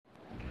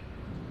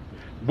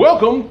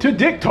Welcome to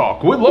Dick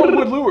Talk with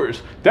Longwood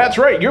Lures. That's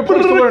right, your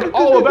place to learn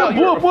all about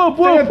your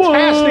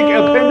fantastic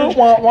appendage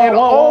and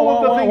all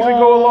of the things that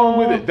go along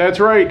with it. That's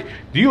right.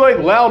 Do you like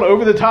loud,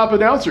 over-the-top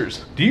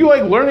announcers? Do you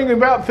like learning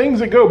about things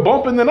that go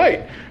bump in the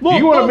night? Do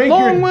you want to make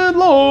Longwood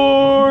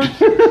Lures?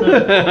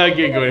 I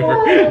can't go any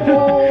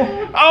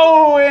further.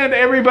 Oh, and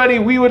everybody,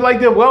 we would like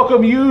to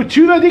welcome you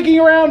to the Dickin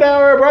A'Round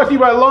Hour, brought to you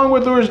by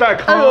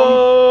LongwoodLures.com.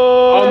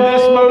 On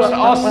this most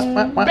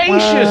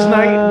auspicious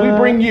night, we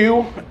bring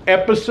you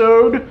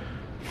episode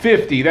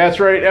 50. That's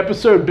right,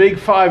 episode Big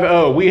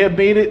 50. We have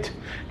made it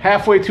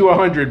halfway to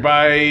 100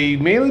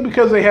 mainly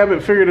because they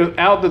haven't figured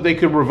out that they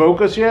could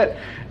revoke us yet.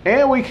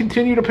 And we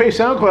continue to pay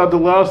SoundCloud to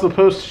allow us the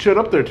post to shut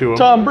up there to them.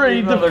 Tom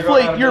Brady,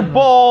 deflate your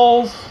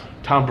balls.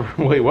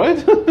 Wait, what?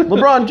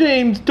 LeBron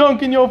James,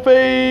 dunk in your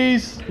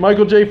face.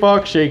 Michael J.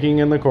 Fox shaking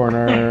in the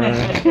corner.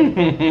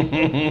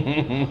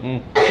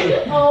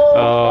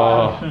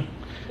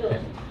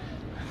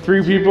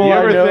 Three people You I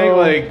ever know think,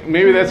 like,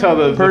 maybe that's how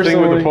the thing with the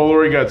personally.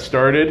 Polaroid got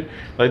started?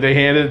 Like, they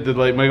handed it to,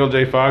 like, Michael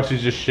J. Fox,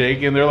 who's just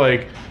shaking. They're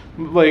like,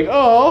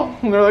 oh.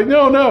 And they're like,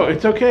 no,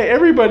 it's okay.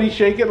 Everybody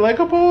shake it like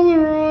a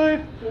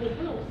Polaroid.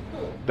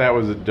 That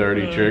was a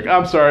dirty trick.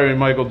 I'm sorry,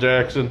 Michael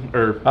Jackson.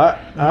 I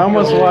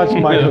almost watched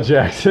Michael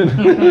Jackson.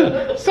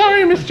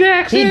 Sorry, Miss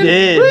Jackson. He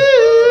did.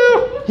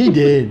 Woo! He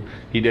did.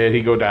 He did.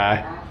 He go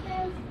die.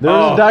 There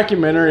was a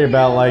documentary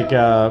about like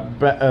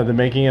the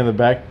making of the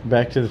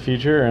Back to the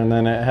Future, and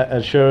then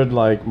it showed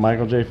like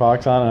Michael J.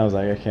 Fox on, and I was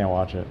like, I can't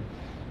watch it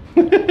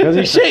because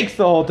he shakes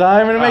the whole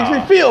time, and it makes me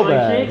feel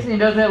bad. He shakes and he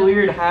does that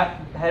weird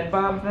head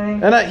bob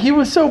thing. And he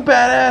was so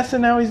badass,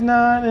 and now he's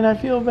not, and I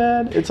feel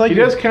bad. It's like He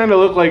does kind of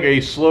look like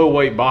a slow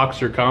white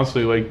boxer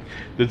constantly, like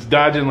that's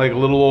dodging like a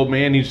little old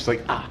man. He's just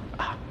like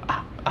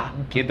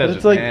Can't touch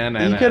it's like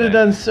he could have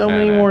done so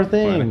many more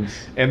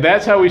things. And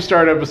that's how we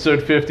start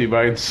episode 50,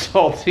 by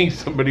insulting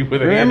somebody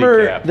with a Remember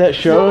handicap. that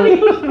show?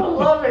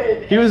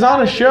 Beloved. He was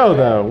on a show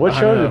though. What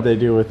show did they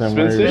do with him?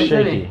 Spin Where he was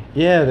City? shaky?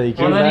 Yeah, they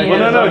came Well, then back. he Well,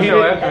 had no, his he own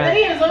show did- after And then that.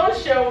 he had his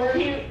own show where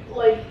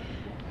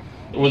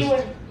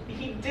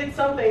he did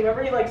something.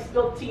 Remember, he like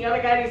spilled tea on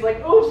a guy, and he's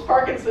like, "Oops,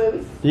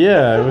 Parkinson's."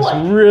 Yeah, it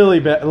was really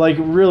bad, like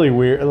really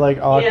weird, like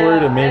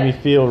awkward. Yeah, It made me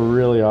feel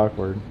really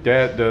awkward.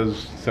 That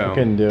does sound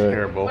couldn't do it.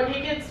 terrible. But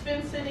he did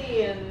Spin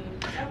City and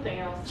something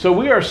else. So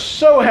we are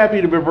so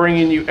happy to be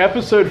bringing you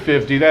episode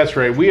 50. That's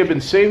right. We have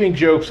been saving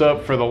jokes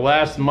up for the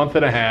last month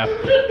and a half,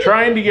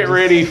 trying to get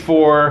ready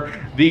for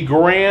the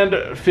Grand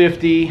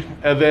 50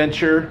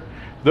 adventure.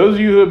 Those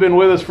of you who have been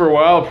with us for a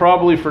while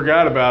probably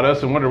forgot about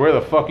us and wonder where the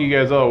fuck you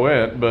guys all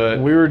went. But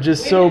We were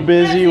just so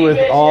busy with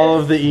all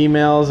of the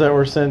emails that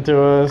were sent to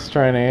us,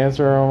 trying to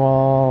answer them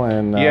all.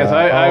 And yes,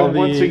 I all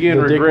once the again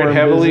regret dickworm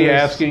heavily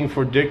business. asking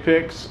for dick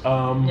pics.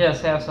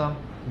 Yes, have some.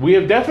 We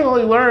have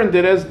definitely learned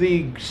that as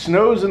the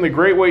snows in the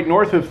Great White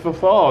North have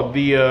thawed,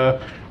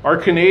 our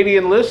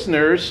Canadian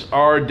listeners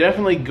are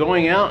definitely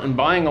going out and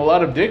buying a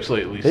lot of dicks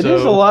lately. It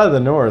is a lot of the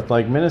North,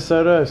 like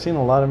Minnesota. I've seen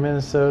a lot of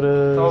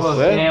Minnesota. All those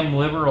that- damn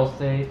liberal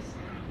states.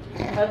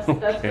 That's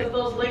because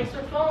those lakes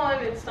are fun.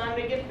 It's time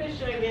to get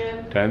fishing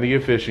again. Time to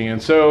get fishing.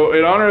 And so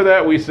in honor of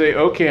that, we say,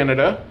 "Oh,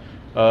 Canada."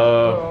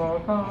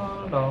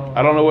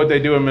 I don't know what they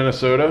do in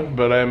Minnesota,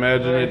 but I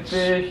imagine it's...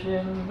 Fish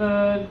in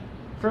the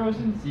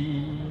frozen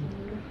sea.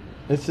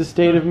 It's the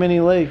state of many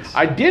lakes.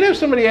 I did have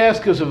somebody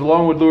ask us if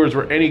Longwood lures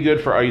were any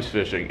good for ice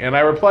fishing, and I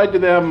replied to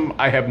them,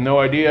 I have no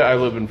idea. I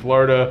live in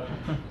Florida.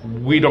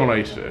 We don't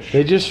ice fish.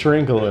 They just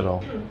shrink a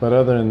little, but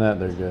other than that,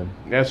 they're good.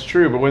 That's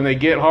true, but when they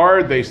get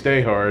hard, they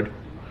stay hard.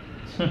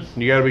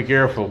 You got to be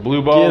careful.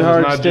 Blue balls Get hard,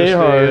 is not stay just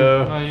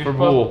hard. for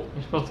bull.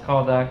 You're supposed to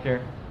call a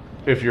doctor.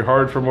 If you're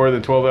hard for more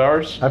than 12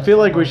 hours. I feel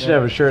like we should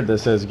have a shirt that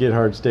says "Get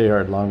hard, stay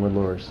hard, Longwood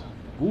Lures."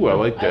 Ooh, I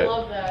like I that.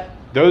 love that.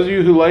 Those of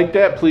you who like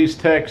that, please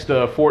text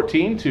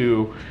 14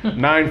 to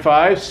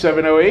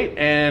 95708,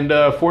 and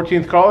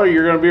 14th caller,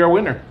 you're going to be our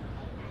winner.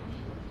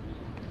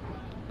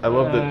 I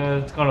love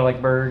that. It's going to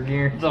like Burger King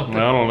or something.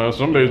 I don't know.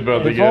 Somebody's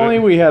about to If get only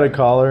it. we had a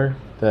caller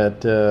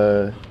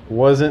that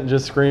wasn't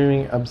just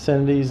screaming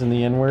obscenities and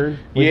the N-word.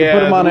 We could put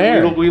them on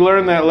air. We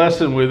learned that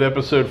lesson with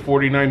episode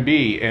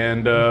 49B,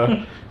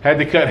 and had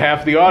to cut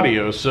half the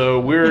audio, so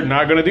we're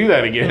not going to do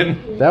that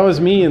again. That was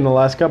me in the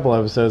last couple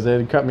episodes. They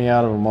had cut me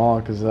out of them all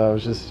because I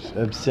was just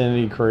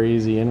obscenity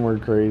crazy,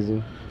 N-word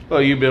crazy.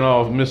 Well, you've been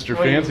all Mr.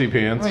 Well, Fancy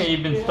Pants. Well,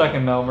 you've been stuck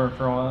in Melbourne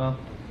for a while.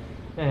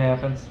 It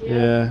happens.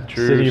 Yeah,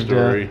 True city of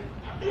story. death.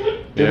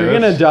 If you're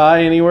gonna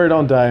die anywhere,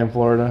 don't die in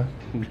Florida.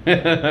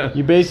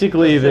 You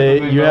basically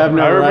you have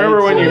no. I remember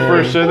rights when you and-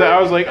 first said that.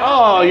 I was like,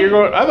 "Oh, you're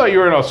going." I thought you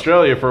were in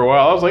Australia for a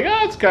while. I was like, "Oh,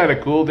 it's kind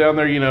of cool down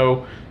there, you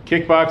know,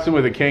 kickboxing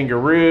with a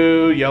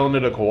kangaroo, yelling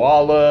at a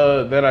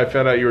koala." Then I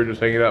found out you were just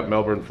hanging out in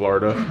Melbourne,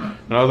 Florida,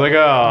 and I was like,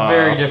 "Oh,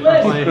 Very different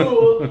That's place.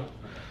 cool.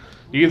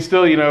 You can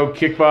still, you know,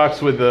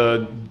 kickbox with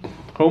a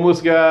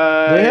homeless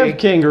guy." They have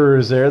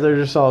kangaroos there. They're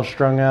just all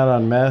strung out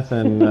on meth,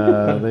 and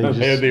they just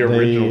have the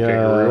original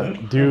kangaroo.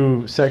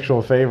 do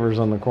sexual favors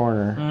on the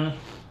corner.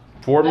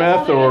 for That's meth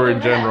how they or get in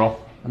their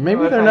general.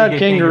 Maybe Well, they're that's how not you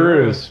get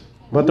kangaroos.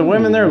 But the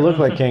women there look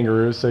like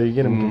kangaroos, so you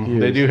get them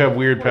confused. They do have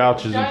weird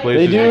pouches in They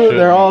places. do.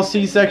 They're all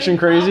C-section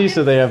crazy,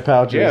 so they have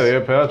pouches. Yeah, they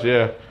have pouch.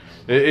 Yeah.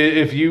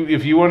 If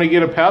you want to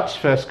get a pouch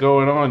fest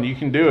going on, you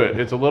can do it.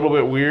 It's a little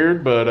bit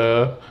weird,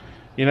 but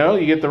you know,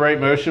 you get the right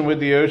motion with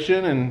the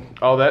ocean and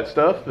all that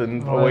stuff,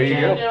 and away you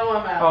go.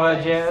 I'm out. All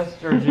that jazz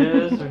or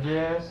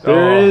jazz.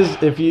 There is,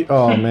 if you.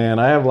 Oh man,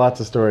 I have lots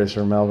of stories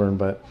from Melbourne,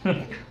 but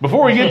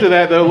Before we get to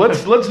that, though,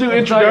 let's do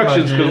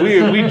introductions because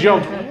we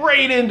jumped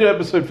right into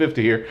episode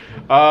 50 here.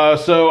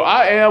 So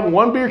I am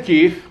One Beer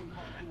Keith,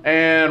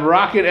 and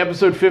rocking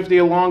episode 50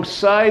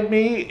 alongside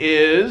me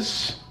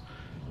is.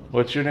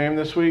 What's your name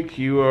this week?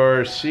 You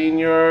are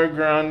Senor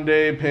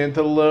Grande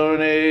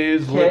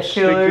Pantalones Cat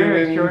killer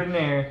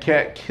extraordinaire.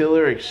 Cat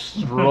killer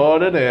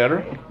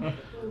extraordinaire.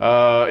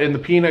 In the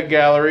peanut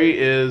gallery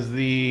is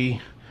the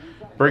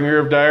bringer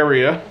of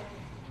diarrhea.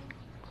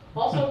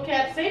 Also,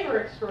 cat saver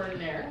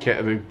extraordinaire.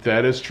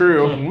 That is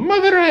true.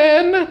 Mother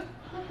hen.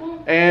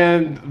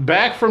 And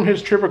back from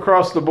his trip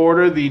across the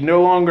border, the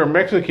no longer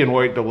Mexican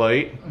white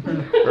delight,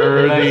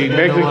 or the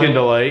Mexican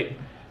delight.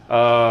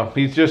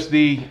 He's just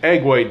the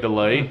egg white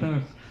delight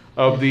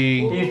of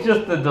the. He's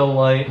just the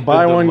delight.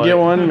 buy one delight. get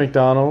one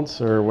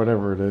McDonald's or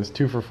whatever it is.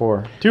 2 for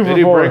 $4. 2 They for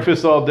do $4.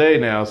 breakfast all day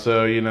now,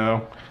 so you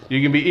know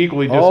you can be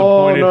equally Oh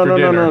disappointed no for no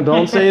no dinner. no!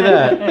 Don't say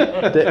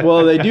that.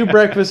 They do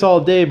breakfast all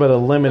day, but a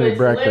limited It's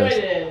breakfast.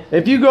 limited.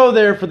 If you go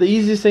there for the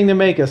easiest thing to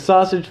make, a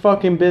sausage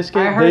fucking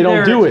biscuit, I heard they don't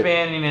they're do it.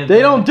 expanding it. They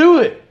don't do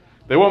it.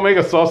 They won't make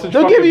a sausage.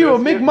 They'll fucking give you a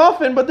biscuit?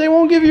 McMuffin, but they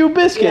won't give you a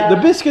biscuit. Yeah.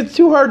 The biscuit's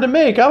too hard to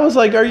make. I was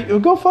like,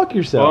 go fuck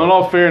yourself. Well, in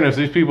all fairness,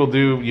 these people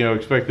do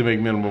expect to make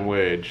minimum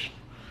wage.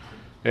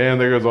 And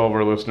there goes all of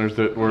our listeners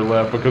that were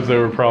left because they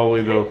were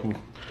probably the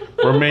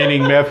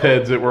remaining meth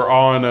heads that were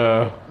on.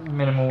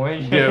 Minimum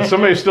wage. Yeah,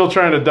 somebody's still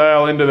trying to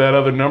dial into that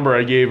other number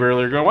I gave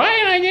earlier. Going, why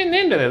ain't I getting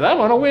into this? I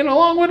want to win a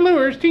Longwood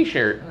Lures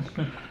T-shirt.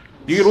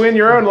 You can win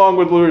your own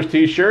Longwood Lures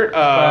T-shirt.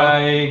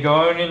 By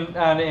going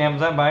on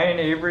Amazon, buying an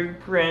Avery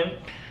print,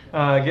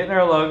 getting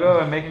our logo,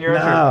 and making your own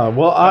Nah, shirt.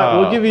 well,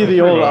 we'll give you the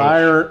pretty old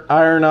much.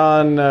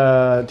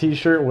 iron-on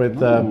T-shirt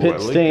with Ooh, I pit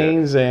like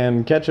stains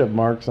and ketchup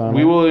marks on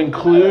We it. will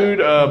include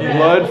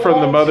blood from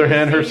the mother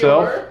hen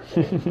herself.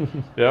 Senor.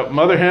 Yep,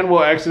 mother hen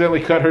will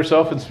accidentally cut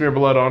herself and smear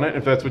blood on it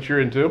if that's what you're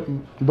into.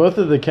 Both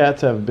of the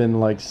cats have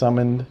been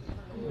summoned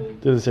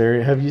to this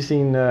area. Have you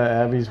seen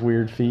Abby's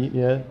weird feet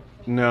yet?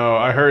 No,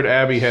 I heard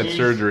Abby had She's-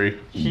 surgery.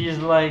 She's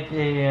like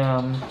a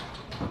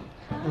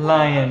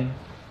lion.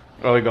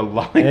 Oh, like a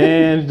lion.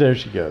 And there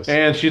she goes.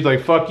 And she's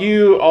like, fuck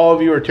you, all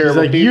of you are She's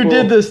terrible like, people. you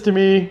did this to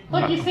me.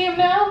 Look, you see him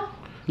now?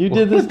 You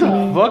did this What to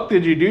the me. fuck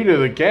did you do to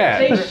the They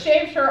cat?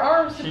 shaved her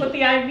arms to put the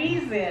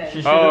IVs in.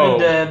 She should Oh.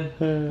 have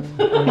been dead. I'm just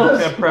gonna But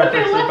they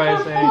preface it by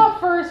left her saying paw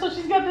first, so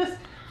she's got this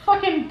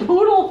fucking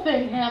poodle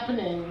thing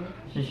happening.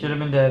 she should have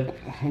been dead.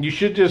 You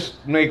should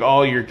just make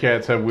all your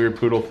cats have weird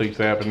poodle things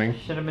happening.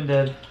 Should have been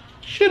dead.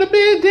 Should have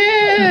been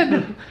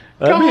dead.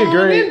 That'd be a Gone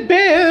great. and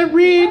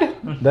buried.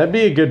 That'd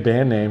be a good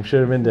band name.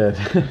 Should have been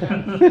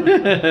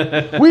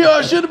dead. We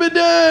all should have been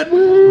dead. Woo.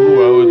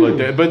 Ooh, I would like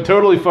that. But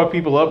totally fuck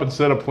people up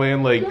instead of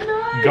playing like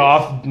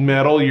goth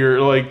metal.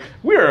 You're like,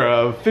 we're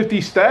a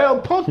 50s style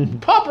pop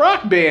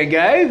rock band,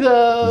 guys.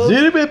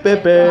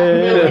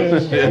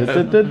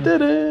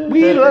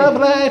 We love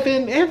life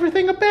and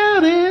everything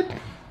about it.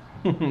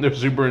 They're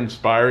super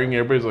inspiring.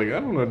 Everybody's like, I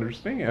don't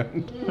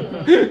understand.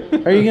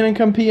 Are you gonna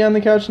come pee on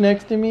the couch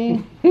next to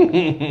me?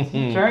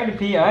 Trying to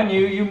pee on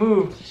you, you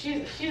moved. She's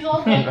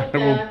okay with I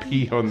will that.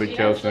 pee on the She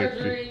couch had next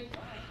to you. surgery.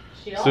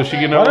 She So she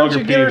can Why no don't longer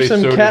you get her pee, they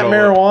some sewed cat it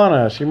all up.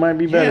 marijuana? She might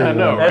be better. Yeah, I than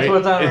know, that. That's right?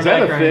 what's on Is her that a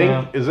neck right thing?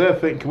 now. Is that a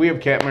thing? Can we have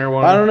cat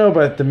marijuana? I don't know,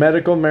 but the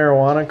medical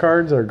marijuana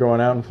cards are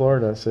going out in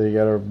Florida, so you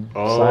gotta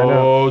sign up.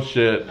 Oh,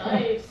 shit.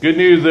 Nice. Good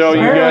news, though,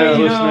 you guys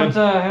Apparently, you listening.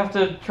 don't have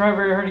to try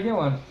very hard to get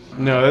one.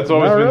 No, that's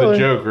always Not been really. the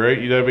joke, right?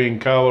 You gotta be in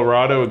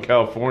Colorado and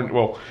California.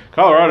 Well,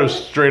 Colorado's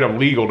straight up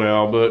legal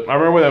now, but I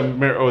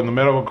remember when the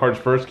medical cards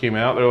first came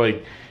out, they're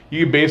like,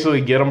 you could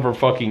basically get them for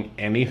fucking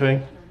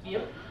anything.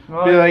 Yep.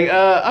 Well, They're like,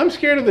 I'm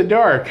scared of the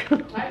dark.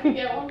 I can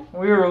get one.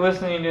 we were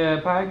listening to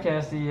a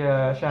podcast,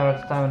 the shout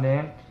out to Tom and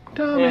Dan.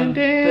 Tom And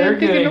Dan, they're Dickin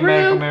getting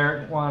medical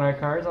A'Round. marijuana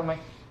cards. I'm like,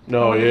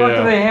 No, what the fuck do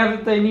yeah. they have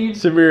that they need?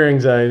 Severe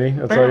anxiety.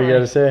 That's all you Apparently.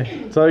 gotta say.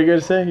 That's all you gotta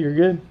say. You're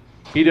good.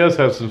 He does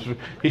have some.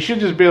 He should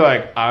just be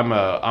like, I'm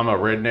a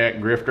redneck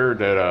grifter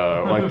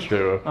that likes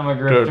to, I'm a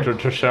grifter.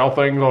 to sell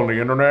things on the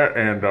internet,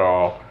 and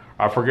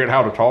I forget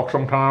how to talk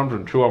sometimes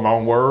and chew on my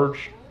own words.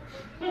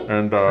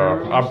 And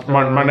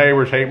my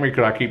neighbors hate me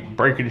because I keep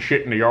breaking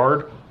shit in the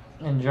yard.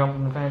 And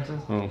jumping the fences.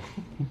 I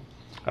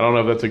don't know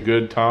if that's a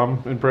good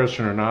Tom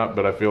impression or not,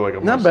 but I feel like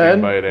I'm Not gonna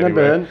stand bad. by it Not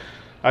anyway. bad.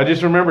 I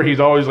just remember he's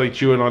always like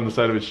chewing on the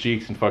side of his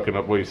cheeks and fucking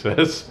up what he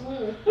says.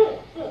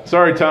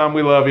 Sorry, Tom,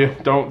 we love you.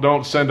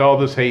 Don't send all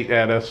this hate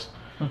at us,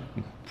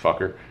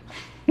 fucker.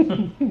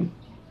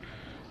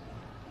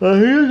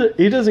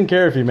 He doesn't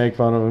care if you make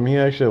fun of him. He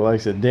actually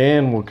likes it.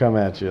 Dan will come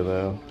at you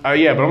though.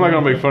 Yeah, but I'm not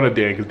gonna make fun of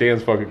Dan because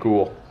Dan's fucking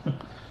cool.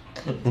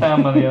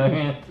 Tom, on the other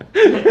hand.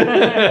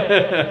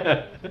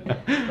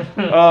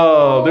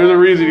 Oh, there's a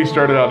reason he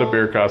started out in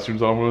bear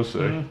costumes, almost.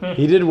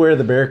 He did wear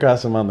the bear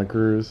costume on the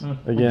cruise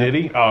again. Did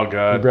he? Oh, He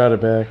God. brought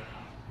it back.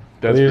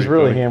 That's But he was pretty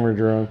really funny. hammered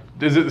drunk.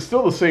 Is it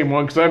still the same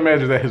one? Because I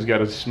imagine that has got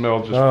to smell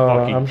just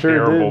fucking I'm sure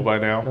it terrible did. by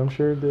now. I'm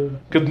sure it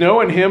did. Because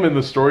knowing him and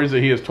the stories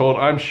that he has told,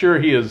 I'm sure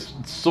he has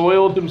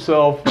soiled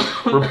himself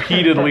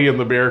repeatedly in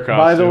the bear costume.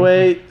 By the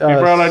way, he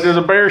brought like, there's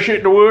a bear shit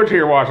in the woods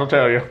here, watch, I'll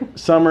tell you.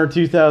 summer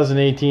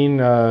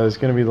 2018 is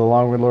going to be the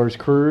Longwood Lures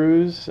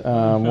cruise.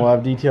 We'll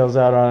have details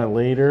out on it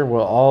later.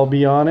 We'll all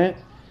be on it.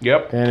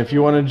 Yep. And if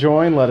you want to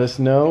join, let us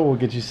know. We'll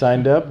get you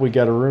signed up. We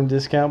got a room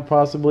discount,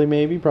 possibly,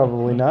 maybe,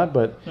 probably not.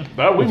 But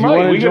But we if you might.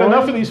 wanna We get join,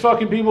 enough of these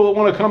fucking people that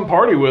want to come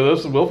party with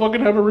us, and we'll fucking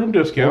have a room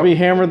discount. we'll be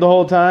hammered the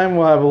whole time.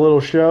 We'll have a little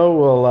show.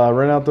 We'll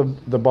rent out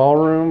the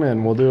ballroom,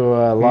 and we'll do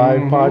a live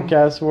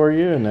podcast for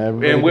you. And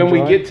everybody And can when we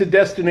join. get to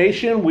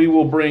destination, we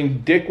will bring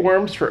dick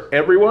worms for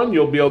everyone.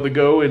 You'll be able to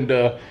go and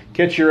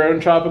catch your own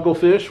tropical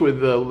fish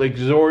with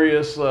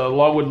luxurious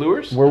Longwood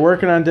lures. We're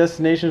working on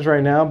destinations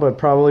right now, but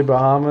probably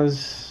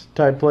Bahamas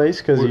type place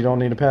because you don't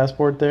need a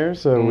passport there.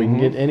 So we can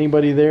get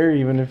anybody there,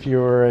 even if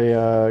you're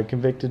a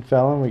convicted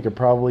felon. We could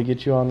probably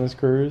get you on this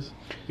cruise.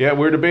 Yeah,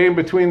 we're debating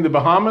between the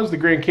Bahamas, the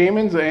Grand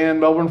Caymans, and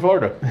Melbourne,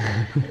 Florida.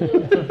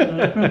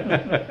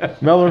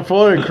 Melbourne,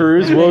 Florida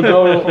cruise. We'll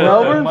go.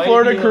 Melbourne, Might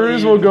Florida be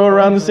cruise. the- We'll go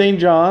around the St.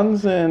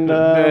 John's, and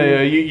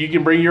you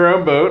can bring your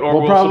own boat, or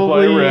we'll we'll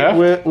probably supply a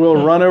raft.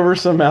 we'll run over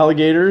some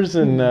alligators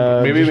and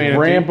Maybe just manatee.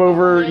 ramp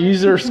over.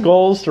 Use their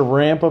skulls to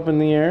ramp up in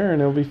the air,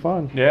 and it'll be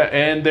fun. Yeah,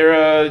 and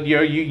there,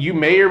 you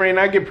may or may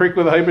not get pricked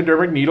with a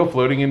hypodermic needle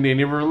floating in the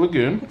Indian River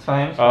Lagoon. It's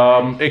fine. It's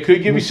fine. It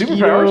could give you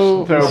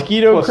superpowers. so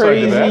Mosquito plus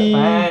side to that.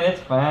 crazy.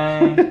 It's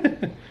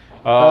fine.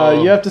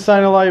 You have to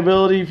sign a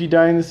liability if you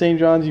die in the St.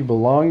 John's. You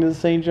belong to the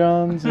St.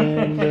 John's,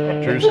 and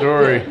True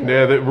story.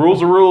 Yeah, the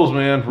rules are rules,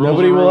 man. Rules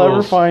nobody are will ever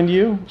rules. find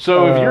you.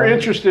 So if you're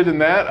interested in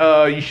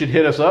that, you should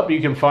hit us up.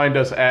 You can find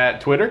us at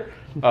Twitter,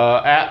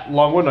 at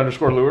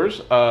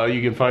Longwood_lures.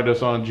 You can find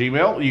us on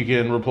Gmail. You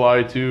can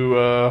reply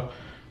to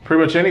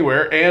pretty much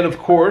anywhere. And of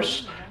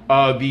course,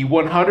 the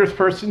 100th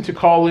person to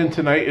call in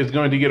tonight is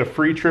going to get a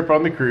free trip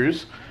on the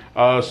cruise.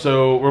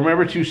 So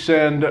remember to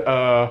send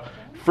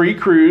free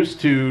cruise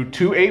to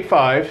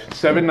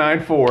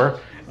 285-794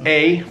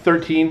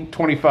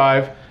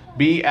 A1325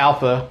 B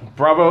Alpha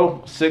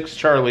Bravo 6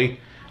 Charlie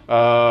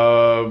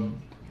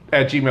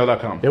at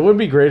gmail.com. It would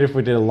be great if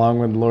we did a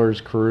Longwood Lures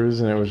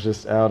cruise and it was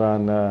just out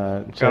on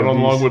Out on Chagdy's-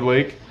 Longwood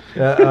Lake.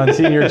 on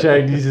Senior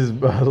Chagdy's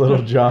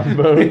little John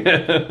boat.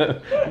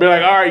 Be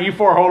like, all right, you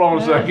four, hold on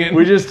a second.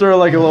 We just throw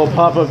like a little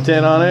pop-up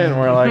tent on it, and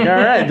we're like, all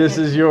right, this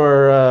is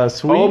your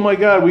suite. Oh my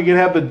God, we can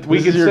have the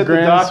This can is your set the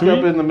grand dock suite?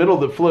 up in the middle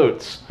that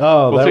floats.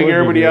 Oh, we'll that take would be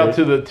everybody out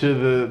great. to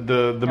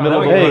the Oh,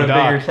 middle of then we the put a bigger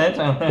dock. tent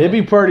on that. It'd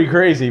be pretty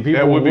crazy. People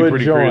That would be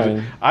pretty join.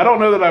 crazy. I don't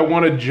know that I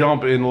want to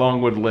jump in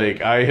Longwood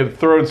Lake. I have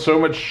thrown so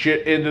much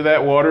shit into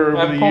that water over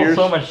I the pulled years.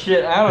 so much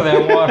shit out of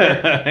that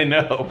water. I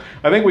know.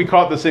 I think we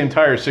caught the same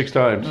tire 6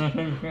 times.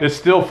 It's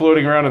still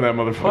floating around in that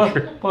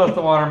motherfucker. Plus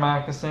the water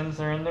moccasins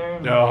are in there.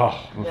 Oh,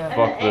 Yeah.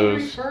 fuck And the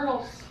angry those.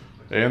 turtles.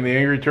 And the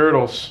angry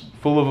turtles,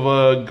 full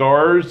of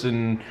gars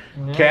and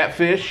Yeah.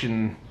 catfish,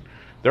 and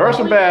there are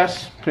some Probably-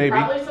 bass, maybe.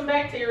 Probably some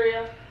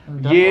bacteria.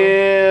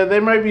 Yeah,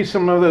 there might be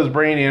some of those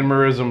brain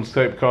aneurysms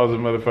type causing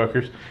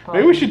motherfuckers.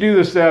 Maybe we should do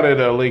this down at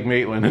Lake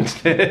Maitland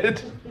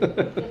instead.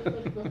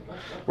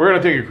 We're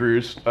gonna take a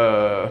cruise.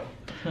 But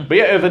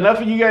yeah, if enough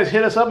of you guys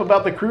hit us up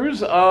about the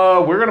cruise,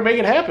 we're gonna make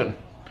it happen.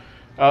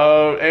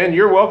 And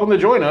you're welcome to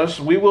join us.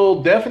 We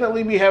will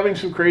definitely be having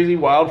some crazy,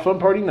 wild, fun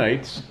party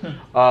nights.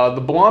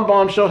 The Blonde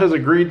Bombshell has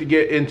agreed to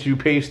get into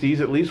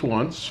pasties at least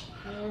once.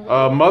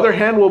 Mother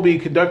Hen will be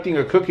conducting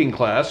a cooking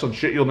class on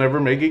shit you'll never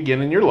make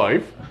again in your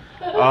life.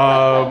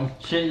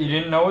 Shit you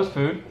didn't know was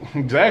food.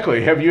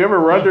 Exactly. Have you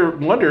ever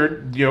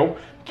wondered,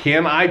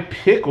 can I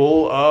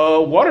pickle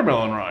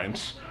watermelon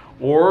rinds?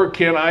 Or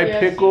can I Yes,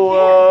 pickle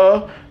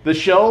you the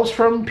shells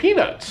from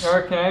peanuts?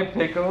 Or can I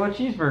pickle a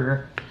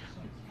cheeseburger?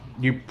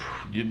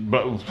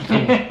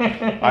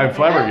 I'm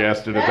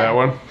flabbergasted at that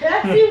one.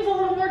 That seems a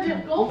little more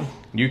difficult.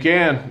 You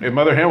can, and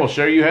Mother Hen will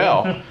show you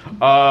how.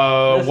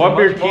 This is One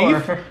Beer much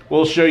more. Keith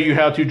will show you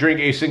how to drink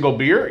a single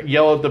beer,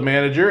 yell at the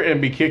manager, and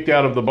be kicked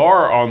out of the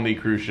bar on the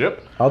cruise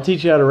ship. I'll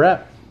teach you how to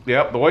rap.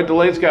 Yep, the White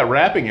Delay's got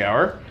rapping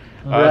hour.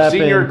 Rapping,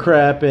 Senior,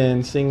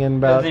 crapping, singing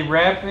about. Is he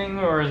rapping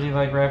or is he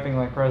like rapping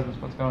like presents?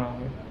 What's going on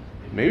here?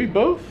 maybe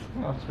both.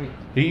 Oh, sweet.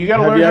 You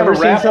gotta Have learn you how ever to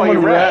seen rap while you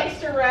someone rap.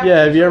 rap?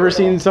 Yeah, have you ever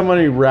seen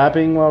somebody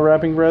rapping while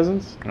wrapping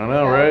presents? I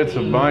know, right? It's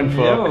a mind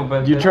No, fuck.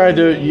 but You tried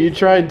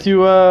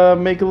to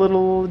make a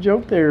little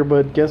joke there,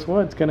 but guess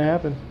what? It's gonna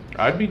happen.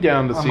 I'd be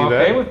down to I'm see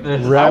okay that. with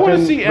this. I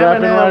wanna see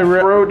rapping Eminem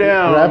while throw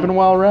down. Rapping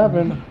while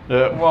rapping.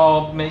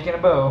 While making a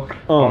bow.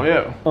 Oh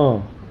yeah.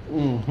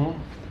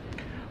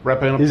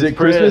 Rapping up Is his it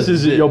Christmas?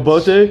 Is it your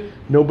presents. birthday?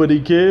 Nobody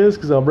cares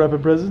because I'm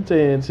rapping presents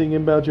and singing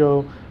about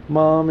your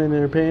mom and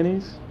her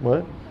panties.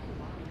 What?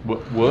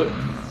 What?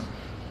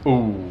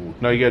 Ooh,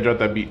 no, you gotta drop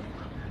that beat.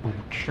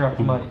 Drop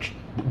the mic.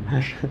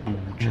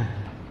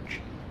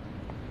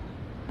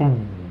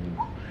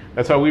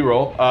 That's how we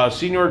roll.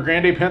 Senor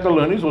Grande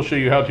Pantalones will show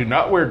you how to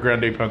not wear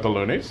Grande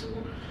Pantalones.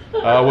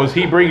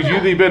 He brings you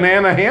the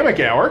banana hammock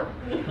hour.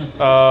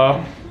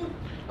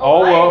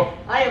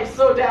 I am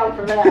so down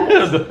for that.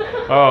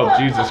 Oh,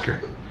 Jesus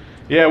Christ.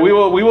 Yeah, we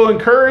will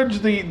encourage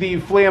the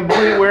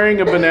flamboyant wearing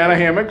of banana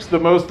hammocks. The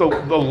most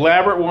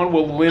elaborate one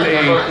will win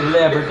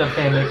Elaborate of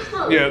hammocks.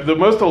 Yeah, the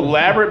most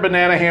elaborate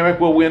banana hammock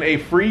will win a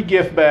free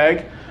gift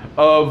bag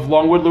of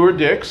Longwood Lure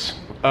Dicks.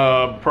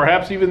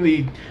 Perhaps even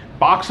the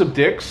box of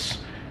dicks,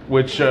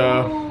 which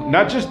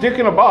not just dick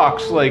in a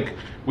box. Like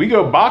we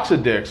go box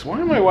of dicks. Why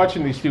am I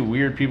watching these two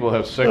weird people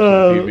have sex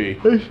on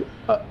TV?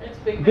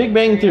 Big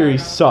Bang Theory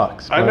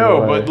sucks. I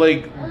know, but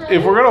like,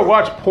 if we're gonna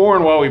watch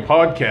porn while we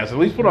podcast, at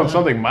least put on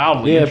something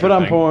mildly interesting. Put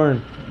on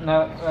porn.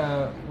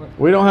 No,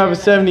 We don't have a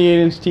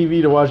 78-inch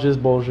TV to watch this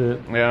bullshit.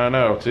 Yeah, I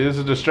know. See, this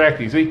is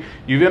distracting. See,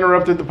 you've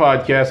interrupted the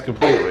podcast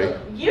completely.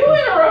 You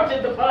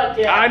interrupted the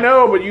podcast. I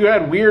know, but you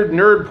had weird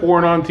nerd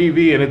porn on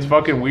TV, and it's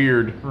fucking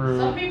weird.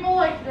 Some people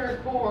like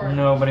nerd porn.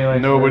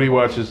 Nobody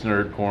watches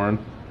nerd porn.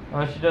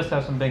 Well, she does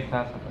have some big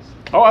pathos.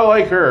 Oh, I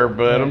like her,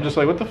 but I'm just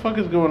like, what the fuck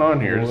is going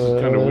on here? This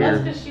is kind of That's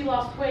weird. because she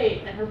lost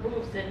weight and her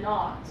boobs did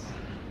not.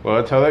 Well,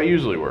 that's how that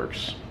usually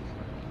works.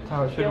 That's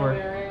how it should work.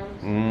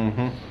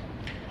 Mm-hmm.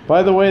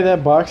 By the way,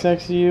 that box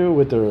next to you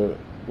with the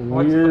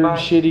What's the weird,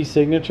 box? shitty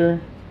signature,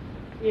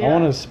 Yeah. I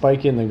want to spike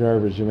it in the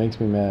garbage. It makes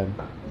me mad.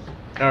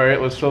 All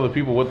right, let's tell the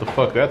people what the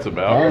fuck that's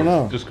about. I don't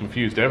know. Just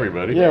confused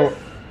everybody. Yeah,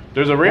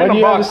 There's a do random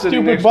you have box a sitting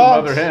stupid next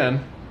box? to Mother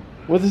Hen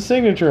with a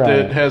signature on that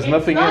it. has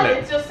nothing in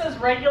It it. just says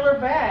regular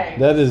bag.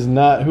 That is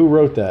not... Who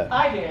wrote that?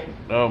 I did.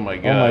 Oh my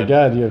god. Oh my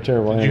god, you have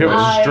terrible Did you have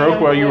handwriting. a stroke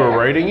am while you were aware.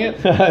 writing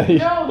it?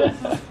 No, this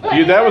is.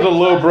 Dude, that was a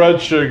low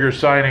blood sugar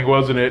signing,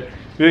 wasn't it?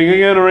 You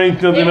gotta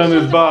write something on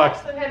this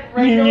box. That had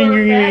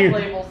regular bag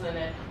labels in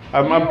it.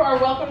 I'm- You are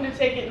welcome to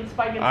take it and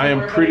spike it. I am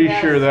somewhere, but pretty it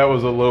has- sure that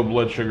was a low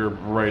blood sugar It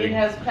writing.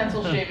 has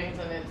pencil shavings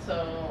in it,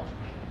 so.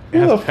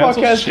 Who the fuck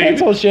has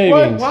pencil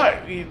shavings? What?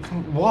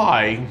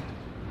 Why?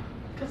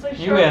 Because I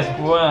You asked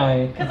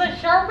why. Because I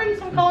sharpened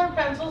some colored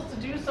pencils to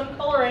do some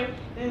coloring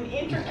in an To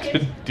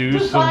intricate do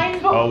design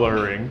some book.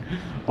 coloring.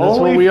 That's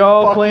Only what we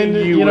all fucking plan to-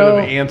 you you would know,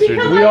 have answered.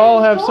 Because We I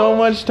all have so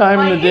indulged much time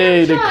in my the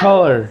day to inner child.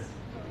 color.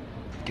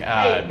 God,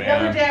 Hey, the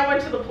other man. day I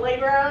went to the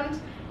playground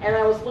and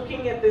I was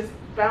looking at this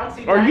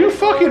bouncy. Are you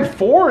dinosaur. fucking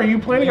 4? Are you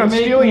planning You on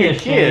make stealing me a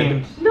kid?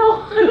 ashamed. No,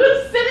 I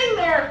was sitting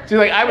there. See,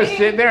 like, I was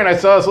sitting there and I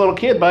saw this little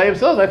kid by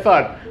himself. I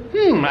thought,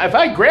 if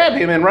I grab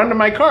him and run to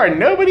my car,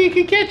 nobody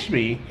can catch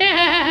me.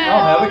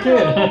 I'll have a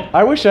kid.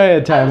 I wish I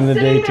had time I in was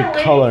the day sitting there to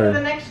waiting color. for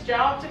the next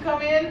job to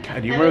come in.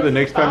 God, do you and remember the it's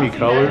next time you bouncy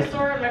colored?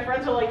 dinosaur, and my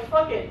friends are like,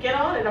 "Fuck it, get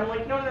on it." I'm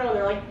like, "No."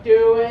 They're like,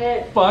 "Do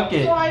it." Fuck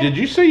it. So I- Did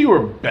you say you were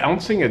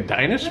bouncing a No,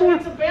 dinosaur?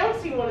 it's a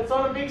bouncy one. It's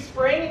on a big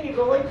spring, and you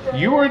go like.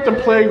 You were at the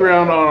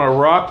playground on a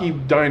rocky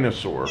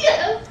dinosaur.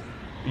 Yes.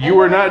 You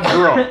were not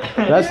drunk.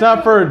 That's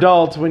not for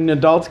adults. When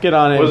adults get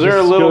on it, Was it there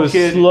a just little goes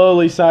kid-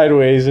 slowly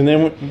sideways, and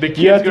then The kid's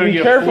you have to gonna be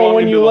get careful flung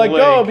when into you the let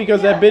go lake.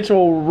 because that bitch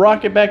will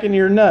rock it back into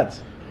your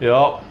nuts.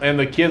 Yeah, and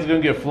the kid's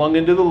gonna get flung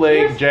into the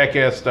lake, Yes.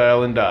 jackass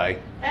style, and die.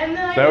 And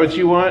then Is that what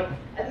you want?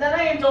 And then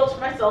I indulged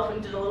myself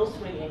and did a little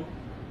swinging.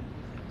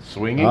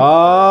 Swinging?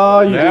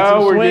 Oh, you Now did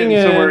some we're getting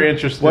swinging. somewhere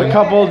interesting. What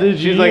couple did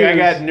you She's like, I use?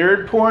 got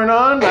nerd porn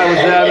on. I was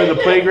out in the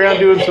playground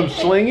doing some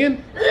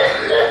slinging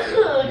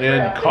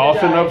and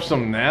coughing up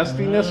some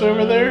nastiness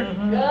over there.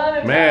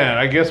 Man,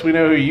 I guess we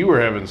know who you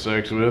were having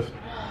sex with.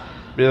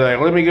 Be like,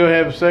 let me go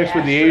have sex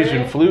with the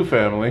Asian flu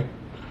family.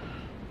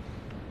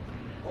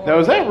 Now,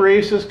 is that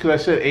racist because I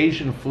said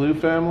Asian flu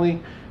family?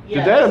 Did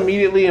that Yes.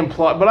 immediately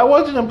imply? But I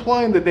wasn't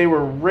implying that they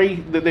were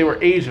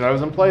Asian. I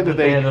was implying that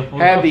they They had the flu?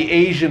 had the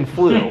Asian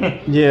flu.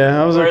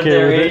 Yeah, I was Or okay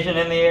they're with Asian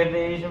and they have the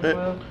Asian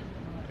flu.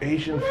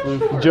 Asian flu.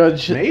 it.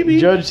 Judge, Maybe.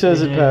 Judge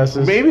says it Yeah.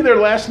 passes. Maybe their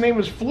last name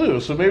is Flu,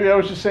 so maybe I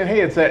was just saying,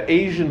 hey, it's that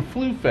Asian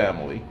flu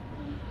family.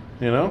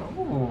 You know?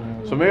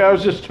 Ooh. So maybe I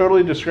was just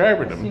totally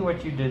describing See them.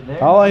 what you did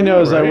there. All I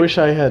know is I Right. wish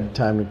I had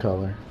time to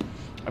color.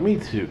 Me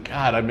too.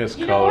 God, I miss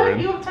You know what? coloring.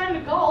 You have time to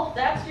golf.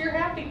 That's your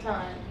happy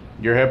time.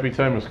 Your happy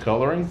time is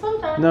coloring?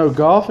 Sometimes. No,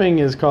 golfing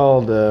is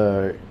called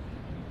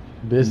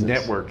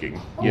business. Networking.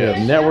 Yeah,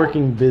 Yes.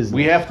 networking business.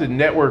 We have to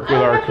network with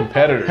our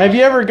competitors. Have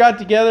you ever got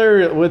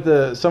together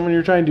with someone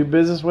you're trying to do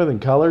business with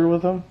and colored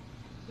with them?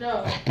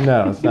 No.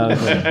 No, it's not a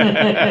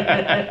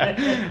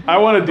thing. I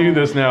want to do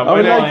this now. I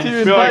would but like to feel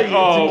invite you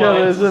oh, to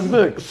color some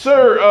books.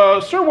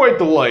 Sir White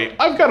Delight,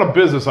 I've got a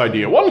business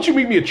idea. Why don't you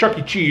meet me at Chuck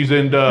E. Cheese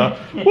and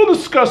we'll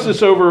discuss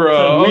this over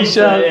We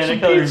shall- some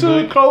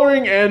pizza,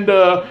 coloring, and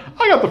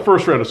I got the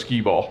first round of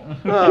skee ball.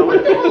 Oh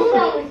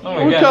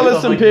my We'll God, color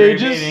sounds some like a great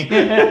pages. meeting.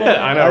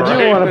 I know, I do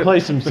right? want to play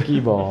some skee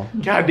ball.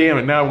 God damn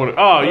it! Now I want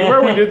to. Oh, you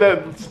remember we did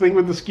that thing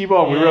with the skee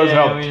ball? And we realized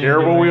how we didn't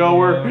terrible do we it, all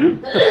were.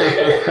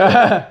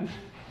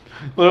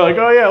 They're like,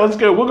 oh yeah, let's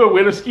go. We'll go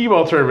win a skee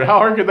ball tournament. How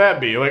hard could that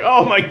be? Like,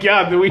 oh my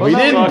god, did we We suck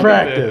didn't at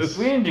practice. this?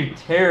 We didn't do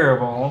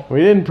terrible.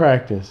 We didn't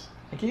practice.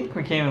 I think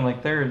we came in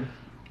like third.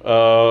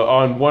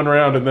 On one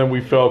round, and then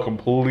we fell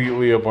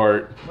completely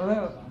apart.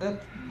 Well,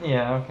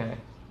 yeah, okay.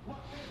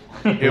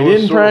 It We was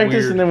didn't sorta practice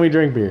weird. and then we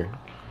drink beer.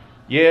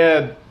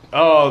 Yeah,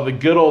 Oh, the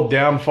good old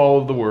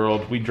downfall of the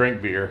world. We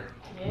drink beer.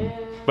 Yeah.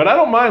 But I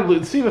don't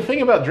mind. See, the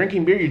thing about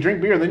drinking beer, you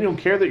drink beer and then you don't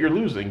care that you're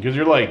losing. Because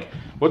you're like,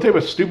 what type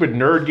of stupid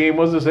nerd game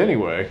was this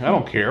anyway? I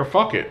don't care.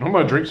 Fuck it. I'm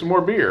going to drink some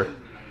more beer.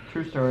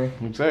 True story.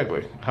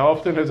 Exactly. How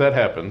often has that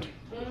happened?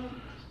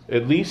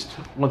 At least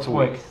once a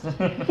week.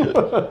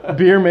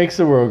 Beer makes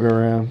the world go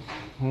round.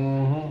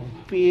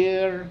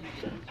 Beer.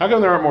 How come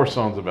there aren't more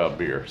songs about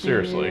beer?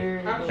 Seriously.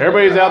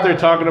 Everybody's out there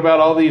talking about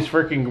all these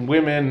freaking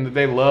women that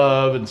they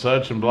love and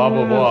such and blah,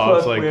 blah, blah.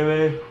 It's like,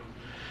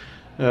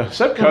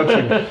 except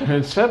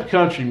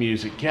country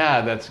music.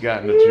 God, that's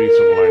gotten to be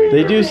some learning.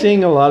 They do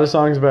sing a lot of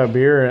songs about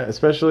beer,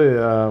 especially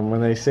when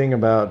they sing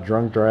about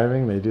drunk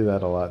driving. They do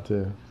that a lot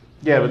too.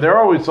 Yeah, but they're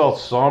always all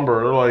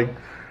somber. They're like,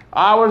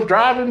 I was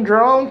driving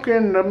drunk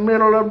in the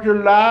middle of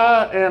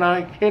July and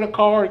I hit a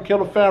car and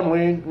killed a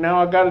family.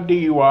 Now I got a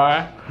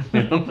DUI.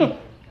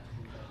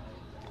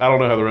 I don't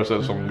know how the rest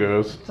of that song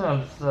goes.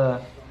 Sounds,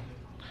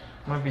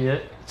 might be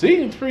it. See,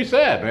 it's pretty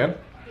sad, man.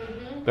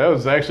 That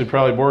was actually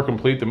probably more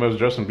complete than most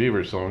Justin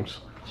Bieber songs.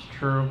 It's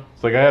true.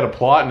 It's like I had a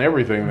plot and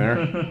everything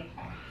there.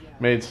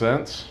 Made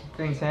sense.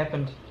 Things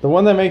happened. The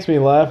one that makes me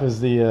laugh is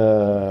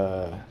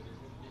the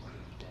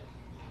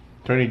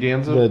Tony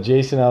Danza? the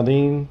Jason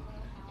Aldean.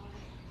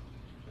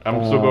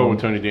 I'm still going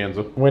with Tony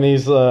Danza. When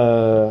he's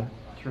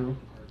True.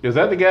 Is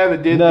that the guy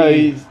that did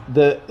he's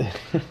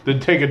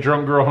did take a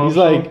drunk girl home? he's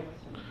like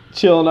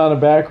chilling on a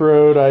back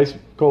road, ice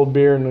cold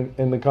beer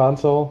in the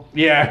console.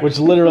 Yeah. Which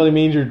literally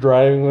means you're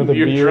driving with a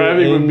beer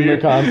in the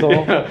console.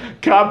 Yeah.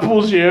 Cop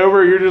pulls you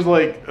over. You're just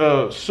like,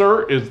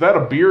 sir, is that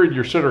a beer in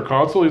your center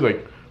console? He's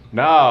like,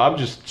 nah, I'm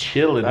just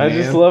chilling, I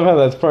just love how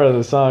that's part of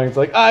the song. It's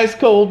like ice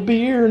cold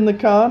beer in the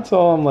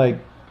console. I'm like,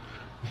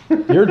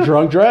 you're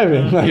drunk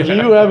driving. Like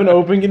you have an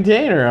open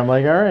container. I'm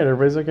like, all right,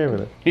 everybody's okay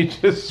with it. He's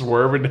just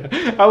swerving.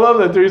 I love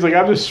that too. He's like,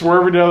 I'm just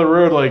swerving down the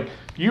road. Like,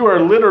 you are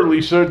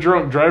literally so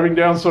drunk driving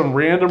down some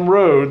random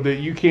road that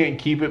you can't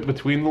keep it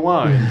between the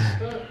lines.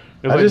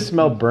 I just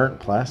smelled burnt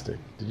plastic.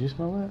 Did you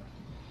smell that?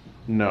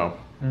 No.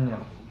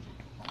 No.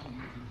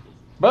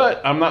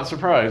 But I'm not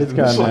surprised It's in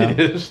the gone now.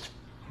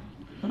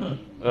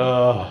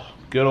 slightest.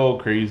 Good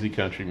old crazy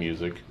country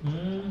music.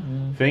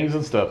 Things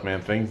and stuff,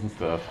 man. Things and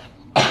stuff.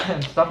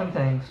 And stuff and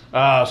things.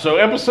 So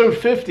episode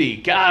 50.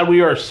 God,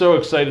 we are so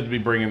excited to be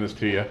bringing this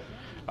to you.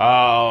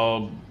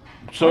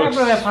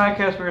 Remember that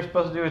podcast we were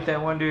supposed to do with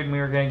that one dude and we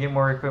were going to get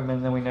more equipment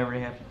and then we never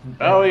had to.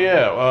 Oh,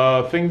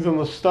 yeah. Things and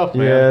the stuff,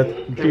 man. Yeah,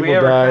 Did people we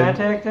ever died.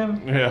 contact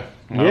him? Yeah.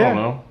 I don't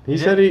know. He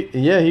said he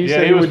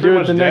said he was would do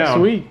pretty it the much next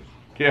down. week.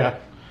 Yeah.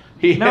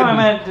 No, I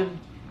meant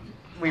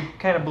we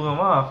kind of blew him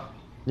off.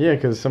 Yeah,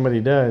 because somebody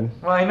died.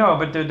 Well, I know,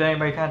 but did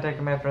anybody contact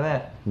him after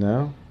that?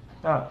 No.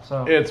 Oh,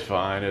 so. It's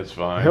fine. It's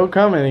fine. He'll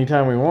come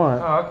anytime we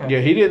want. Oh, okay.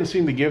 Yeah, he didn't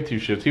seem to give two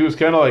shits. He was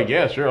kind of like,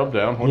 yeah, sure, I'm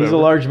down. Whatever. He's a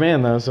large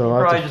man, though, so I'll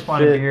have Probably to just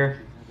wanted fit.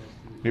 beer.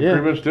 He Yeah.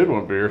 pretty much did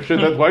want beer. Shit,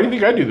 that's why do you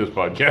think I do this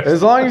podcast?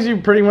 As long as you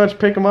pretty much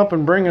pick him up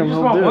and bring him, You just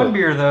he'll want do one it.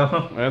 beer,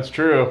 though. That's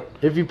true.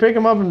 If you pick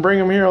him up and bring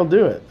him here, he'll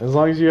do it. As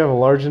long as you have a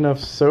large enough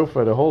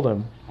sofa to hold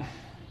him.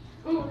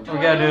 Ooh, We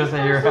gotta do this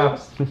at your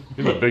house.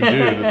 He's a big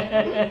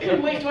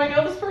dude. Wait, do I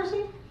know this person?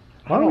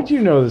 Why would you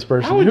know this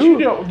person? How would you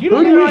know? You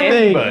who don't do know you think?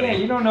 anybody. Yeah,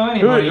 you don't know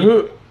anybody.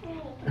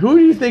 Who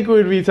do you think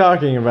we'd be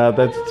talking about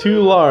that's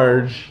too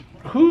large?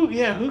 Who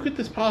could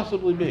this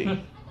possibly be?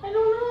 I don't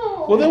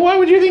know. Well, then why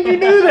would you think you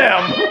knew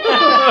them?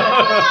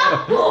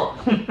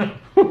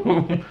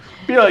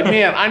 Be like,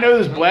 man, I know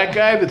this black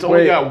guy that's only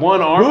Wait, got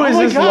one arm. Who is Oh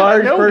my this God, I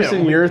large know person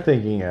him. you're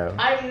thinking of?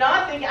 I'm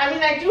not thinking. I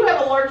mean, I do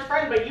have a large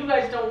friend, but you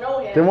guys don't know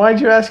him. Then why'd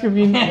you ask if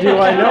you do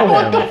I know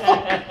him?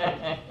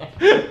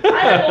 I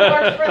have a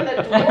large friend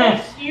that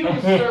dwarfs you,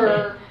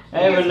 sir. I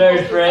have a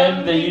large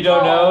friend that you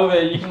don't know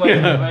that you might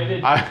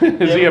have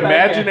invited. Is he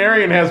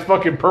imaginary and has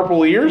fucking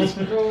purple ears?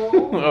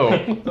 Oh.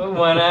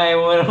 One eye,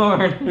 one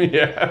horn.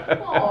 Yeah. Does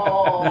he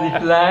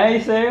Aww. fly,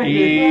 sir?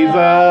 He's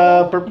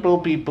a purple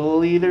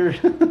people eater.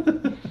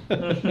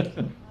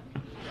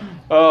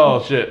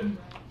 Oh shit.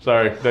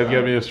 Sorry, that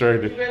got me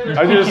distracted.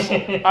 I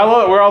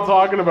love it. We're all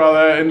talking about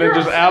that, and then You're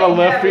just out of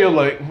left so field,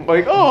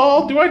 like,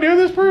 oh, do I know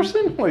this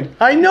person? Like,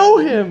 I know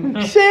him!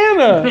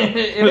 Santa! It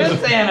is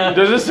Santa.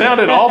 does this sound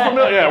at all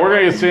familiar? Yeah, we're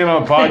gonna get Santa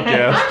on the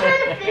podcast. I'm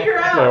trying to figure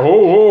out. Like, ho,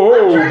 ho,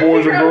 I'm ho, trying to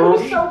boys figure and out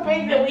girls. who's so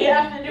big that we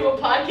have to do a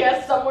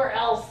podcast somewhere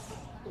else.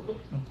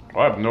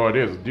 I have no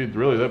idea. Is the dude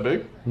really that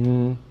big?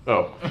 Mm.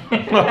 Oh.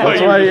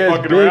 That's why he has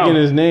big in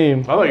his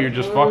name. I thought you were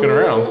just fucking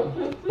around.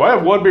 Well, I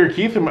have one beer.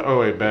 Keith in my... Oh,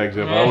 wait, bags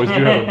in. I always do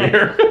have a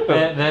beer.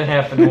 That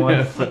happened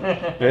once.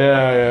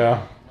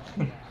 Yeah.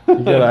 You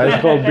got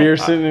ice cold beer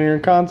sitting in your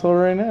console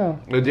right now.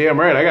 You're damn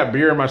right. I got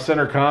beer in my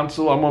center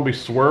console. I'm going to be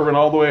swerving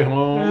all the way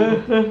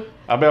home.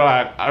 I bet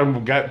I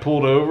got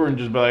pulled over and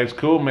just be like, it's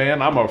cool,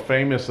 man. I'm a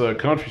famous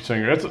country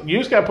singer. You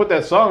just got to put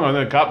that song on, and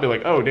then the cop be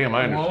like, oh, damn,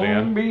 I One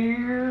understand.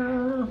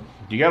 beer.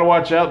 You got to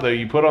watch out, though.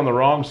 You put on the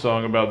wrong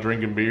song about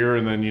drinking beer,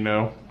 and then, you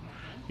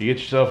get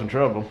yourself in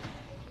trouble.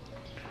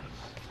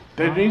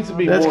 There needs to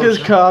be That's more.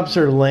 because cops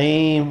are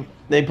lame.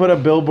 They put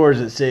up billboards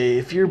that say,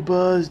 "If you're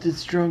buzzed,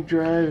 it's drunk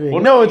driving."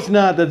 Well, no, it's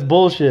not. That's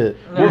bullshit.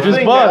 No, We're the just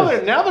thing,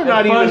 buzzed. now they're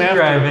not It's even buzz after.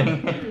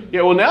 driving.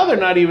 Yeah, well, now they're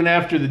not even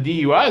after the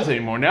DUIs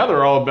anymore. Now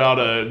they're all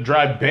about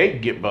drive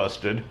big, get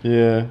busted.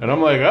 Yeah. And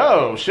I'm like,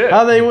 oh shit.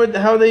 How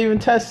they even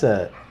test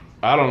that?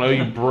 I don't know.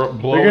 You blow.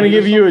 They're gonna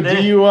give you a They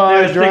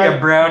DUI just stick a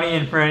drive, brownie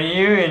in front of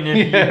you, and if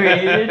you eat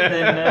it,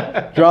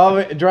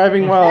 then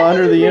driving while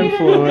under the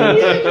influence.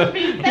 Just be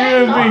You'd fat,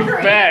 be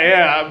hungry. fat,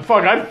 yeah.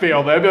 Fuck, I'd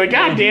fail that. I'd be like,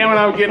 God damn it,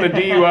 I'm getting a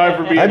DUI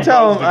for being. I'd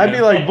tell them, buzzed I'd be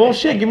again. like,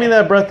 bullshit. Give me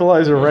that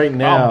breathalyzer right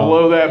now. I'll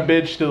blow that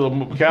bitch till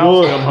the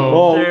cows come home.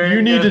 Well, there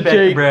you need goes to back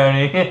take-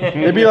 brownie.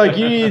 They'd be like,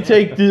 you need to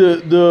take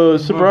the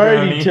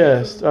sobriety brownie.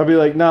 test. I'd be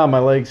like, nah, my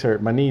legs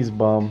hurt, my knees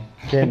bum,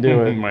 can't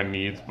do it. My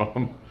knees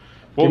bum.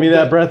 Give me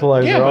that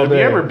breathalyzer Yeah, all but have you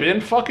day. ever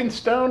been fucking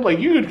stoned? Like,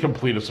 you could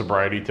complete a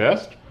sobriety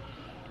test.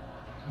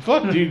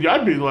 Fuck, dude,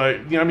 I'd be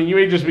like, I mean, you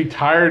may just be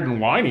tired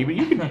and whiny, but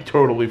you could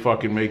totally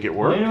fucking make it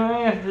Why work. do I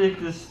have to take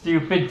this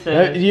stupid Do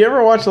test? you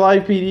ever watch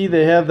Live PD?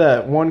 They have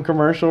that one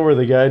commercial where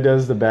the guy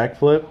does the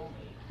backflip,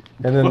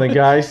 and then the What?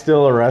 guy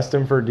still arrests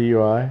him for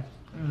DUI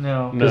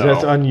No. because No.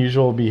 that's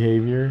unusual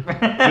behavior.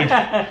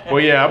 Well,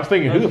 yeah, I'm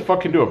thinking, who the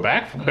fuck can do a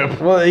backflip?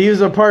 Well, he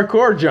was a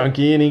parkour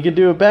junkie, and he could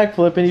do a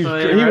backflip, and So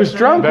he they was arrested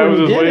drunk That when was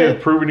he his way did of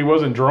it. proving he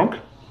wasn't drunk?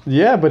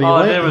 Yeah, but All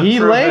I did was he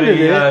prove that landed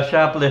he, it.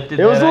 shoplifted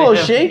It was that a little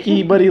item.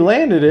 shaky, but he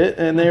landed it,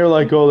 and they were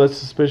like, "Oh, that's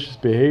suspicious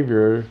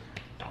behavior."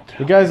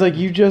 The guy's like,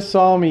 "You just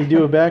saw me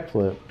do a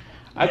backflip."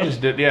 I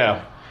just did,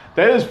 yeah.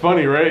 That is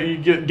funny, right? You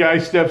get guy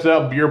steps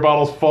out, beer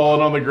bottles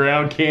falling on the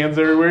ground, cans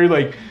everywhere.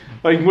 Like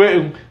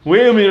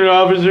wait a minute,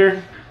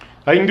 officer.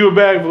 I can do a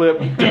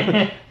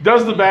backflip.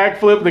 Does the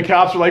backflip? The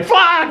cops are like,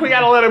 "Fuck, we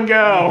gotta let him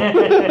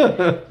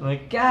go."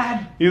 Like,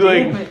 God. He's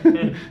like,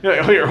 damn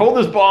it. "Here, hold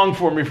this bong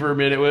for me for a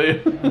minute, will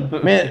you?"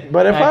 Man,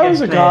 but if I can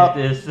was a plant cop,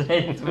 this,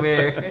 I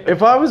swear.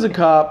 if I was a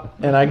cop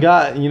and I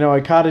caught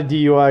a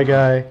DUI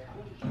guy,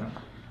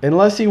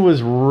 unless he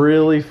was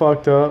really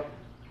fucked up,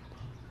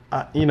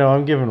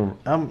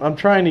 I'm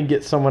trying to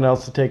get someone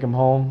else to take him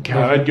home.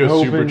 God, I'd go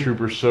Hoping- Super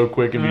Trooper so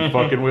quick and be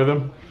fucking with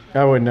him.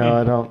 I would know.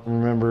 I don't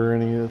remember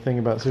anything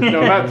about Super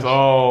No, Troopers.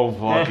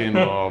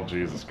 that's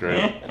Jesus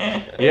Christ.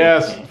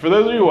 Yes, for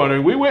those of you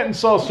wondering, we went and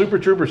saw Super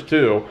Troopers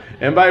 2,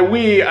 and by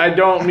we, I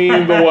don't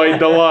mean the White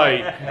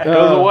Delight,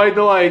 because the White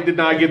Delight did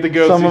not get to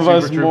go Some see of Super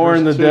us Troopers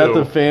mourn the 2. death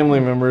of family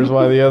members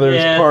while the others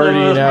Yeah, party some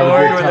of and us have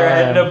born a good with their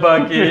head in a time.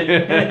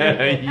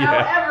 bucket.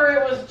 Yeah.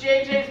 However, it was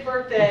JJ's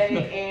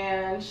birthday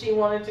and she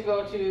wanted to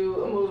go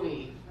to a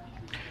movie.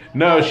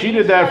 No, she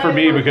did that for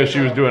me because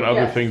she was doing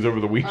other Yes. things over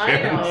the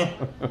weekend. I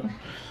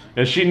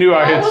And she knew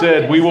I I had wasn't said,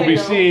 gonna we will say be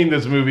no. seeing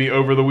this movie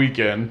over the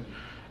weekend.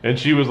 And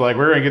she was like,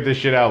 we're going to get this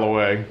shit out of the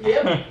way.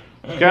 Yep.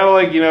 It's kind of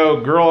like,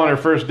 girl on her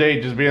first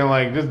date just being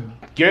like, just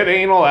get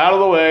anal out of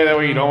the way. That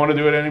way you don't want to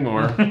do it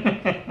anymore.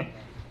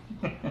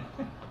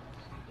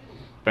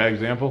 Bad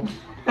example?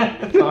 Yeah,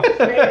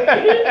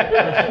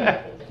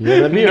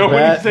 that'd be Nobody a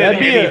bad. said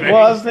anything.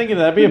 Well, I was thinking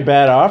that'd be a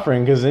bad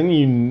offering because then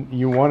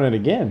you want it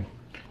again.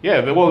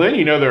 Yeah, well,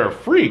 then they're a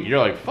freak. You're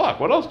like, fuck,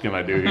 what else can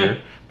I do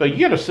here? Like, you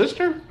got a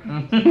sister?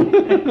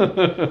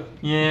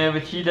 Yeah,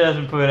 but she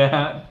doesn't put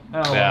out.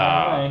 Oh,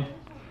 Yeah. mind.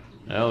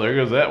 Well, there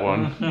goes that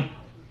one.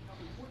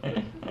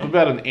 What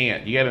about an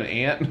ant? You got an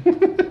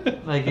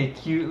ant? Like a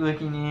cute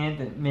looking ant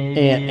that maybe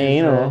Ant is,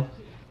 anal.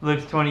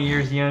 looks 20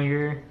 years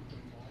younger.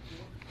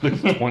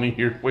 Looks 20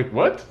 years. Wait,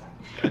 what?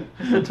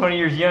 So 20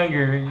 years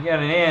younger, you got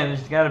an ant,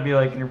 she's got to be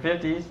like in her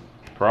 50s.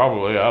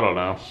 Probably. I don't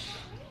know.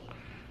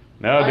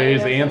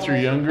 Nowadays, ants are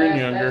younger and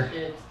younger.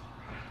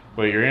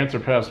 Wait, your ants are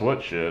past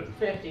what shit?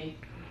 50.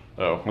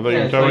 Oh, I thought you Yeah,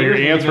 were so telling me your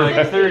yours ants would were be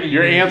like 30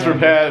 your years ants were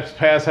younger.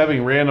 past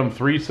having random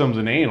threesomes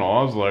and anal.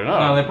 I was like, oh,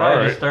 No, they probably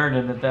all just right.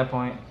 started at that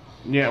point.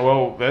 Yeah,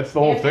 well, that's the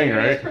whole thing, It's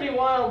right? pretty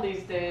wild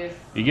these days.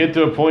 You get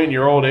to a point in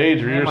your old age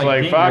where Yeah, you're just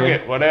like like, fuck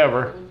Ingrid. it,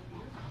 whatever.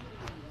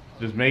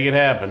 Just make it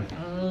happen.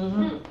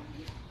 Mm-hmm.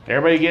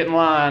 Everybody get in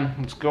line.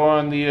 Let's go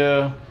on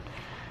the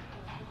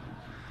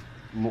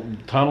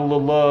Tunnel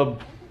of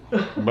Love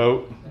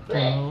boat.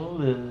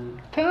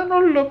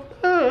 Tunnel of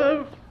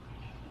Love.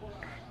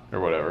 Or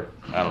whatever.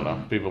 I don't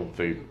know. People,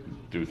 they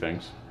do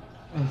things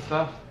And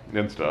stuff.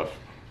 and stuff.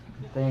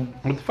 Thing.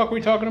 What the fuck are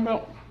we talking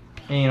about?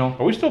 Anal.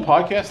 Are we still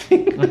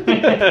podcasting?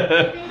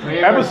 We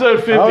are- Episode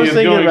 50 I was is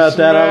thinking going about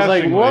that. I was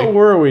like, smashingly. what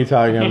were we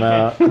talking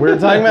about? We were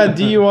talking about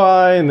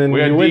DUI, and then We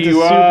we had went to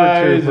Super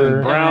DUIs and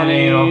Trooper.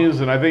 brownies,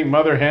 and I think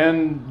Mother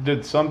Hen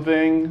did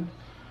something.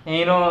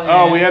 Anal.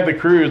 Oh, and- we had the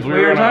cruise. We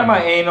were gonna- talking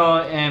about anal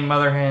and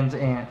Mother Hen's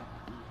aunt.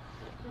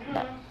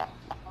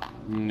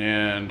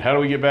 And how do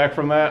we get back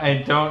from that?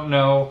 I don't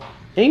know.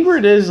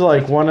 Ingrid is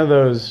like one of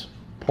those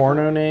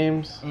porno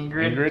names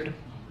Ingrid.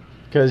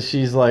 because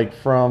she's like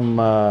from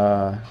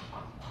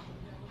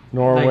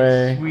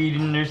Norway. Like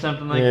Sweden or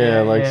something like yeah,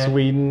 that. like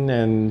Sweden,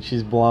 and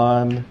she's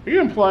blonde. Are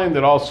you implying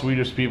that all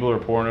Swedish people are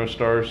porno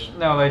stars?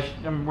 No,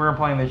 we're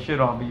implying they should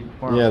all be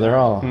porno. Yeah, they're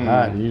all Hmm.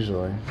 hot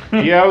usually.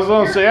 Yeah, I was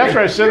going to say, after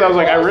I said that, I was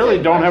like, I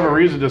really don't have a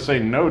reason to say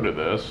no to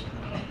this.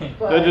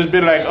 They'd just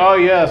be like, oh,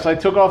 yes, I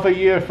took off a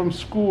year from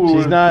school.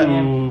 She's not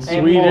to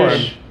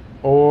Swedish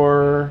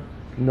or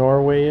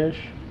Norway-ish.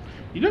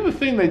 You know the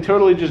thing they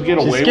totally just get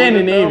away She's with.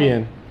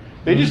 Scandinavian.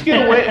 They just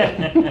get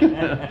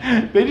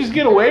away. They just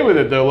get away with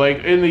it though.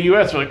 Like in the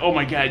U.S., they're like, "Oh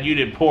my God, you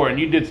did porn,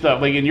 you did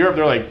stuff." Like in Europe,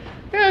 they're like,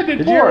 "Yeah, I did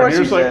Did you hear porn." what And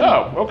you're she just like, said?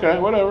 "Oh, okay,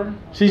 whatever."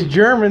 She's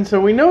German, so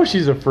we know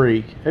she's a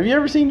freak. Have you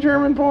ever seen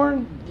German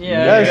porn?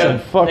 Yeah, That is they some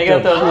got, fucked they got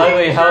up those shit.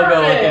 ugly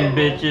Helga-looking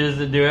bitches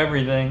that do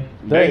everything.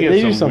 They get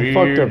do some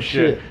fucked weird up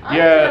shit. I'm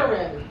Yeah,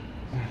 German.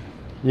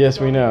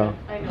 Yes, we know.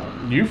 I know.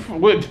 you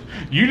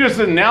just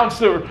announced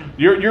your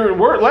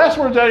last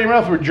words out of your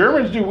mouth were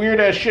Germans do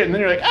weird ass shit, and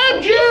then you're like,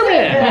 "I'm German,"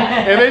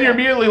 and then you're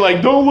immediately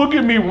like, "Don't look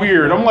at me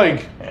weird." I'm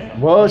like,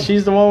 Well,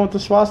 she's the one with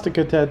the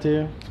swastika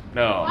tattoo.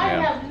 "No, I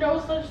man." have no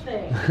such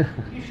thing.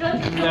 You shut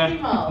your filthy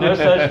mouth. No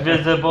such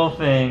visible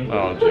thing.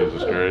 Oh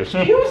Jesus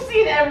Christ! You've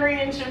seen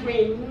every inch of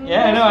me.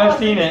 Yeah, I know. I've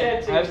seen swastika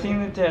it. tattoo. I've seen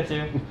the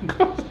tattoo.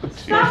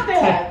 Stop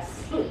that.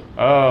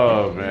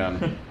 Oh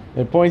man,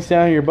 It points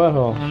down your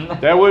butthole.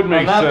 that would make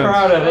I'm not sense.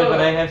 proud of it,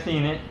 but I have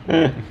seen it.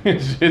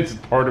 It's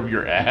part of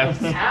your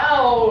ass.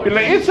 Ouch. You're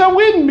like, it's a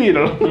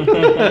windmill.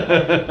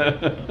 That's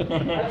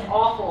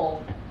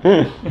awful.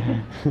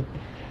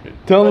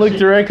 Don't look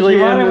directly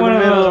She into wanted the one of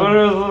middle.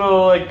 those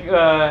little like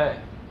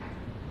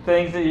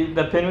things that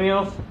the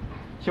pinwheels.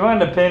 She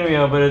wanted a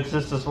pinwheel, but it's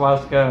just a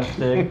swastika on a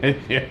stick.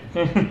 Yeah.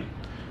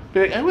 Be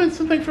like, I want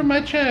something from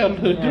my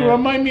childhood to Yeah.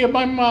 remind me of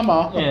my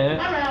mama. Yeah.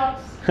 I'm out.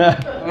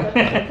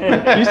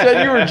 You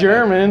said you were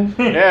German.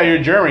 Yeah,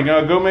 you're German.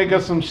 Go make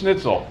us some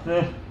schnitzel.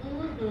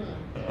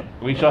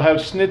 We shall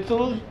have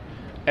schnitzel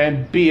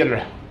and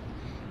beer.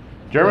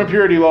 German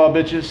purity law,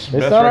 bitches.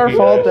 It's not our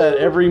fault that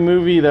every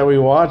movie that we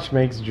watch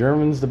makes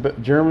Germans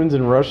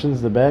and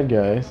Russians the bad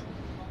guys.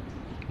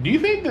 Do you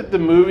think that the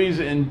movies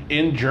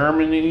in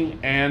Germany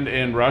and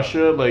in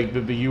Russia, like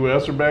the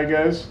U.S. are bad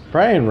guys?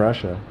 Probably in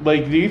Russia.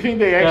 Like, do you think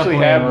they actually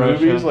Definitely have in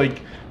movies? Russia.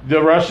 Like,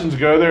 the Russians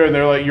go there and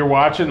they're like, you're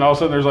watching, and all of a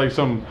sudden there's like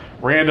some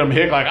random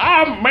hick, like,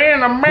 I'm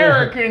an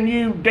American,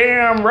 you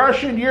damn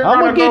Russian, you're I'm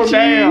gonna go get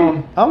down.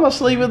 you. I'm gonna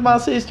sleep with my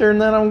sister and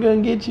then I'm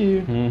gonna get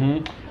you.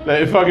 Mm-hmm.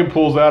 It fucking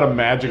pulls out a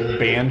magic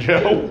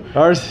banjo.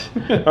 Ours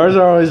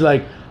are always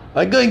like,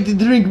 I'm going to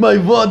drink my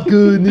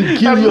vodka and then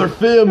kill your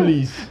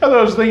families. That's what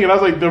I was thinking. I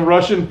was like, the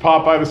Russian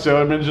Popeye the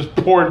Sailorman just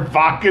pouring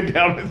vodka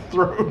down his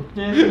throat.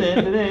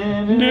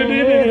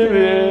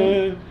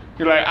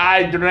 You're like,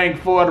 I drank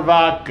 4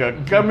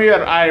 vodka. Come here,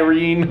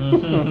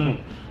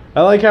 Irene.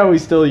 I like how we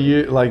still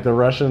use, like, the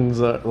Russians,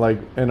 like,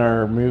 in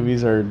our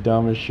movies are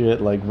dumb as shit,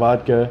 like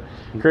vodka,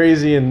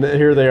 crazy, and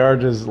here they are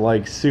just,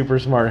 like, super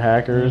smart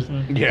hackers,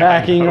 Yeah,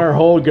 hacking I know. our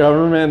whole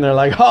government, and they're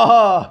like, ha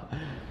ha!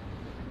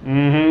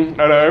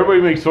 Mm-hmm. I know,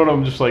 everybody makes fun of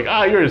them, just like,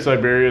 you're in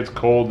Siberia, it's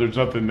cold, there's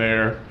nothing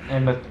there. I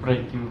must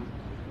break you.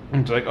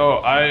 It's like,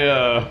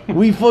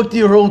 We fucked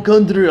your whole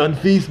country on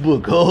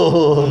Facebook,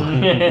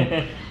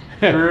 oh!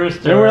 True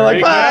story. And we're like,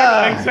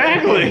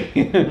 Exactly.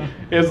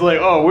 It's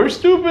like, we're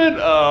stupid.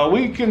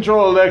 We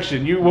control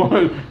election. You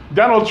want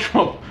Donald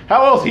Trump?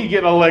 How else he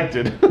get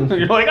elected?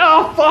 You're like,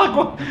 oh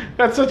fuck,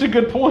 that's such a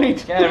good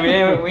point. God,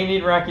 we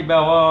need Rocky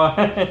Balboa.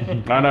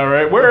 I know,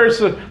 right? Where's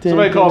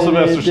somebody call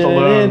Sylvester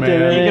Stallone,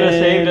 man? He could have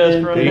saved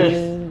us from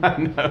this. I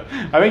know.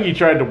 I think he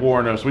tried to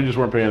warn us. We just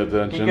weren't paying He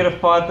attention. could have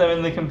fought them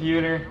in the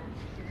computer.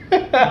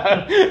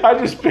 I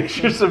just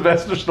picture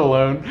Sylvester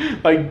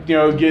Stallone, like,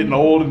 getting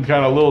old and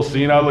kind of a little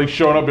senile, like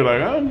showing up and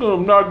like, I'm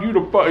gonna knock you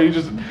to fuck.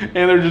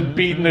 And they're just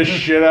beating the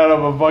shit out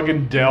of a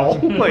fucking Dell,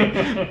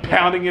 like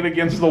pounding it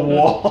against the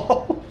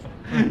wall.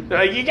 They're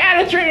like, you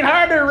gotta train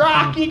harder,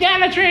 Rock. You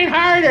gotta train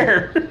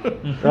harder.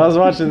 I was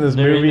watching this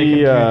They're in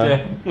the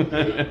movie,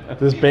 computer.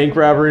 this bank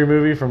robbery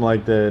movie from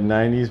like the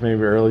 90s,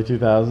 maybe early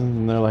 2000s,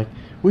 and they're like,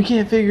 we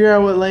can't figure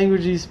out what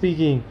language he's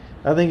speaking.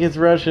 I think it's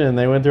Russian. And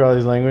they went through all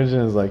these languages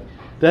and it's like,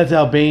 that's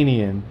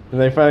Albanian. And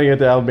they finally get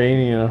to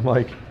Albanian. And I'm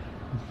like,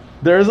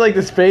 there's like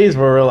this phase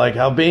where we're like,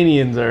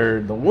 Albanians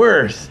are the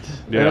worst.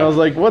 And Yeah. I was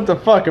like, what the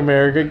fuck,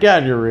 America?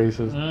 God, you're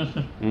racist.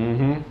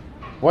 Mm-hmm.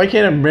 Why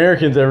can't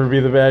Americans ever be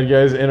the bad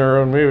guys in our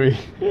own movie?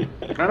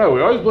 I know,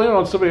 we always blame it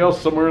on somebody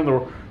else somewhere in the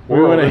world.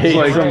 We want to It's hate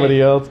like,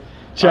 somebody else.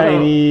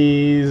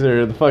 Chinese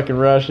or the fucking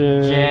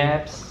Russians.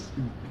 Japs.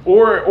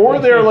 Or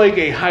they're like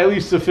a highly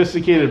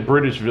sophisticated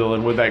British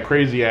villain with that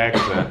crazy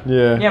accent.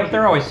 Yeah. Yeah, but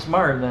they're always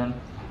smart then.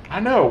 I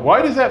know.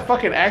 Why does that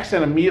fucking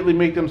accent immediately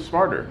make them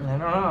smarter? I don't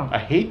know. I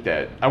hate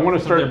that. I want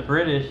to But they're start.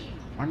 British.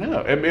 I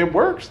know. It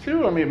works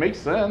too. I mean, it makes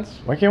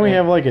sense. Why can't we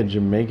have like a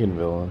Jamaican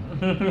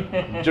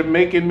villain?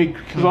 Jamaican me,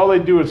 because all they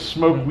do is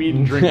smoke weed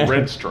and drink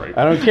Red Stripe.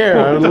 I don't care.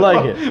 I would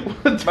like it.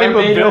 What type of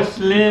Barbados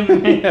villain?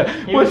 Slim.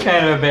 Yeah. He was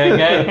kind of a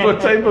bad guy. What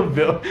type of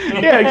villain?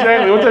 Yeah,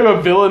 exactly. What type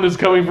of villain is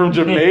coming from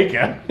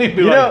Jamaica? He'd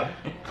be You know, like,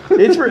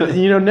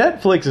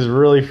 Netflix is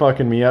really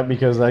fucking me up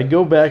because I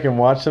go back and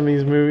watch some of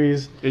these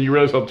movies. and you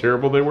realize how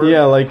terrible they were?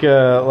 Yeah, like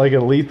a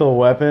Lethal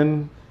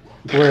Weapon,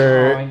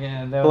 where Oh,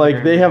 yeah, that was like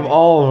very they have bad.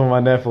 all of them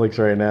on Netflix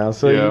right now.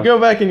 So Yeah. you go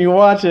back and you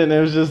watch it, and it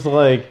was just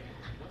like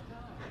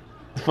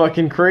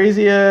fucking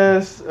crazy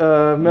ass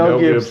Mel Mel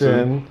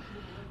Gibson.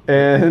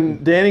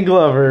 and Danny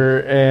Glover,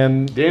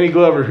 and Danny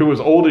Glover, who was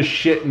old as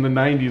shit in the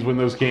 90s when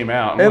those came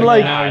out. I'm and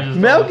like now he's just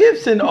Mel old.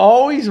 Gibson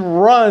always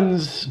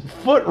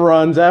foot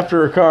runs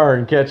after a car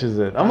and catches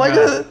it. I'm like,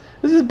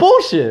 this is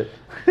bullshit.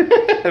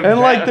 And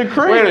like the Wait a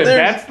crazy, minute,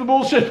 that's the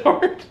bullshit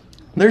part?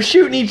 they're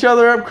shooting each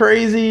other up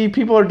crazy.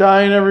 People are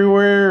dying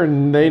everywhere,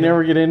 and they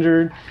never get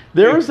injured.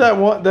 There was that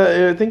one.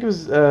 I think it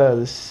was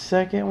the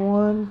second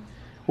one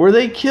where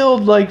they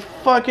killed like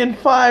fucking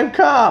 5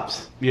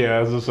 cops. Yeah,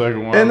 that's the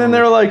second one. And then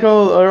they're like,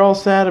 oh, they're all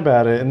sad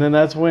about it. And then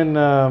that's when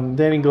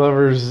Danny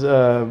Glover's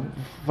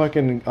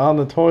fucking on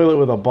the toilet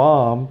with a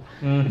bomb.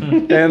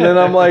 Mhm. And then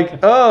I'm like,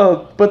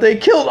 oh, but they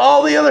killed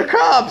all the other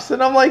cops.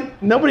 And I'm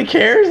like, nobody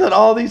cares that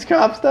all these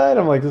cops died?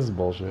 I'm like, this is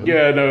bullshit.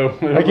 Yeah, no.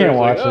 I can't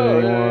watch it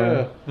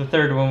anymore. The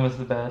third one was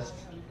the best.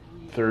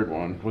 Third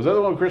one. Was that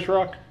the one with Chris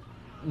Rock?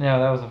 No,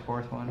 that was the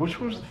fourth one. Which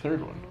one was the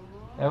third one?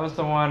 That was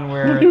the one I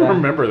where don't even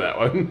remember that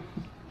one.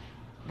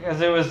 because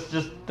it was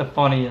just the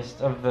funniest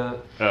of the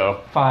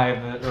Oh.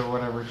 5 that, or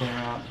whatever came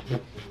out.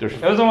 There's,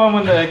 It was the one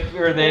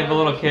where they had the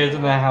little kids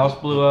and the house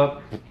blew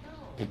up.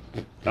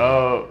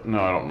 oh, no,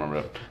 I don't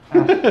remember that.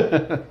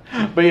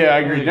 But yeah, I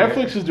agree.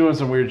 Netflix is doing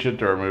some weird shit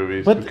to our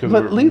movies. But because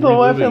we're Lethal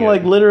reliving Weapon, it.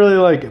 like literally,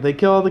 like they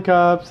kill all the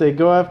cops. They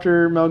go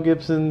after Mel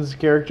Gibson's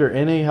character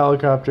in a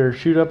helicopter,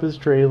 shoot up his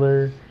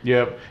trailer.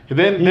 Yep. And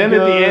then He at the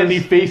end, goes- he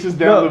faces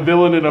down No, the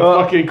villain in a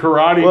well, fucking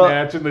karate well,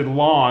 match in the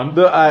lawn. I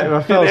fell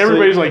And asleep.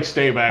 everybody's like,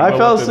 stay back. I I'll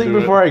fell let them asleep do it.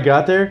 before I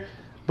got there.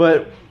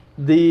 But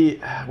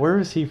where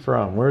is he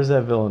from? Where is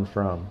that villain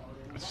from?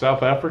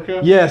 South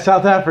Africa? Yeah,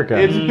 South Africa.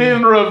 It's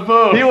been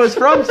revoked. He was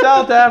from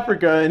South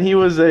Africa, and he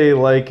was a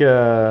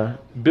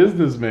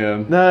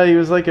businessman. no, he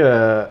was like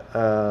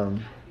a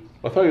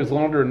I thought he was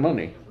laundering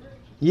money.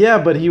 yeah,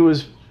 but he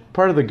was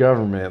part of the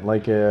government,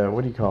 like a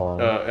what do you call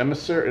him?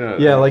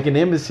 Emissary? Yeah, like an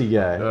embassy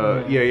guy.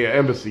 Yeah,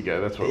 embassy guy.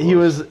 That's what it He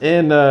was,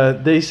 and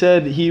they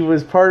said he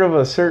was part of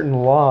a certain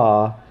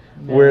law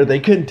where they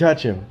couldn't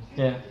touch him.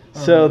 Yeah.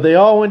 So they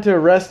all went to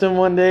arrest him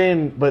one day,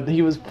 but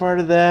he was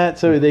part of that,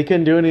 so they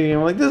couldn't do anything.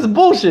 I'm like, this is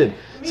bullshit.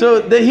 So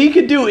that he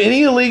could do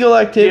any illegal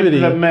activity.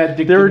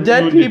 Diplomatic There were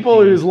dead immunity.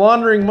 people who was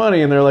laundering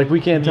money, and they're like,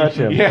 we can't touch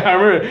him. Yeah, I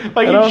remember.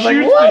 Like, And I was he like,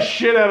 shoots what? the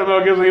shit out of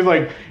Mel Gibson. He's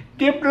like,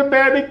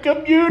 diplomatic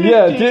community.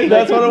 Yeah,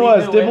 that's what it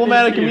was. Like,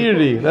 Diplomatic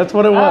community. That's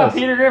what it was.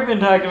 Peter Griffin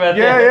talked about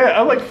Yeah, that.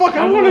 yeah. I'm like, fuck, I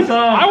That's want what it's to.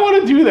 on. I want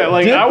to do that.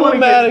 Like,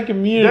 Diplomatic I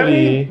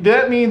immunity.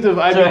 That means if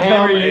I So become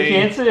Henry, you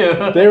can't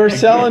sue. They were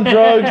selling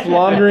drugs,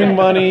 laundering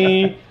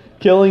money,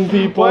 killing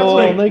people, Well,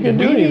 it's like, and they couldn't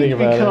do we need anything to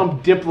about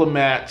become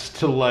diplomats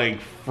to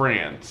like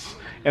France,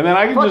 and then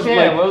I can Fuck just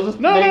yeah, like we'll just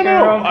no, make no,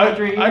 our no. own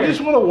country I here.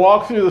 just want to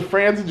walk through the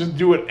France and just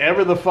do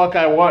whatever the fuck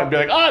I want and be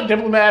like,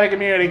 diplomatic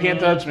immunity, can't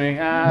touch me.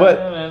 Ah. But-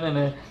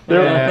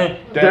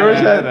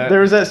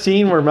 There was that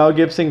scene where Mel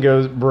Gibson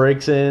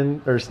breaks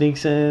in or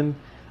sneaks in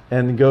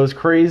and goes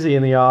crazy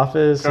in the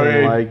office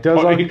and like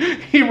does all,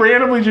 he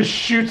randomly just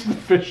shoots the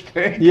fish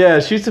tank. yeah,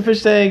 shoots the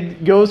fish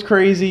tank, goes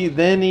crazy,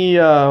 then he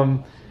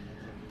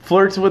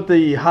flirts with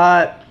the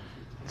hot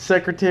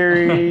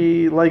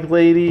secretary like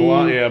lady,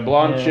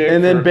 blonde chick,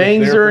 and then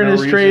bangs her in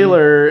his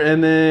trailer,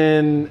 and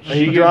then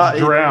She gets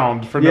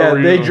drowned for no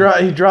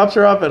reason. he drops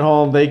her off at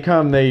home.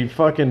 They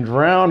fucking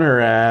drown her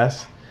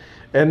ass,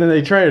 and then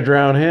they try to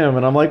drown him.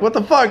 And I'm like, what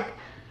the fuck?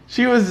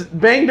 She was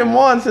banged him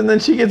once, and then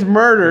she gets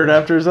murdered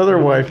after his other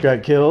wife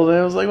got killed. And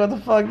I was like, what the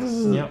fuck?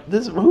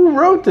 This who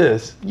wrote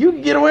this? You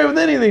could get away with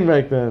anything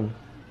back then.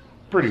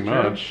 Pretty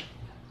much.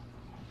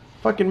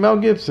 Fucking Mel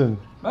Gibson.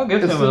 Mel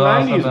Gibson It's was the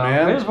awesome, 90s, though.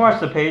 man. I just watched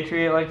The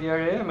Patriot like the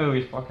other day. That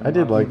movie's fucking I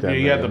did awesome. like that. Yeah,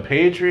 you got man. the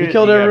Patriot. He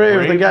killed you got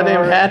everybody with a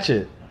goddamn Braveheart.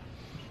 hatchet.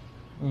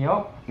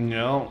 Yup.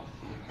 No.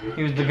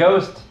 He was the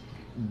ghost.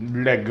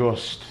 Le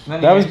Ghost. And then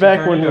he That was actually back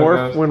turned when into a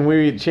ghost. when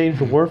we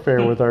changed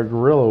warfare with our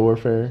guerrilla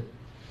warfare.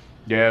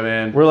 Yeah,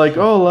 man. We're like,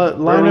 oh, line up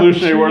and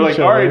Revolutionary. shoot We're like, each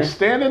all right, other.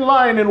 stand in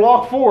line and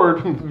walk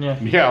forward. Yeah.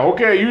 Yeah,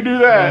 okay, you do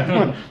that.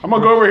 I'm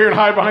gonna go over here and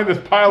hide behind this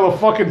pile of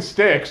fucking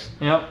sticks.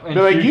 Yep. And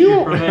They're like, shoot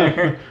you, from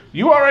there.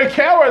 you are a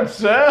coward,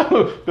 sir.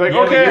 They're like, Yeah,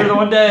 but okay. you're the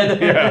one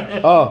dead.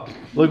 Yeah. Oh,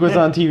 look what's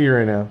on TV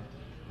right now.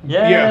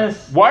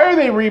 Yes. Yeah. Why are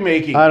they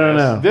remaking? I don't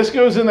this? know. This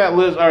goes in that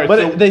list. All right, But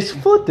so they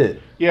flipped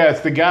it. yeah, it's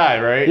the guy,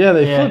 right? Yeah,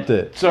 they Yeah. flipped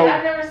it. So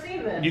I've never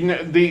seen this. you know,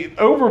 the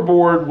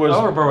Overboard was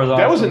Overboard was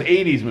that was awesome. an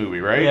 '80s movie,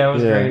 right? Yeah, it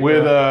was Yeah. great.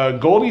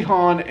 With Goldie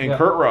Hawn and Yep.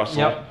 Kurt Russell.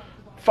 Yep.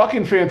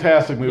 Fucking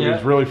fantastic movie. Yeah.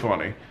 It's really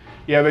funny.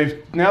 Yeah,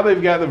 they've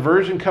got the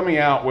version coming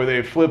out where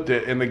they've flipped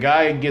it, and the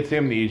guy gets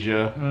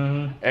amnesia,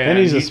 And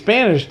he's a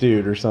Spanish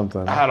dude or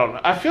something. I don't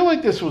know. I feel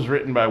like this was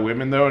written by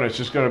women though, and it's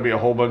just going to be a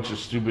whole bunch of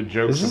stupid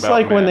jokes. Is this about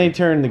like when men. they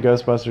turned the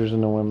Ghostbusters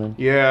into women?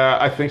 Yeah,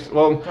 I think so.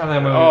 Well, Oh,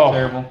 that movie was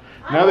terrible.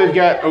 Now they've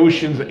got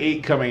Ocean's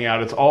 8 coming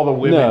out. It's all the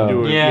women No.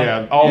 doing. Yeah.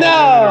 Yeah, all the women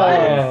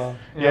are doing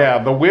it.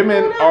 Yeah, the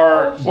women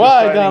are.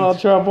 Why, deciding- Donald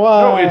Trump?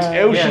 Why? No, it's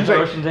Ocean's, Yeah, 8.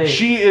 Ocean's 8.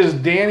 She is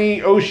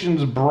Danny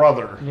Ocean's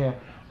brother, Yeah.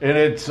 and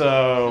it's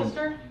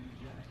Sister?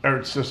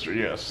 or sister.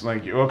 Yes,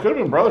 thank you. Well, it could have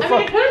been brother. I mean,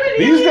 Fuck. it could've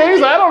been These either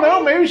days, way. I don't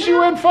know. Maybe she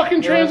went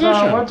fucking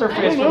transition. What's her I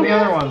face don't from the know.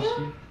 other ones?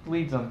 She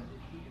leads them.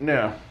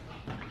 Yeah.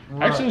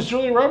 Actually, it's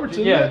Julia Roberts,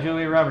 isn't Yeah, it?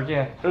 Julia Roberts.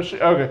 Yeah. Oh,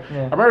 okay. Yeah.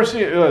 I remember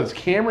seeing it's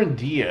Cameron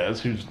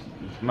Diaz, who's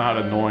not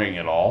annoying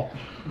at all,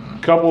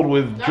 coupled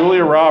with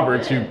Julia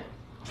Roberts, who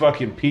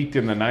fucking peaked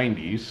in the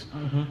 90s,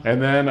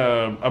 and then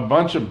a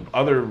bunch of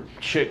other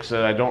chicks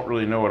that I don't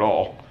really know at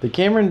all. The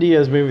Cameron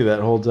Diaz movie that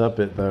holds up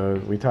it though,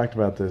 we talked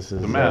about this,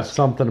 is The Mask.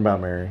 Something About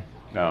Mary.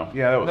 No,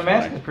 yeah, that was The funny.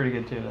 Mask is pretty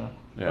good too, though.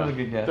 Yeah. That was a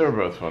good guess. They were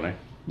both funny.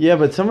 Yeah,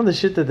 but some of the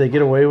shit that they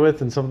get away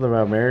with in Something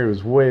About Mary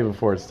was way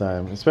before its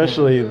time.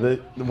 Especially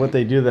what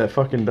they do to that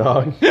fucking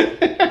dog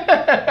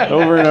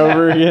over and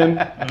over again.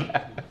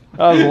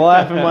 I was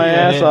laughing my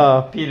ass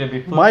off.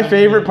 My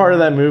favorite part of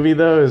that movie,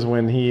 though, is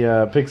when he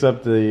picks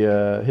up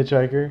the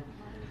hitchhiker.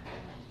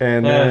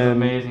 And That is then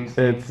amazing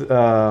scene. it's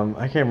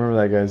I can't remember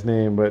that guy's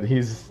name, but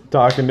he's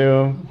talking to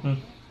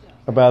him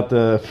about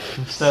the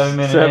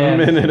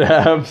 7-minute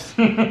abs.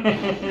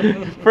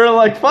 For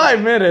like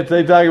 5 minutes,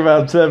 they talk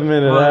about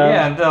 7-minute Well, abs.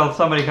 yeah, until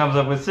somebody comes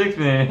up with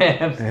 6-minute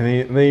abs. And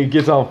then he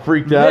gets all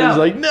freaked out. No. He's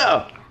like,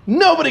 no,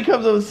 nobody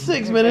comes up with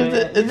 6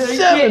 minutes. It's You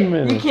 7 can't-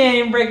 minutes. You can't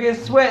even break a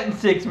sweat in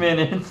 6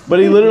 minutes. But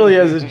he literally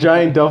has this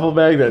giant duffel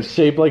bag that's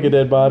shaped like a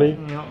dead body.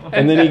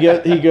 And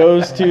then he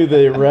goes to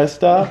the rest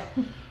stop.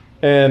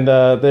 And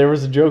there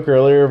was a joke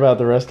earlier about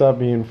the rest stop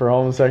being for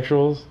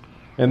homosexuals.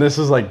 And this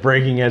was like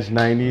breaking edge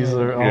 90s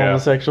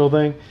homosexual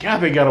thing. God,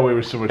 they got away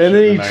with so much And shit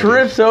then in he the 90s.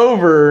 trips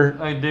over.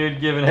 A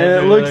dude giving And head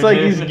it to looks another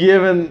like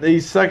dude.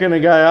 he's sucking a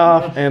guy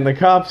off, and the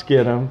cops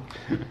get him.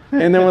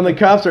 And then when the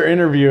cops are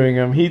interviewing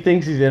him, he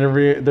thinks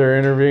they're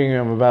interviewing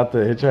him about the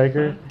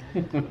hitchhiker,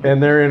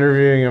 and they're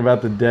interviewing him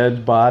about the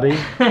dead body.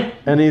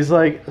 And he's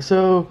like,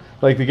 so,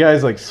 like the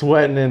guy's like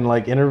sweating and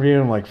like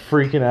interviewing him, like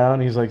freaking out.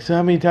 And he's like, so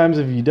how many times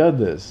have you done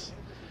this?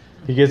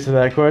 He gets to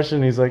that question,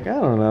 and he's like, I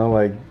don't know,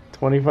 like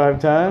 25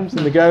 times.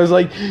 And the guy was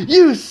like,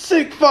 you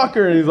sick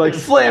fucker. And he's like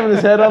slamming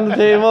his head on the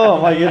table.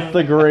 I'm like, it's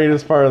the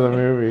greatest part of the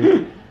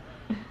movie.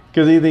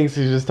 Because he thinks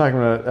he's just talking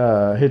about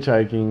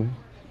hitchhiking.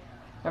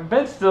 And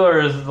Ben Stiller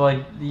is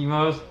like the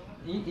most.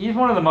 He's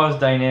one of the most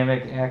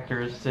dynamic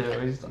actors too.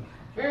 He's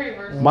Very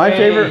versatile.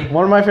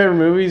 One of my favorite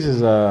movies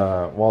is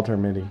Walter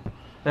Mitty.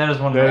 that is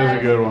one of That the. is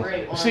a good one.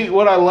 Great one. See,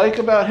 what I like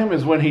about him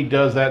is when he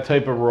does that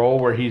type of role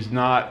where he's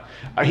not.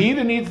 He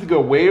either needs to go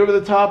way over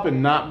the top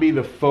and not be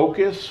the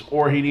focus,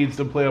 or he needs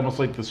to play almost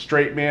like the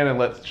straight man and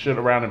let shit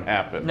around him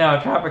happen. No,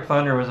 Tropic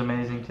Thunder was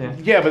amazing too.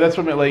 Yeah, but that's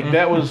what I meant. Like,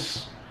 that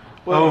was.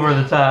 Well, Over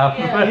the top.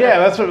 Yeah. Yeah,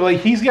 that's what. Like,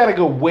 he's got to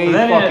go way But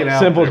then fucking out.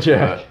 Simple there for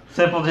Jack. that.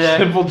 Simple Jack.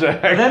 Simple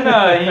Jack. And then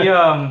he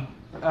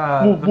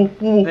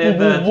they had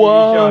the TV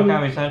show on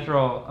Comedy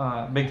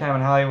Central, Big Time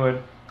in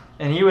Hollywood,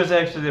 and he was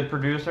actually the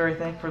producer, I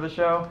think, for the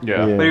show.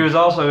 Yeah. Yeah. But he was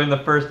also in the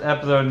first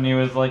episode, and he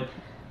was like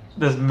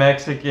this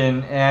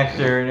Mexican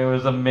actor, and it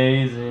was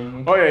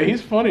amazing. Oh yeah,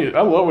 he's funny.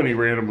 I love when he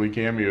randomly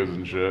cameos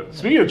and shit.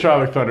 Speaking of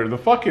Tropic Thunder, the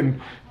fucking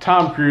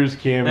Tom Cruise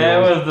cameo. That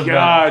was the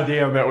God best.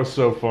 damn, that was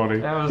so funny.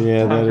 That was Yeah,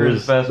 Tom that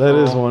Cruise's is best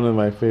role. one of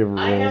my favorite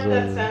I roles. have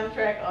that ever.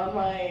 soundtrack on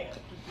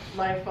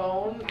my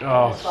phone. Oh,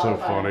 on so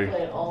Spotify. funny. I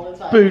play it all the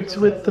time Boots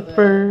because with the of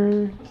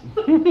fur.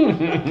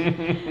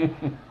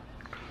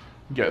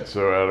 Get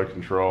so out of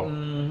control.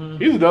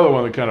 Mhm. He's another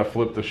one that kind of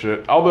flipped the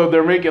shit. Although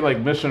they're making like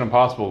Mission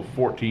Impossible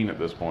 14 at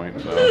this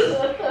point.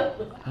 So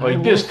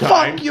like this Fuck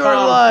time, your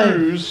Tom life.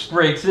 Cruise,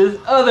 Breaks his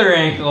other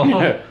ankle.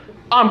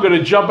 I'm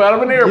gonna jump out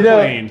of an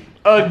airplane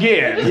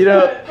again. You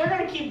know, They're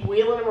gonna keep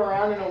wheeling him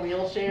around in a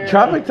wheelchair.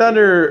 Tropic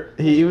Thunder,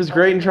 he was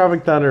great in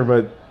Tropic Thunder,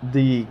 but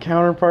the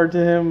counterpart to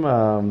him,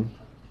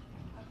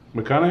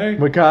 McConaughey.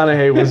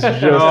 McConaughey, was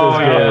just Oh, as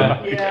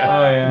yeah. good. Yeah.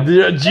 Oh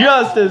yeah.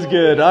 Just as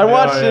good. I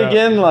watched yeah. it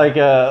again like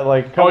a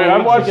Oh couple yeah, I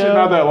weeks watched ago, it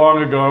not that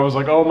long ago. I was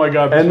like, oh my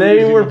god, this and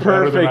movie's they were even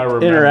better than I perfect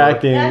remember.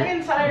 interacting. That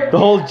entire The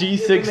whole cast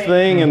is G6 amazing.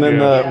 thing, and then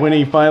Yeah. when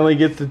he finally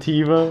gets the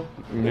TiVo,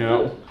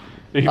 Yeah.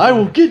 He, I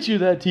will get you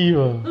that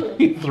TiVo.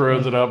 He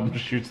throws it up and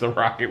shoots the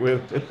rocket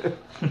with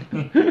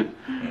it.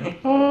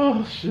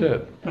 Oh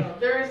shit.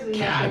 There is nothing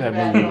God, that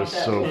bad movie about was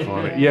that so movie,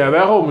 funny. man. Yeah,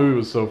 that whole movie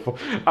was so fun.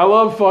 I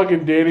love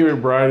fucking Danny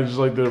McBride. It's just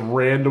like the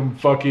random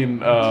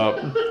fucking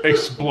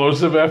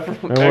explosive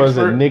effort. And what was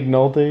it, Nick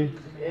Nolte?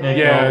 Yeah,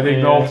 Nick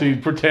Yeah.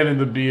 Nolte pretending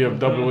to be a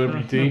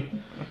WMPT.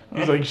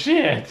 He's like,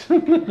 shit.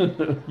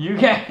 You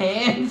got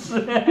hands.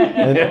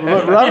 And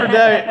Robert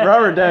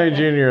Downey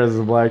Jr. as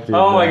the black dude.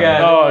 Oh my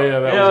god. Oh, yeah,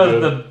 that was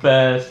good. the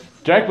best.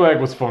 Jack Black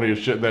was funny as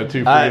shit in that too.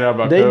 Figuring out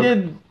about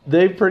coke.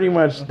 They pretty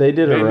much did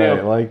it They right.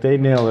 nailed- Like they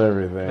nailed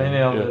everything. They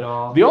nailed Yeah. it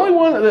all. The only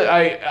one that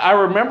I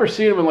remember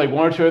seeing him in like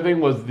one or two other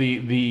things was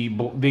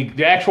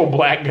the actual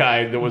black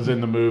guy that was in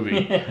the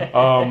movie.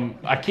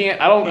 I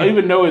don't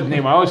even know his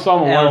name. I only saw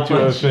him in one or two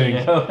other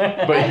things.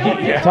 But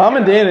yeah, Tom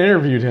and Dan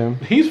interviewed him.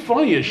 he's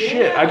funny as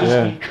shit.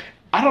 Yeah.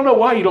 I don't know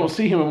why you don't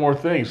see him in more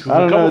things. 'cause I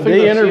don't a couple know.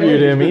 things They I've seen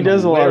interviewed he's him. He been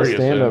does a lot of hilarious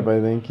stand up. in.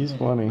 I think he's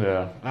funny.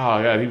 Yeah. Oh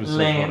yeah, he was so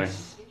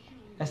Lance.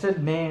 I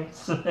said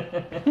Nance.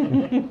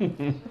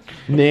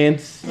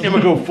 Nance, funny.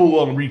 Never go full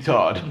on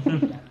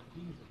retard.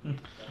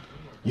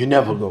 you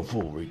never go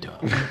full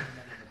retard.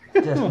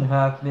 Dustin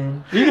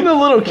Hoffman. Even the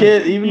little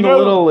kid, even You the know-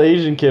 little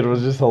Asian kid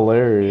was just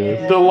hilarious.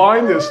 Yeah. The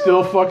line that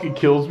still fucking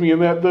kills me in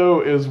that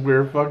though is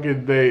where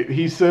fucking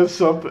he says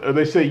something, or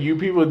they say "you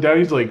people," and down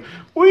he's like,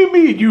 "What do you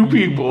mean, you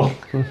people?"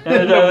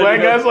 And the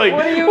black guy's like,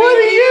 "What do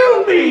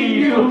you mean,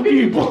 you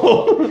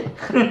people?"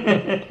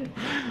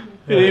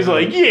 And he's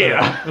like,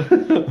 "Yeah."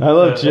 I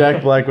love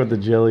Jack Black with the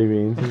jelly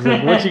beans. He's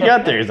like, "What you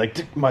got there?" He's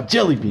like, "My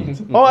jelly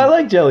beans." Oh, I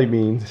like jelly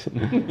beans.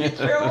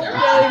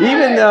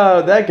 Even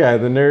that guy,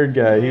 the nerd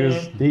guy,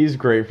 he's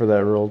great for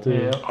that role too.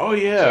 Yeah. Oh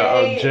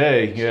yeah,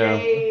 Jay. Yeah,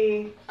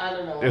 Jay, I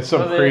don't know. it's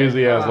some Was it,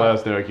 crazy ass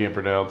last name I can't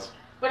pronounce.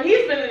 But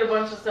he's been in a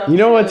bunch of stuff. You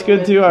know what's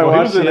good too? I Well, he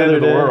watched was in the End other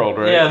of the day. World,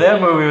 right? Yeah,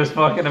 that movie was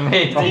fucking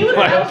amazing. He was,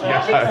 I was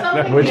watching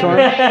something. Which the one?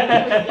 other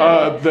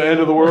day. The End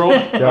of the World,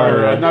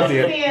 or not the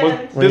This is end. the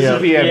end. This Yeah.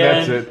 is the end. Yeah.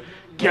 That's it.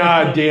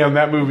 God damn,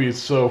 that movie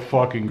is so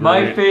fucking great.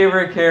 My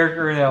favorite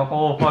character in that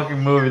whole fucking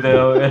movie,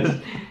 though, is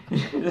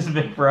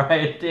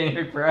McBride, Danny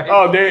McBride.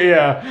 Oh,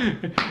 yeah.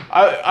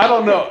 I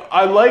don't know.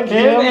 I like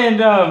him. Him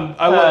and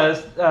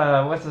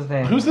I what's his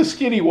name? Who's the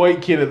skinny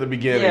white kid at the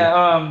beginning?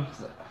 Yeah,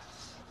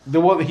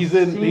 The one that he's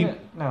in. Cena?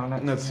 No,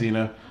 not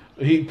Cena.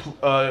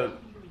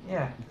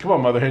 Yeah. Come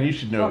on, Motherhead, you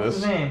should know What's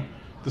this. his name?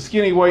 The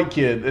skinny white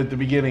kid at the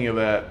beginning of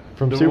that.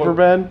 From The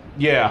Superbad?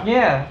 Yeah.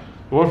 Yeah.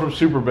 The one from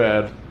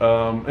Superbad.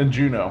 And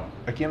Juno.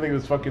 I can't think of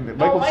his fucking Oh,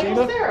 Michael Michael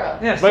Cera? Cera.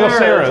 Yeah, Michael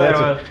Cera, that's that's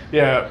what it.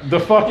 Yeah, the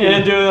fucking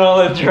Yeah, doing all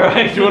the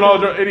drugs. doing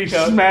all and he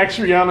smacks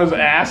Rihanna's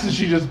ass and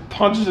she just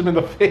punches him in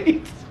the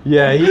face.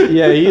 Yeah,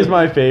 he's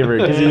my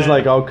favorite because he's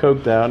like all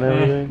coked out and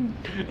everything.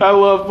 I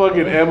love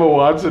fucking Emma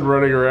Watson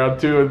running around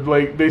too, and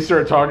like they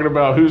start talking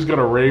about who's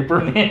gonna rape her.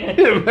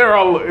 And they're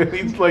all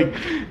he's like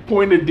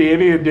pointing at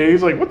Danny, and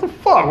Danny's like, "What the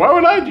fuck? Why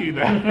would I do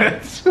that?"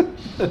 That's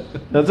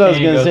what I was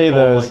He gonna goes say. full,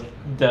 Those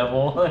like,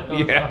 devil.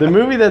 Yeah. the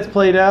movie that's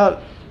played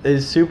out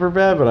is super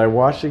bad, but I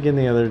watched it again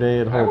the other day.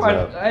 It holds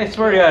up. I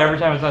swear to God, every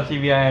time it's on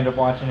TV, I end up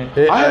watching it.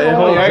 It I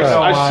holds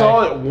up.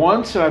 saw it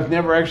once, and I've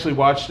never actually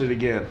watched it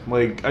again.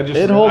 Like I've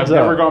It holds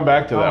never up. gone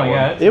back to Oh that my one.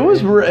 God. It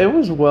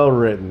was well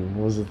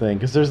written was the thing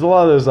because there's a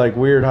lot of those like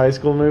weird high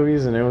school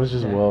movies and it was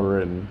just well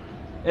written.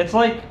 It's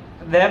like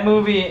that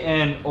movie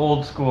and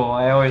Old School.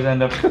 I always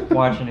end up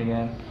watching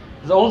again.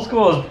 Because Old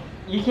School is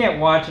you can't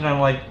watch it on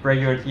like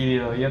regular TV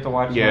though. You have to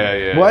watch it. Yeah, on,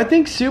 yeah. Well, I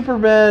think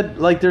Superbad,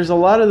 like there's a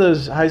lot of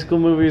those high school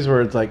movies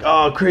where it's like,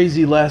 oh,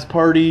 crazy last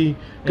party,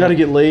 gotta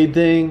get laid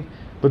thing.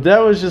 But that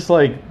was just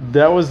like,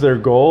 that was their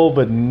goal,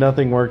 but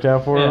nothing worked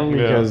out for Yeah. them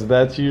Yeah. because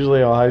that's usually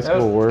how high That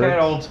school was works. kind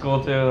of Old School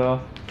too though.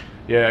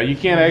 Yeah, you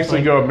can't It's actually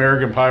like- go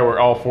American Pie where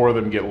all four of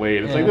them get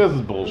laid. It's like Yeah. this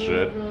is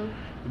bullshit.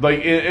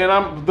 Like, and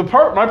I'm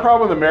my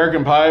problem with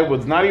American Pie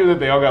was not even that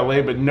they all got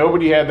laid, but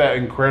nobody had that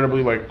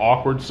incredibly like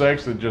awkward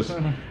sex that just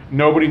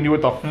nobody knew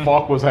what the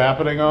fuck was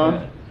happening on.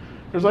 Yeah.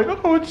 It was like,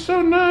 oh, it's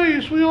so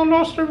nice. We all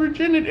lost our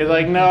virginity. It's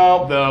like,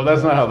 no,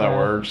 that's not how that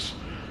works.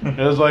 It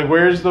was like,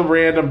 where's the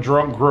random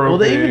drunk groping? Well,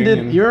 they even did.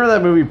 and- You remember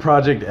that movie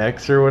Project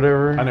X or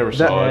whatever? I never that,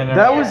 saw it.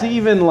 That was Yes.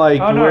 even like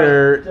Oh, no,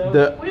 where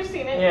the- We've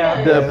seen it.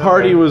 Yeah. the Yeah,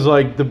 party okay. was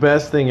like the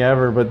best thing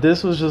ever, but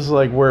this was just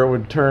like where it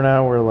would turn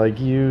out where like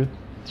you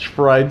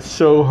tried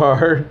so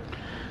hard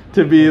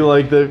to be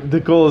like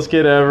the coolest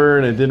kid ever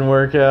and it didn't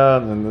work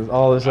out and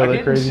all this I other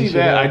didn't crazy see shit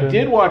that. I happened.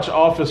 did watch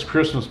Office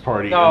Christmas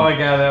Party. Oh and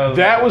my God,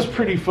 that was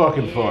pretty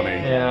fucking funny.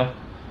 yeah.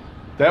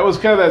 That was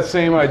kind of that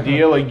same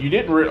idea. Like you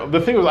didn't.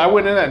 The thing was, I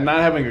went in that not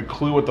having a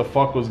clue what the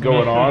fuck was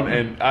going on,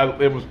 and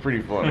it was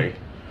pretty funny.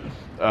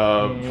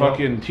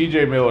 Fucking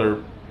T.J.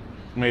 Miller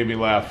made me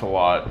laugh a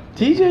lot.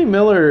 TJ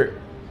Miller,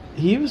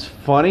 he was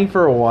funny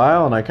for a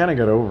while and I kind of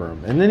got over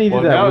him. And then he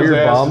did now that his weird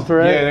ass bomb is-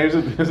 threat.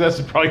 Yeah, his ass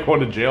is probably going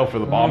to jail for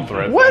the bomb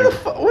threat. Why the thing.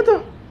 fuck? What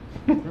the?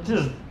 It's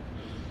just,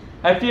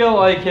 I feel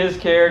like his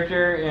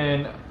character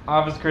in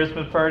Office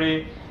Christmas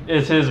Party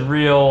is his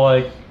real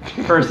like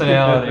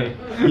personality.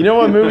 You know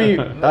what movie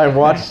I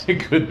watched? It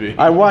could be.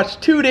 I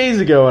watched 2 days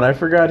ago and I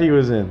forgot he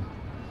was in.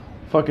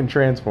 Fucking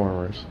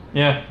Transformers.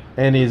 Yeah.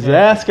 And his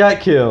ass got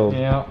killed.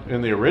 Yeah.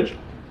 In the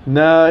original.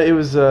 No, it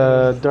was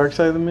Dark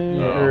Side of the Moon.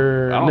 No,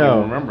 Or I don't no,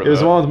 even remember it was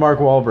that. the one with Mark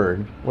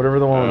Wahlberg. Whatever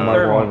the one with Mark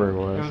Third one. Wahlberg It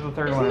was was. the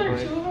third Isn't one. I there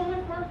believe. two of them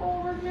with Mark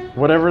Wahlberg now?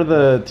 Whatever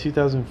the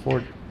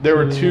 2004. There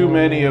were too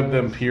many of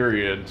them.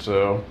 Period.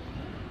 So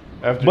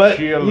after But,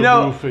 Shia you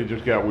know- LaBeouf, it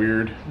just got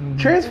weird.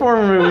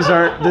 Transformer movies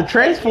aren't. The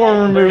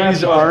Transformer They're not movies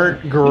supposed to.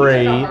 aren't He's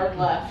great. got a hard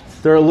left.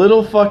 They're a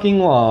little fucking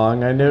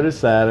long. I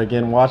noticed that.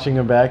 Again, watching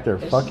them back, they're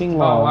It's fucking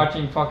about long.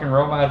 watching fucking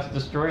robots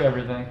destroy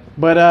everything.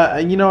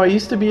 But you know, I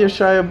used to be a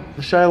Shia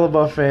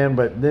LaBeouf fan,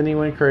 but then he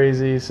went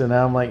crazy, so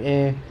now I'm like,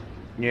 eh.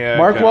 Yeah.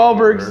 Mark kinda Wahlberg's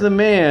whatever. the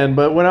man,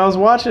 but when I was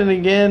watching it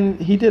again,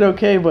 he did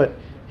okay, but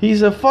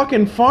he's a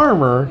fucking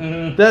farmer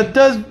Mhm.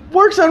 that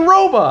works on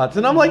robots,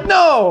 and I'm like,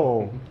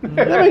 no,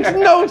 that makes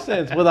no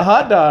sense with a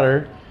hot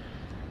daughter.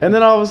 And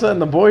then all of a sudden,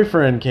 the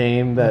boyfriend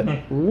came that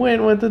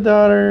went with the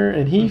daughter,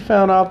 and he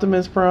found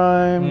Optimus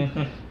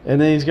Prime, And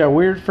then he's got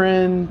weird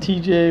friend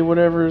TJ,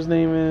 whatever his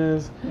name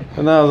is.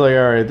 And I was like,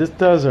 all right, this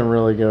doesn't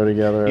really go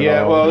together at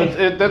Yeah, all.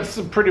 well, that's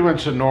pretty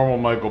much a normal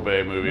Michael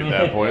Bay movie at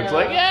that point. It's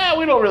like, yeah,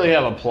 we don't really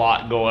have a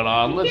plot going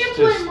on. Let's can't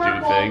just blame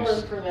Mark do things.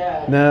 Wahlberg for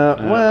that. No,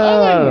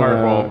 well, I I like don't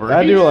Mark know. Wahlberg.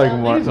 I do like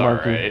He's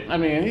Marky. alright. I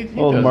mean, he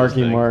Old does his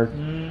Marky thing. Mark.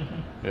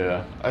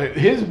 Yeah,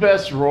 his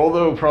best role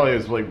though probably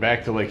is like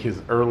back to like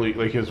his early,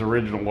 like his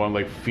original one,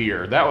 like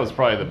Fear. That was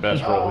probably the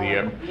best role he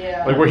ever,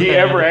 Yeah. like where he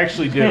ever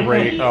actually did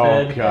rate. Oh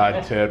Ted.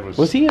 God, Ted was.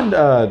 Was he in, you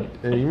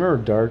remember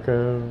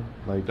Darko?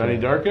 Like Donnie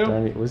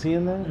Darko? was he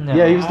in that? No.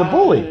 Yeah, he was the